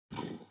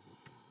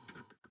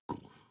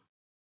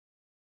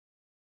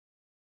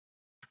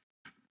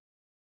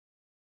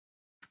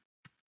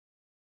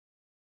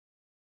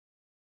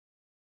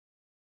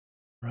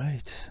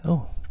 Right.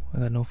 Oh, I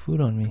got no food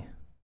on me.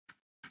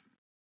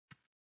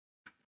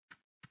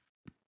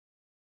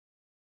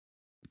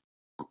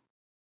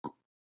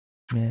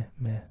 Meh,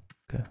 meh.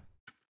 Okay.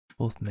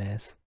 Both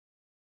mehs.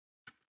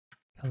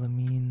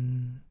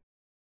 Calamine.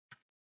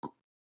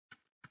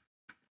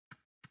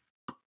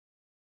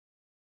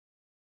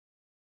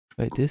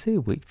 Wait, did they say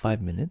wait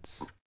 5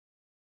 minutes?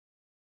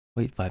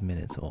 Wait 5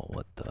 minutes. Oh,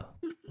 what the?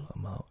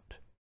 I'm out.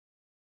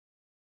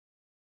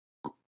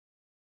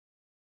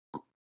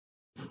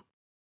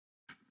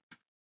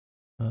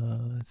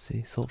 Let's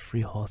see.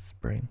 Salt-free hot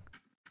spring.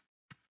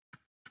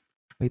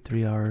 Wait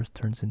 3 hours,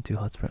 turns into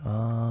hot spring.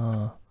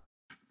 Ah,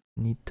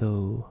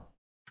 Nito.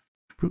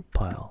 Fruit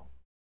pile.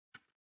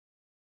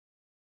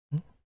 Hmm?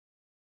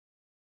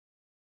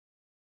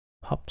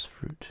 Hops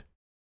fruit.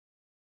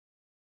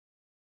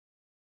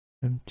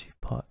 Empty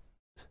pot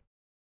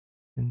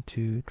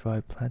into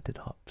dry planted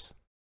hops.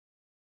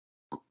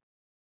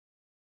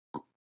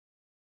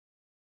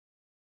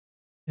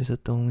 Is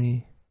that the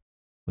only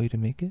way to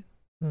make it?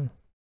 Hmm.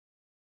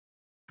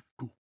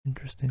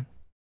 Interesting.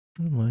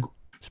 Never mind.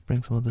 Just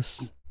bring some of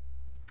this.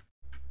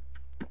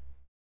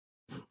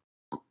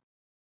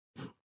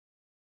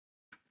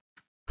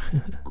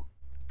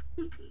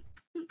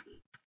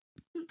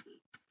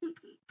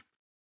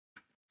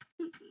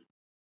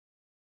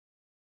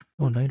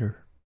 Oh,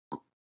 niter.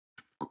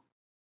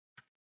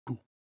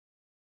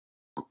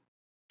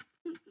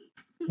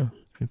 Oh,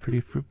 it's been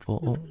pretty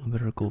fruitful. Oh, I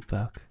better go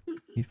back.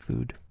 Need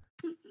food.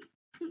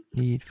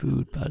 Need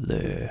food,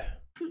 badly.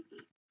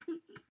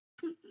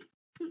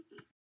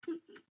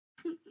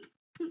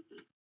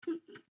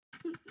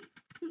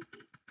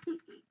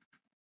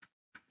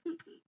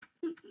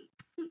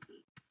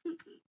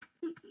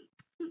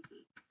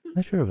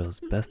 Not sure if it was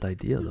the best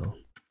idea though.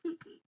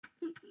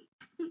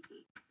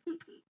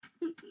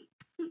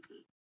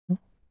 Huh?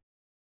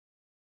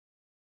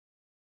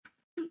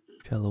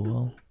 Shallow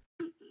well.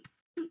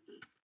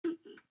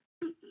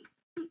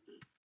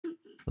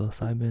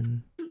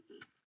 Psilocybin.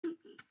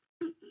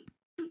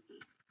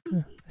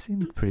 Yeah, I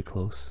seem pretty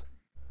close.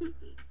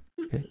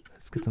 Okay,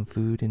 let's get some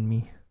food in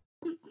me.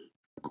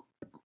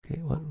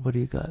 Okay, what do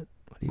you got?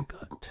 What do you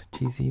got?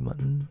 Cheesy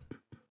mutton.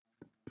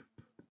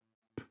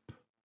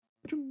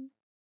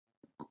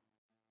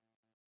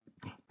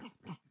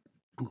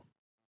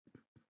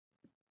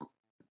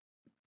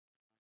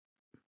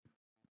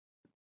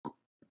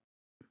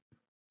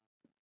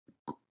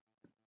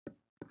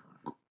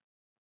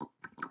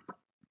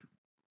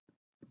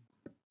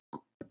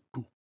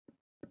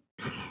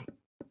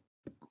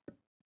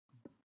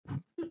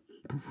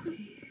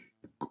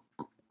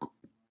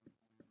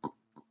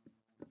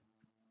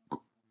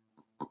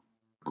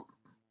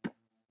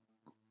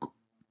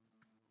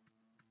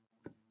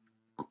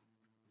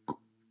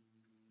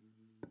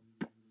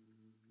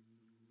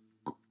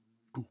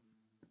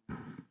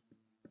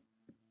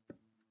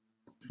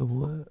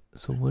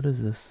 So what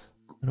is this?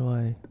 What do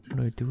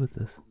I do with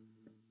this?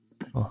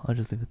 Oh, I'll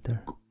just leave it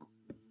there.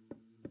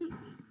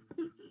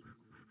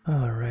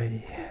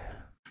 Alrighty.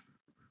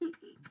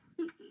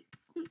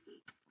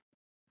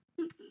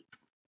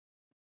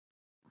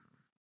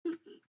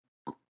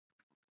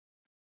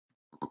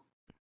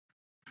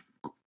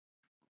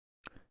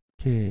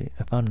 Okay,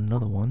 I found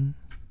another one.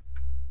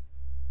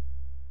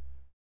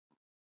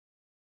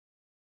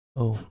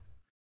 Oh.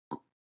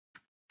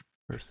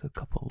 First a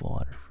cup of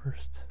water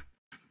first.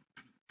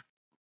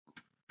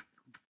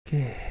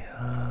 Okay,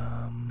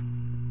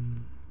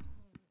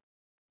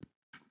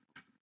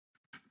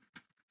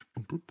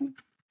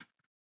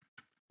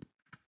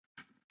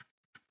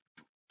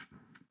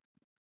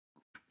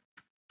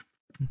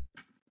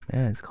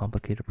 yeah, it's a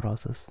complicated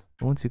process.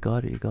 But once you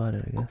got it,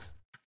 I guess.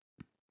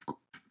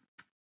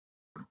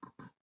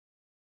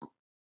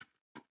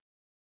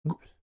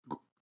 Oops.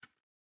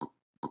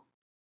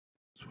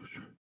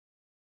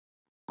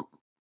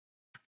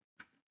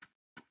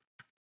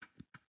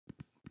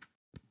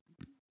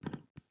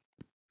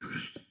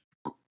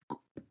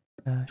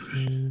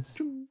 Ashes.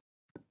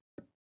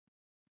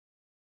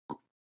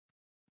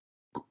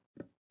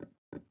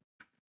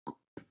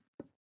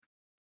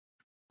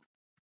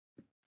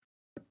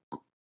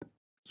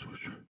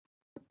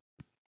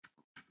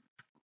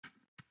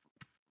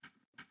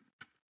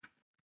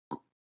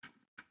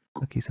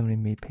 Lucky somebody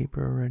made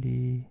paper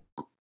already.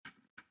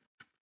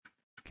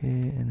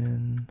 Okay, and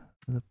then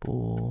the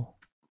bowl.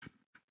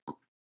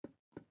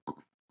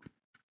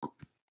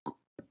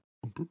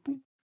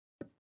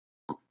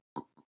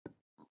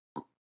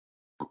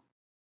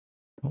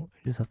 Oh,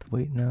 you just have to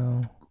wait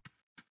now.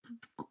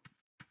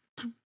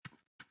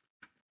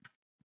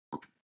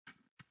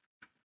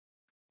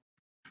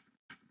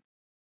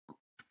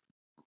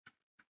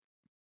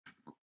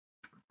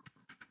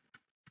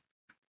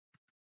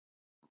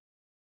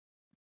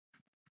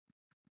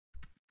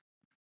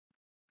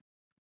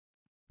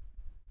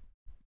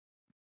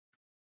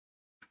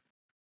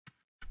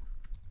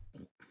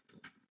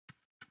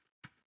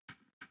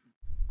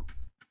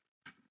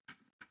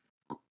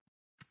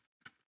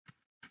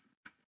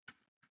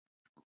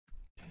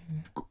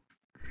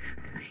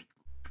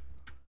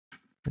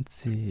 Let's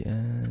see,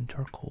 and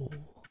charcoal.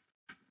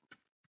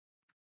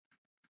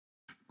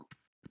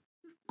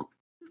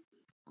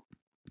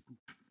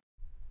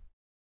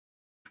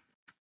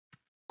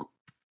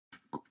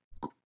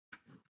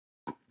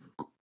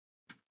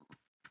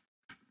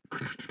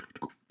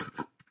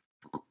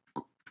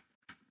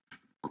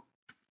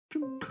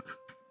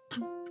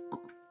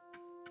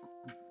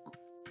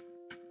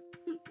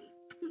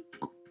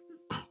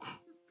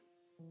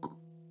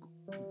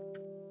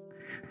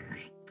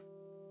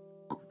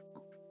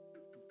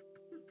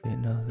 Okay,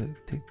 now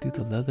do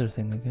the leather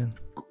thing again.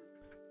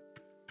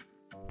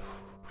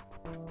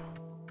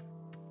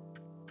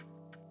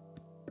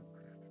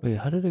 Wait,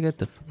 how did I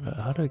get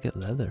how do I get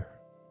leather?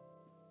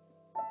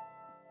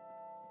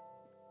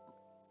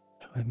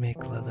 How do I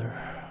make leather?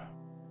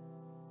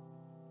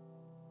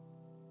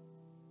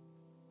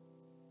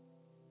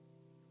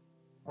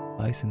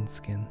 Bison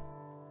skin.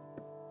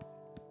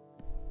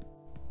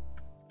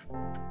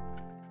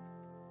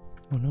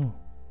 Oh no.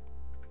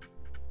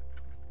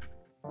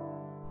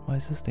 Why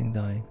is this thing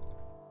dying?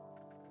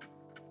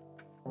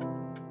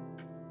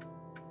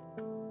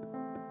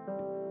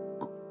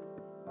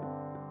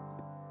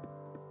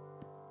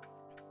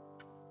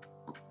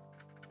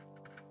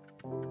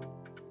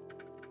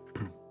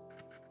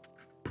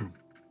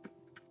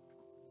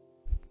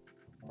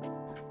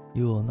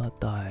 You will not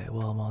die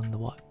while I'm on the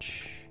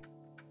watch.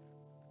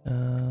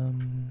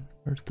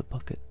 Where's the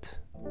bucket?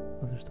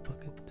 Oh, there's the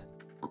bucket.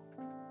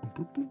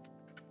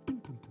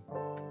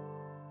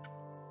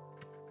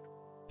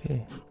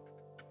 Okay.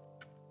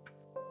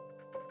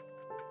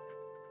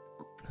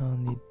 Now I'll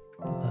need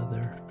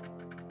leather.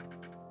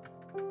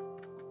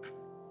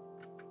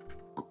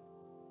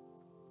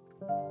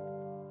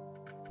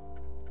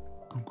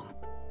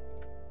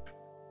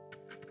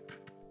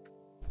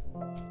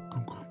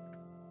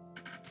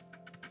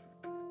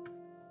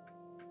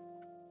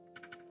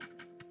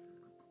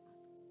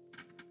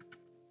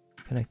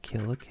 Can I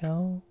kill a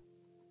cow?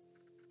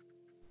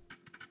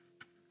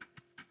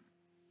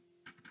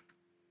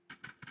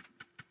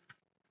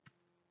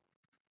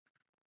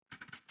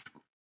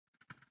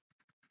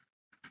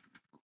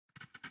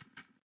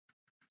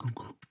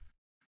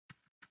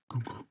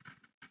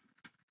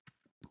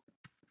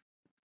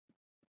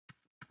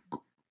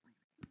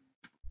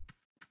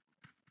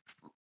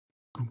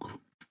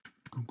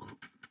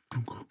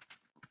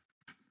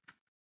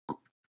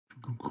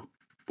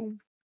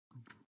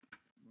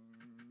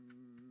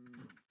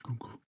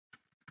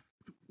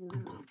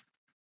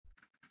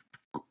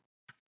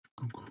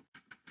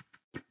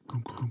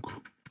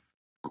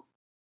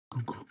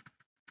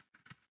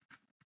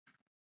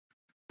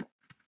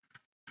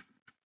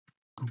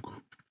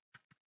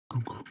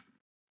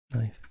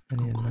 Knife. I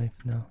need a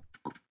knife now.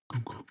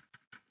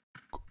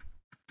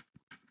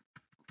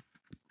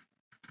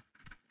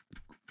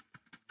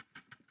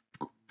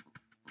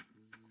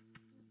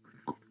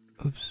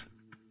 Oops.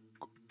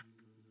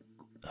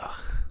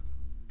 Ugh.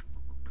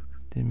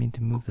 Didn't mean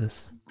to move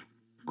this.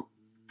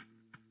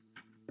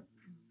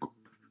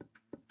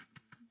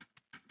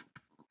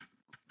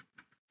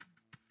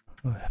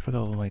 Oh, I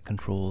forgot all my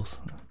controls.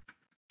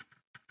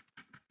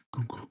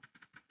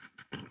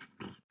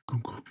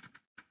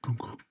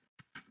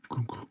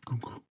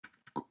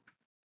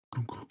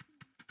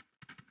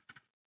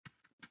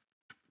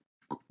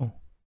 Oh.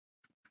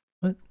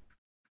 What?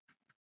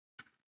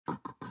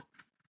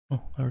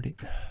 Oh, I already...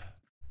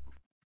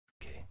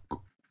 Okay. I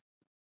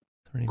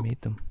already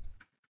made them.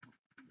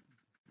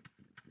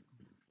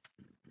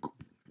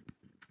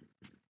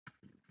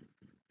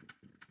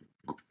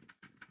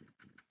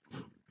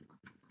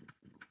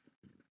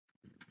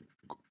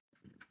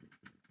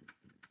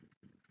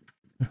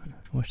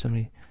 I wish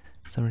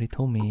somebody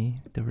told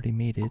me they already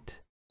made it.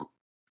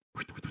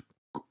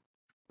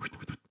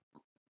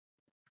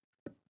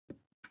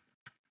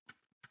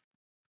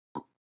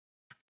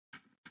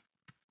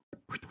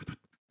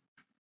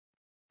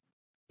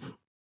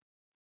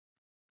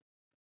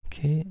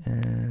 Okay,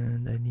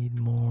 and I need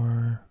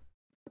more.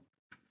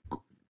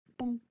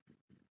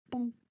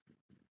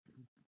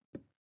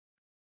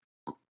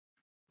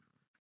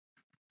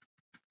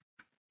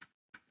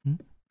 Hmm?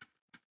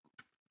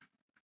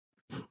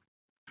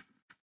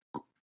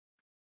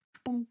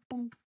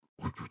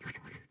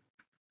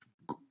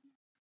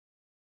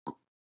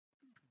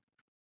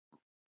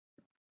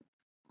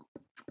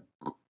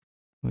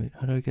 Wait,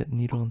 how do I get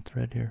needle and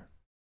thread here?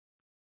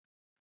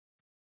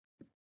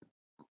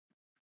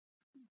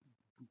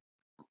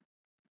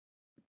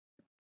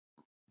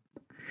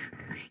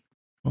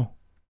 Oh.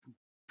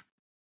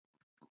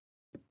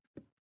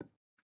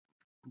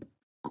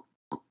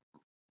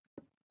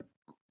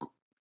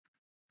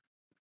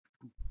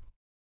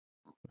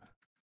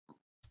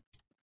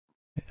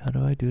 Wait, how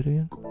do I do it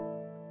again?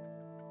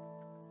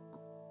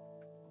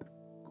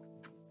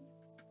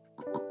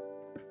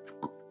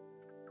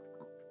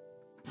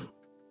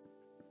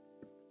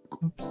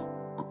 Oops.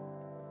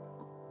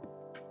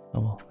 Oh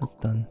well, it's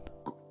done.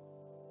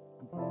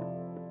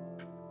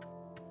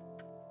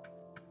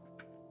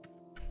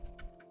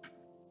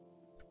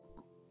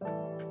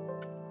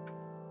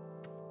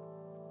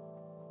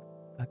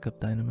 backup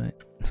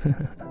dynamite.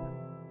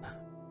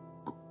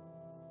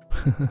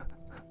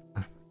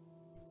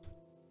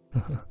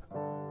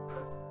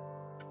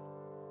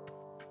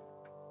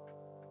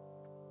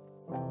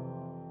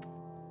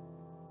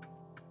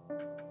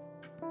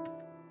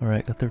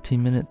 Alright, got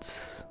 13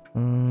 minutes.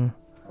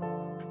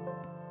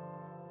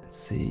 Let's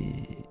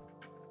see.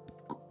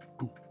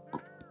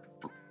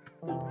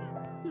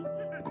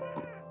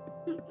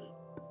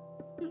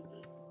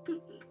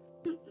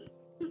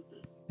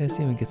 Let's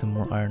see if we can get some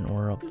more iron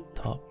ore up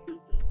top.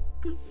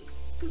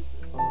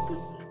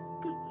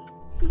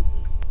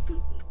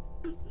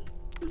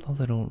 As long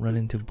as I don't run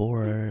into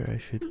boar, I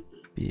should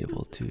be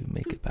able to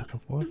make it back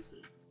and forth.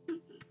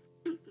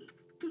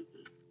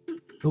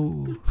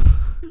 Oh,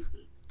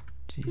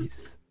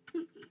 jeez.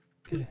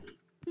 Okay.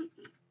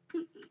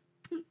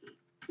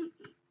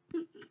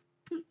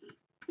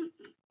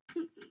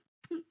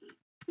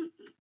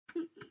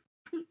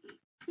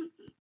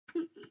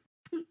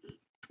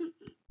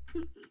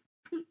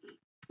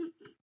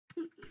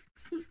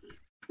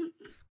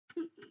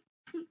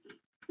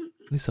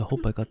 At least I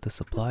hope I got the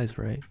supplies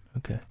right.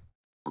 Okay.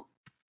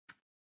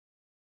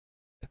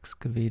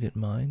 Excavated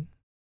mine.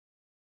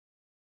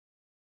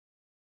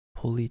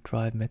 Pulley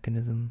drive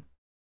mechanism.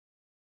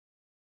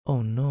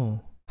 Oh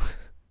no.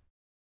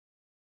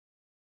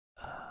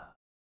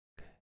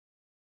 Okay.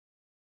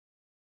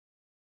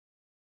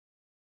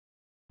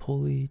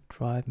 Pulley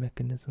drive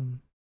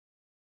mechanism.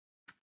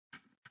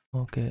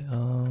 Okay,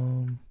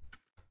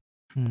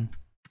 yeah,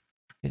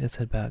 let's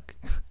head back.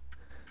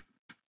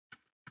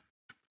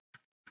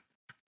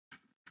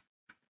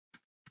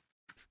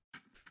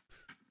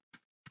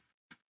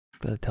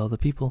 Gotta tell the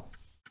people.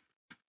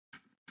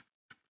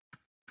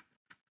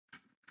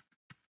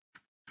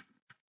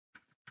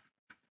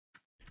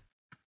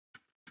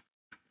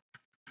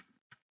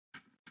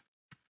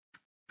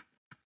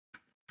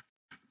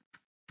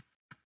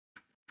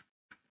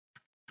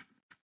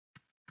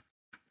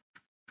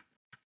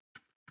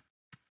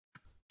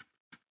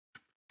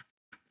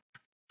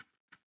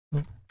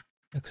 Oh,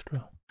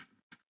 extra.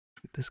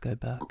 Get this guy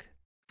back.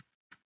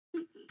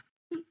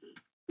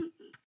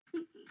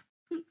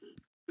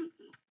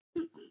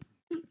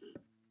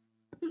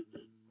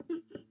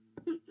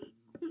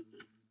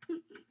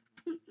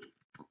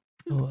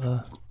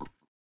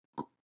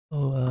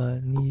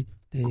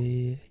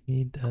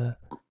 Need a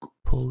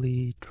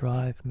pulley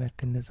drive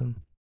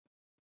mechanism.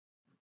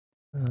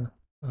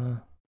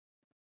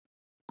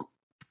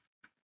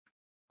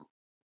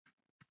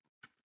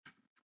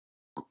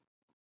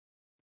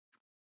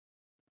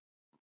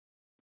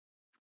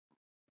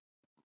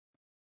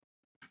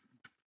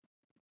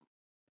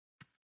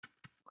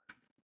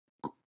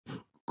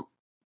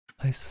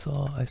 I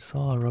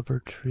saw a rubber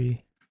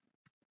tree.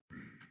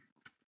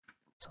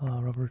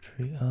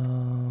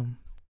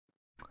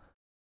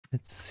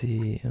 Let's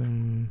see.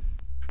 Need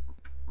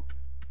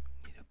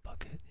a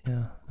bucket.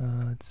 Yeah.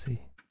 Let's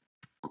see.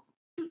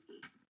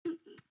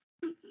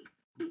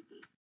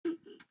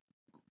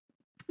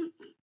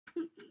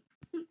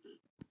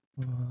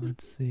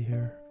 Let's see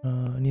here.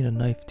 I need a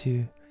knife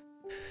too.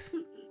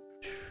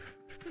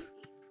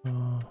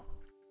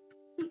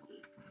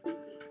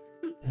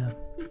 Yeah.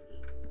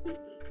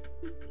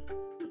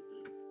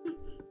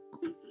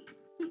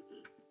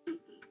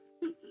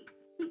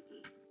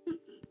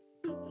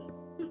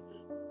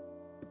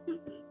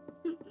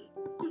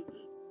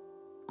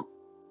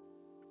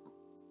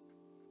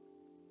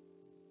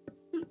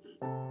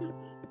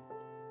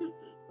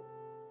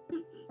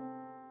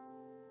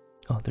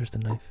 Oh, there's the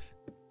knife.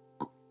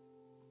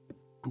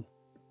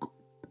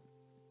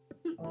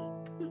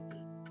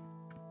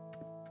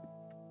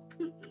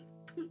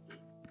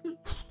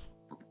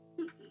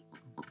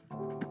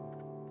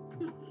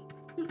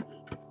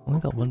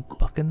 Only got one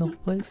bucket in the whole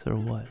place, or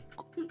what?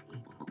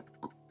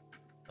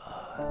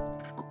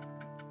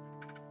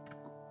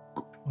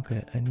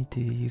 Okay, I need to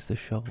use the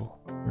shovel.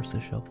 Where's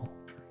the shovel?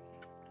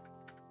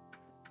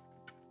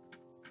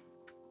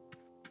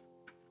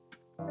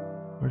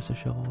 Where's the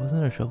shovel? Wasn't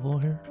there a shovel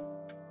here?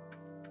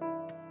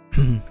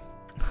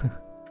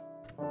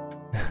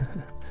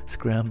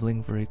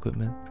 Scrambling for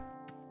equipment.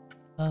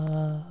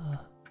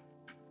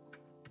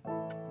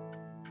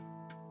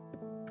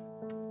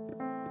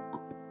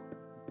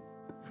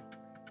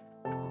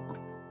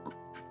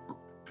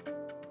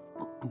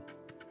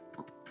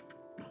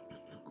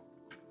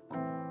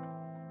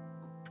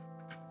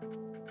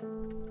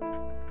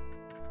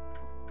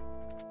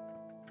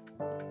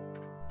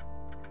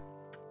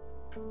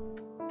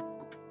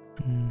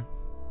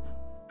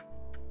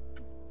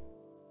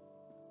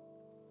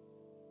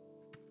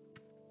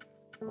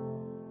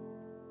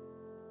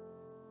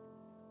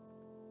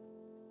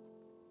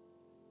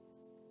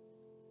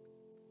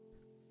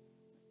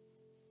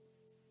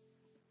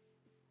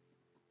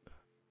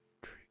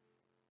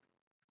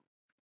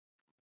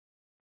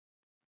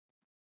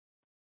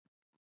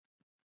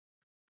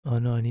 Oh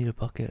no, I need a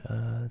bucket.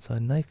 So a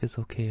knife is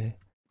okay.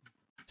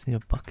 Just need a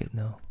bucket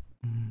now.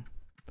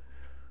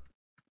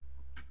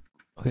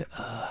 Okay,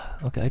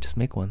 okay, I just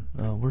make one.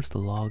 Where's the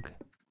log?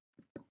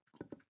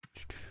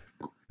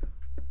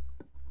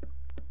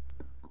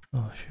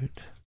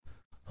 shoot.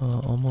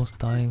 Almost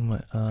dying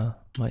might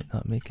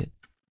not make it.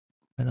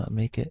 Might not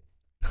make it.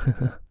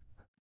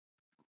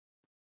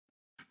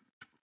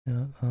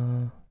 Yeah,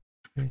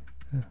 okay,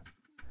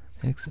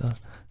 next, so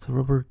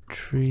rubber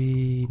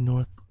tree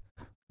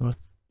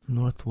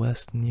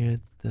northwest near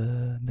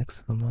the next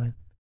to the mine.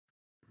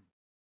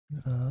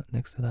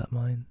 Next to that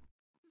mine.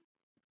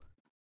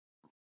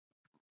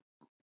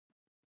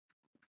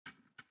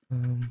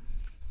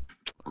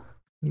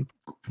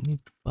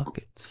 Need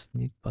buckets.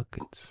 Need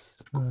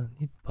buckets.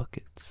 Need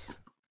buckets.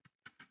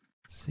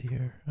 Let's see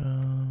here.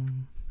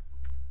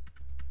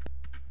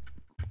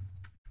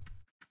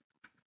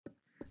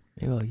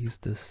 Maybe I'll use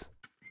this.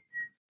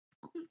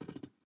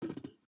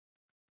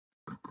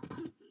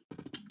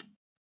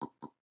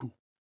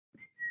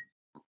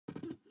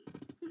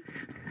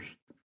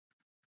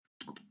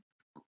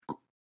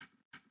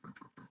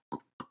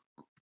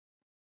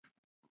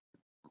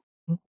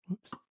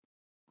 Oops.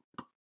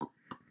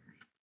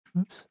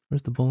 Oops.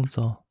 Where's the bone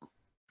saw?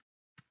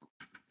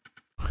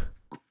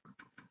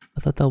 I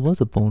thought that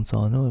was a bone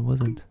saw. No, it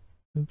wasn't.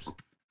 Oops.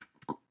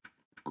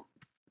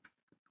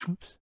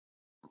 Oops.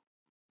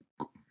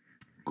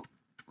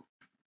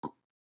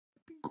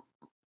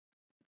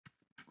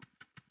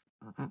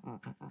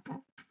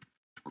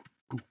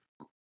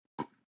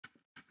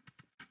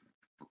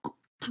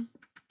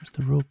 Where's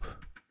the rope?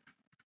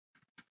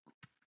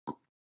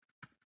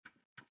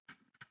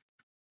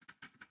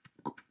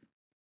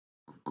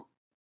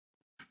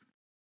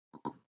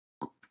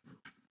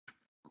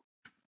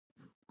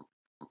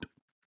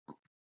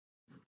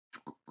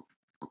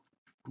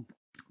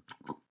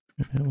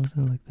 It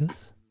wasn't like this.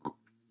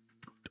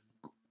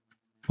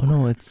 Oh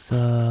no, it's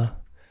oops.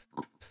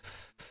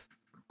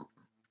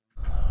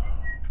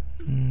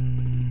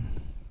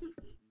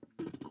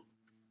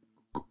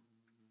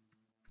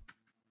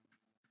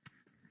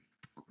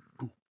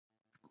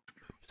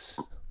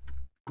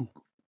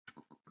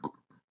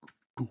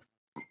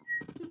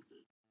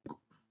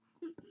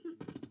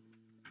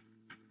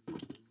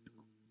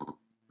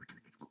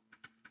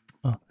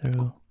 Oh, there we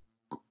go.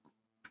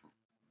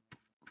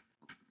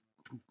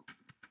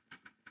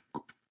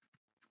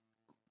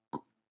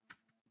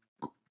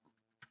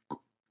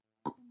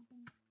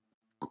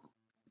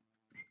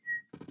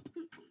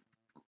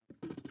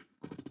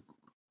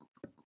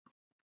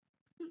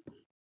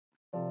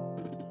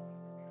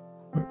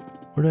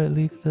 Where did I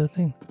leave the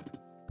thing?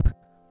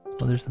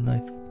 Oh, there's the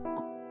knife.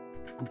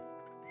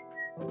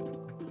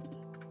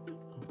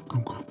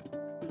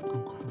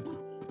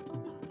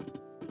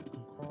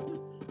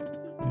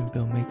 Maybe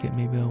I'll make it,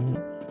 maybe I won't.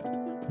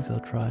 At least I'll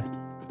try.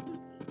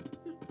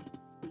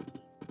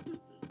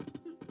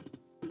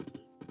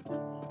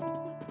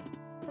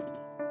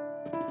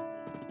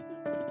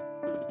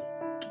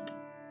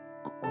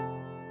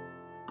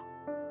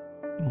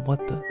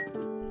 What the?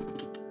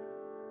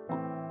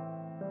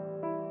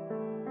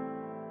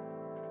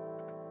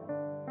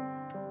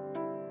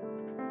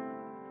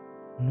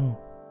 No.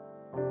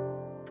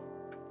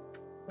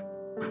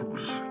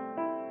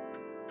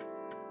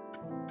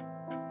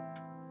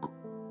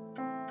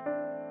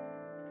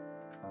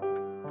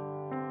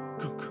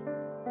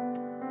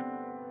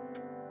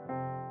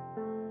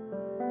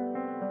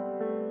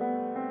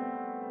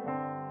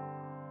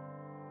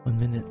 One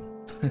minute.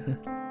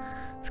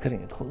 It's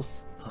cutting it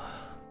close.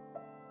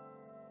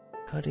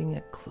 Cutting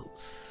it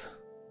close.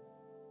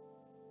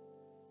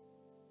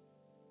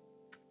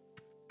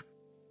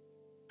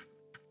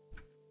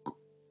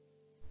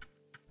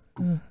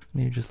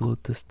 Maybe just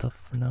load this stuff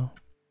for now.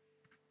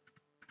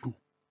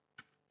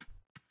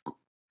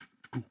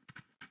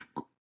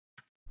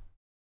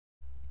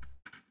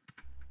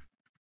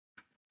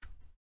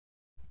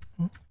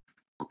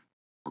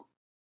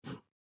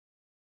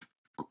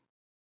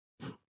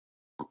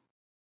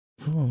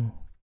 Oh,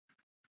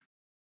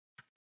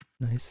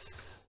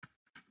 nice.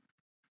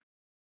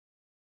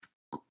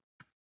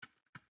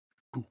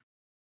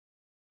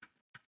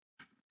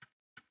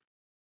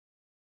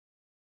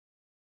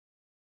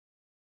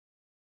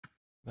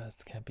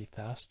 Best can't be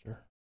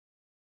faster.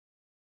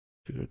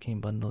 Sugarcane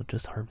bundle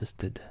just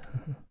harvested.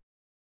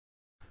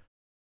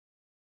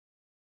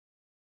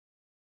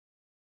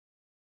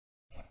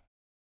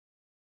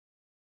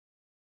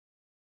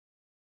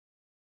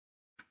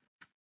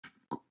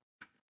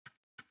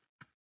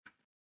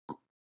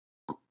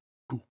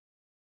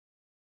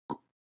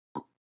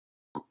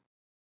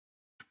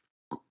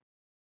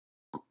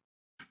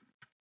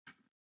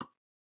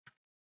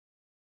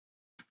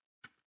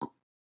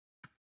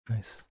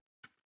 Nice.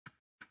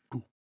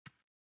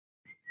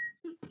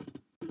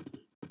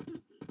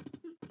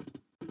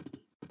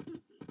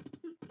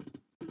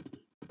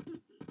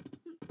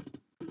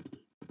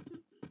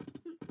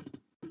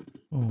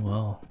 Oh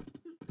wow,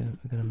 we're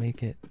gonna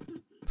make it.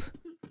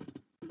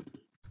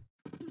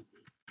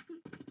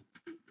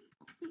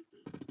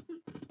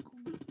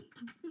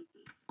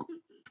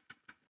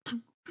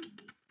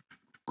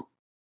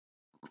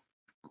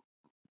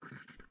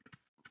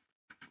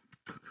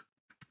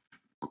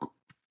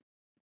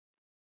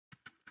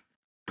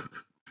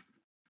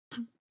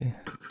 Yeah.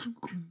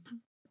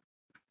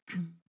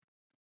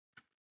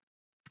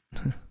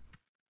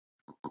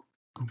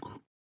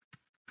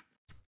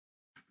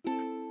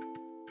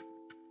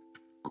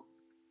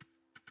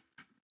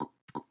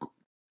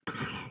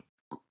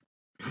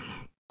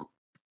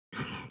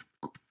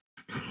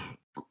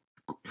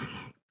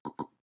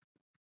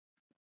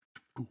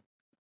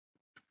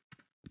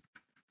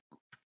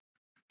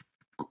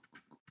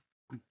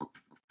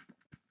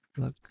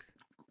 Look.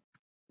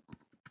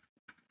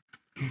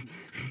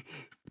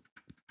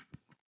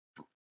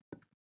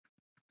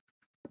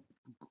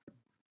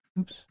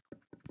 Oops.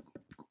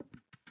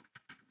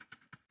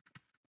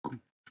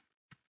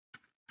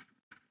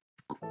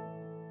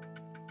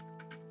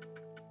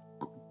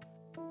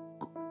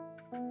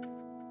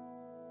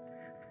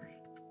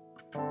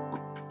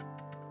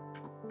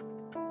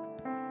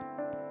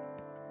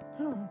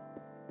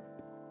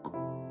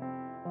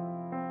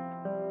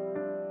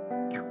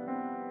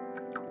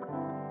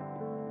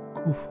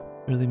 Oof,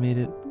 really made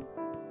it.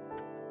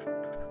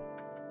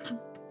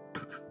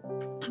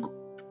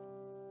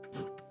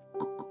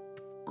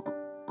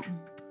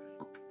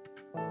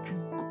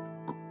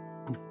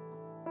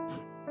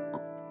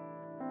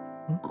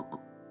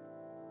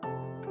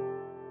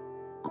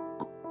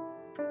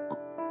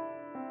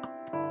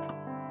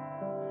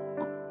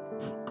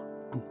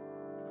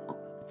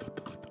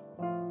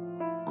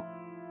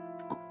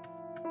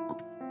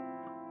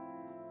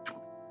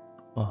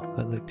 Oh,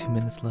 got like 2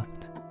 minutes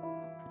left.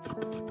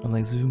 I'm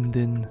like zoomed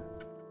in.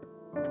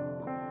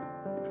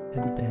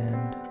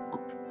 Headband.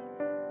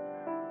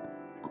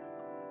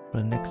 For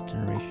the next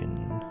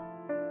generation.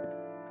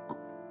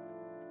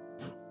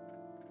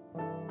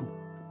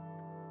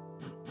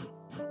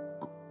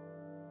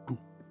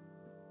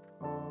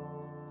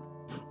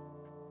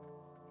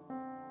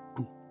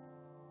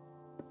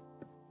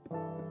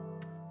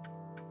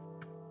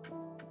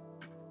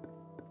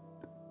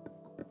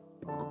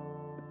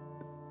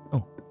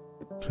 Oh.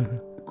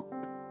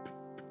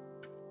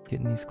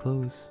 Getting these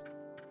clothes.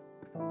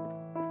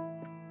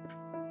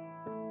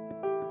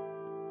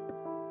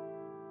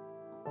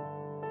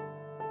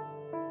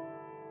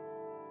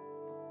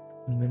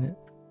 One minute.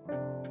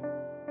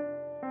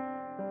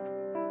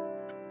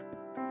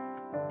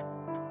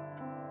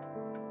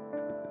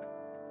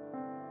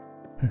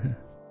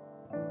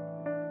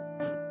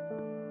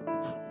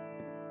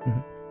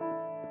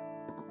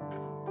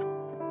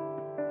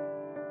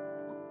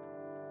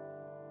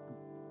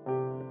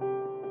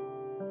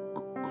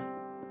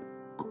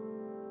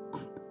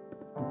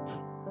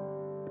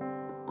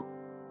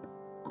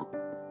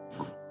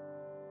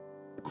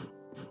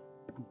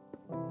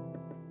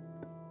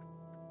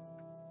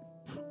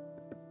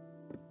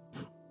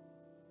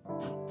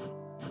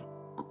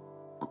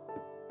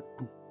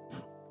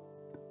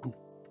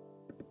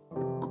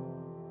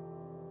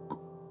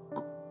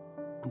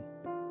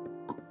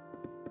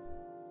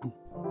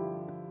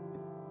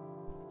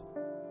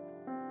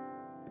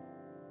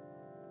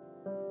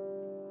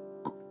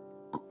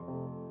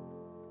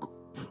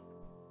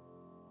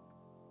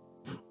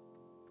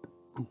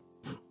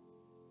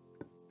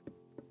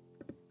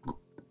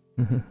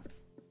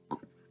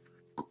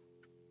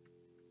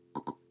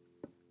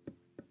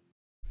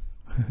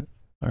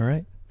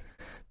 Alright.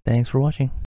 Thanks for watching.